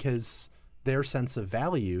you because their sense of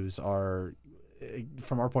values are,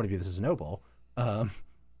 from our point of view, this is noble.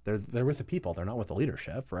 They're with the people. They're not with the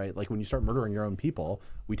leadership, right? Like when you start murdering your own people,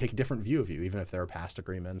 we take a different view of you, even if there are past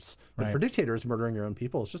agreements. But for dictators, murdering your own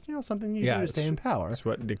people is just something you do to stay in power. That's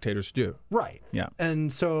what dictators do. Right. Yeah.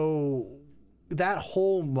 And so that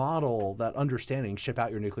whole model, that understanding, ship out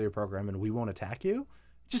your nuclear program and we won't attack you,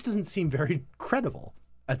 just doesn't seem very credible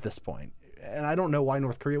at this point. And I don't know why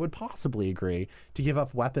North Korea would possibly agree to give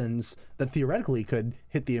up weapons that theoretically could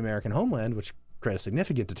hit the American homeland, which create a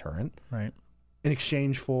significant deterrent, in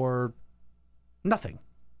exchange for nothing,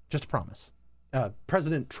 just a promise.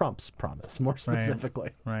 President Trump's promise, more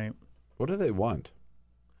specifically. What do they want,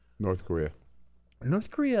 North Korea? North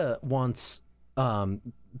Korea wants...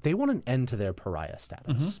 they want an end to their pariah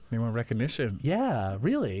status. They want recognition. Yeah,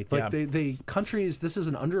 really. Like they countries, this is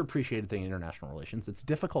an underappreciated thing in international relations. It's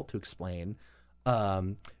difficult to explain.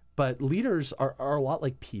 But leaders are a lot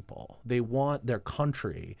like people. They want their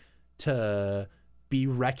country to be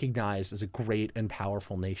recognized as a great and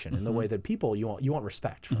powerful nation in the way that people, you want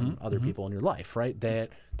respect from other people in your life, right?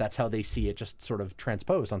 That's how they see it just sort of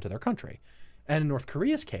transposed onto their country. And in North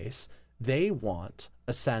Korea's case, they want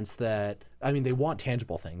a sense that, they want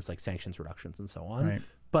tangible things like sanctions reductions and so on.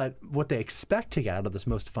 But what they expect to get out of this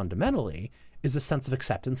most fundamentally is a sense of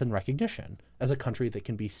acceptance and recognition as a country that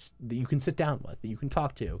you can sit down with, that you can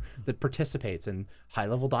talk to, that participates in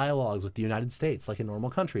high-level dialogues with the United States like a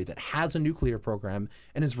normal country, that has a nuclear program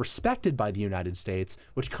and is respected by the United States,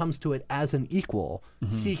 which comes to it as an equal,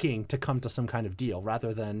 seeking to come to some kind of deal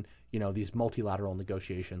rather than these multilateral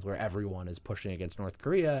negotiations where everyone is pushing against North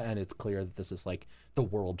Korea and it's clear that this is like the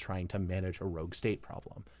world trying to manage a rogue state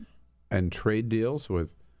problem. And trade deals with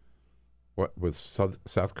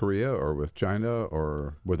South Korea or with China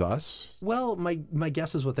or with us? Well, my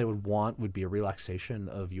guess is what they would want would be a relaxation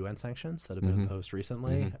of UN sanctions that have been imposed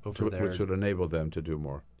recently over there. Which would enable them to do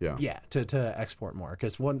more. Yeah, to export more.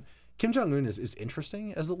 Because Kim Jong-un is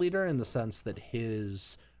interesting as a leader in the sense that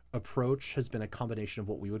his approach has been a combination of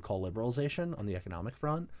what we would call liberalization on the economic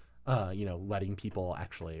front, letting people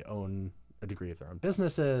actually own a degree of their own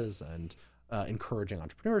businesses and encouraging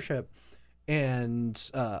entrepreneurship, and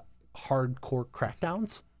hardcore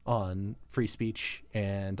crackdowns on free speech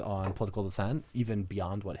and on political dissent, even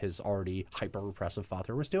beyond what his already hyper-repressive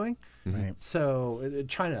father was doing. So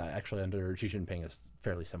China, actually, under Xi Jinping is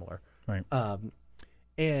fairly similar.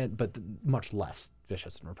 But much less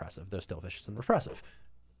vicious and repressive, though still vicious and repressive.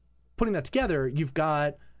 Putting that together, you've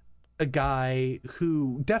got a guy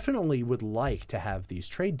who definitely would like to have these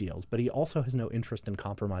trade deals, but he also has no interest in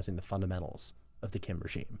compromising the fundamentals of the Kim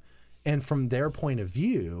regime. And from their point of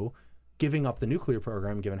view, giving up the nuclear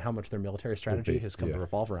program, given how much their military strategy has come to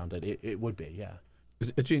revolve around it. It would be, yeah.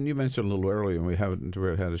 Gene, you mentioned a little earlier, and we haven't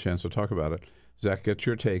really had a chance to talk about it. Zach, get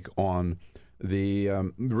your take on the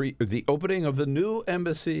opening of the new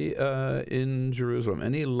embassy in Jerusalem.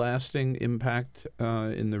 Any lasting impact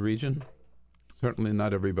in the region? Certainly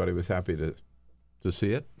not everybody was happy to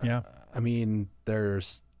see it. Yeah. I mean,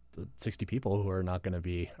 there's 60 people who are not going to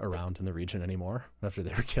be around in the region anymore after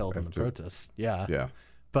they were killed in the protests. Yeah. Yeah.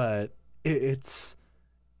 But it's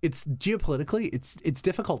geopolitically, it's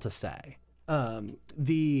difficult to say.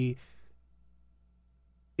 The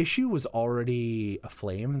issue was already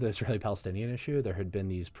aflame, the Israeli-Palestinian issue. There had been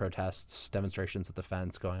these protests, demonstrations at the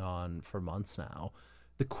fence going on for months now.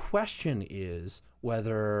 The question is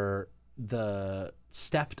whether the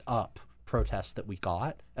stepped up protests that we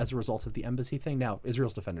got as a result of the embassy thing. Now,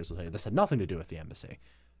 Israel's defenders will tell you this had nothing to do with the embassy.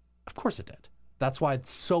 Of course it did. That's why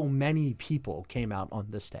so many people came out on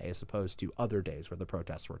this day as opposed to other days where the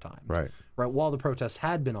protests were timed. Right. While the protests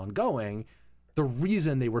had been ongoing, the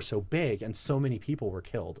reason they were so big and so many people were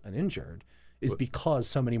killed and injured is because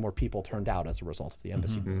so many more people turned out as a result of the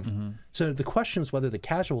embassy move. So the question is whether the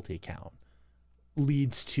casualty count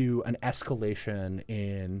leads to an escalation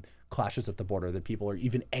in clashes at the border, that people are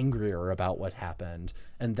even angrier about what happened,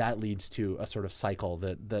 and that leads to a sort of cycle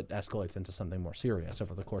that escalates into something more serious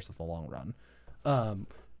over the course of the long run.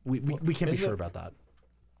 We can't be sure about that.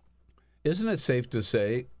 Isn't it safe to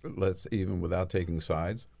say, let's even without taking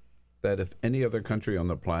sides, that if any other country on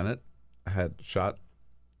the planet had shot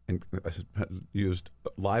and used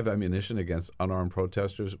live ammunition against unarmed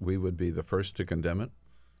protesters, we would be the first to condemn it?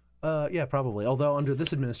 Yeah, probably. Although under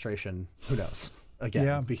this administration, who knows?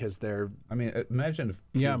 Again, because they're... I mean, imagine if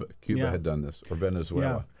Cuba had done this, or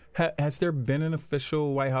Venezuela. Has there been an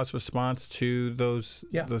official White House response to those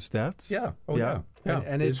deaths? Yeah. Oh, yeah.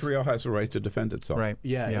 And Israel has the right to defend itself. Right.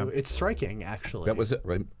 Yeah. It's striking, actually. That was it,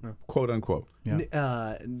 right? Quote, unquote.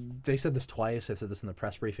 Yeah. They said this twice. They said this in the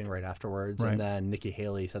press briefing right afterwards. Right. And then Nikki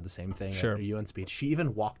Haley said the same thing at a UN speech. She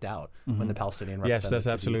even walked out when the Palestinian representative... Yes,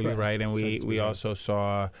 that's absolutely right. And we also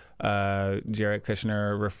saw Jared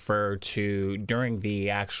Kushner refer to, during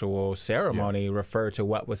the actual ceremony, refer to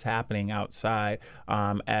what was happening outside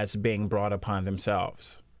as being brought upon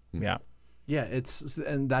themselves. Yeah. Yeah,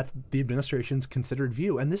 and that the administration's considered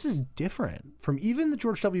view. And this is different from even the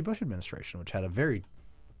George W. Bush administration, which had a very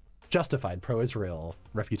justified pro-Israel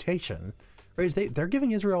reputation. Whereas they're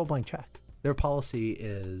giving Israel a blank check. Their policy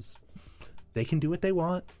is they can do what they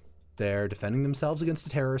want. They're defending themselves against a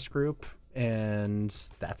terrorist group. And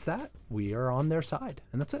that's that. We are on their side.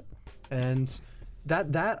 And that's it. And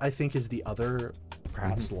that I think is the other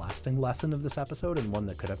perhaps lasting lesson of this episode, and one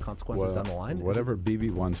that could have consequences down the line. Whatever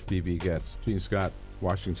BB wants, BB gets. Gene Scott,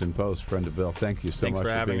 Washington Post, friend of Bill. Thank you so much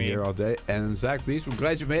for being here all day. And Zach Beach, we're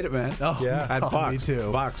glad you made it, man. Oh, yeah. At Fox, me too.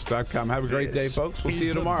 Fox.com. Have a great day, folks. We'll see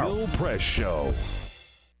you tomorrow. The Bill Press Show.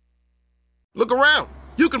 Look around.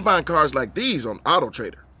 You can find cars like these on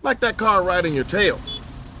AutoTrader, like that car riding your tail.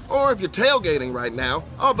 Or if you're tailgating right now,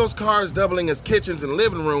 all those cars doubling as kitchens and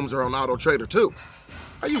living rooms are on AutoTrader too.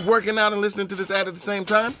 Are you working out and listening to this ad at the same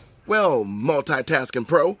time? Well, multitasking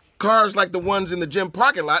pro, cars like the ones in the gym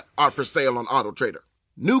parking lot are for sale on AutoTrader.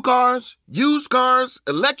 New cars, used cars,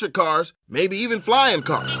 electric cars, maybe even flying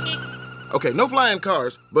cars. Okay, no flying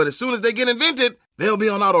cars, but as soon as they get invented, they'll be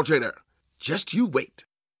on AutoTrader. Just you wait.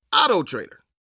 AutoTrader.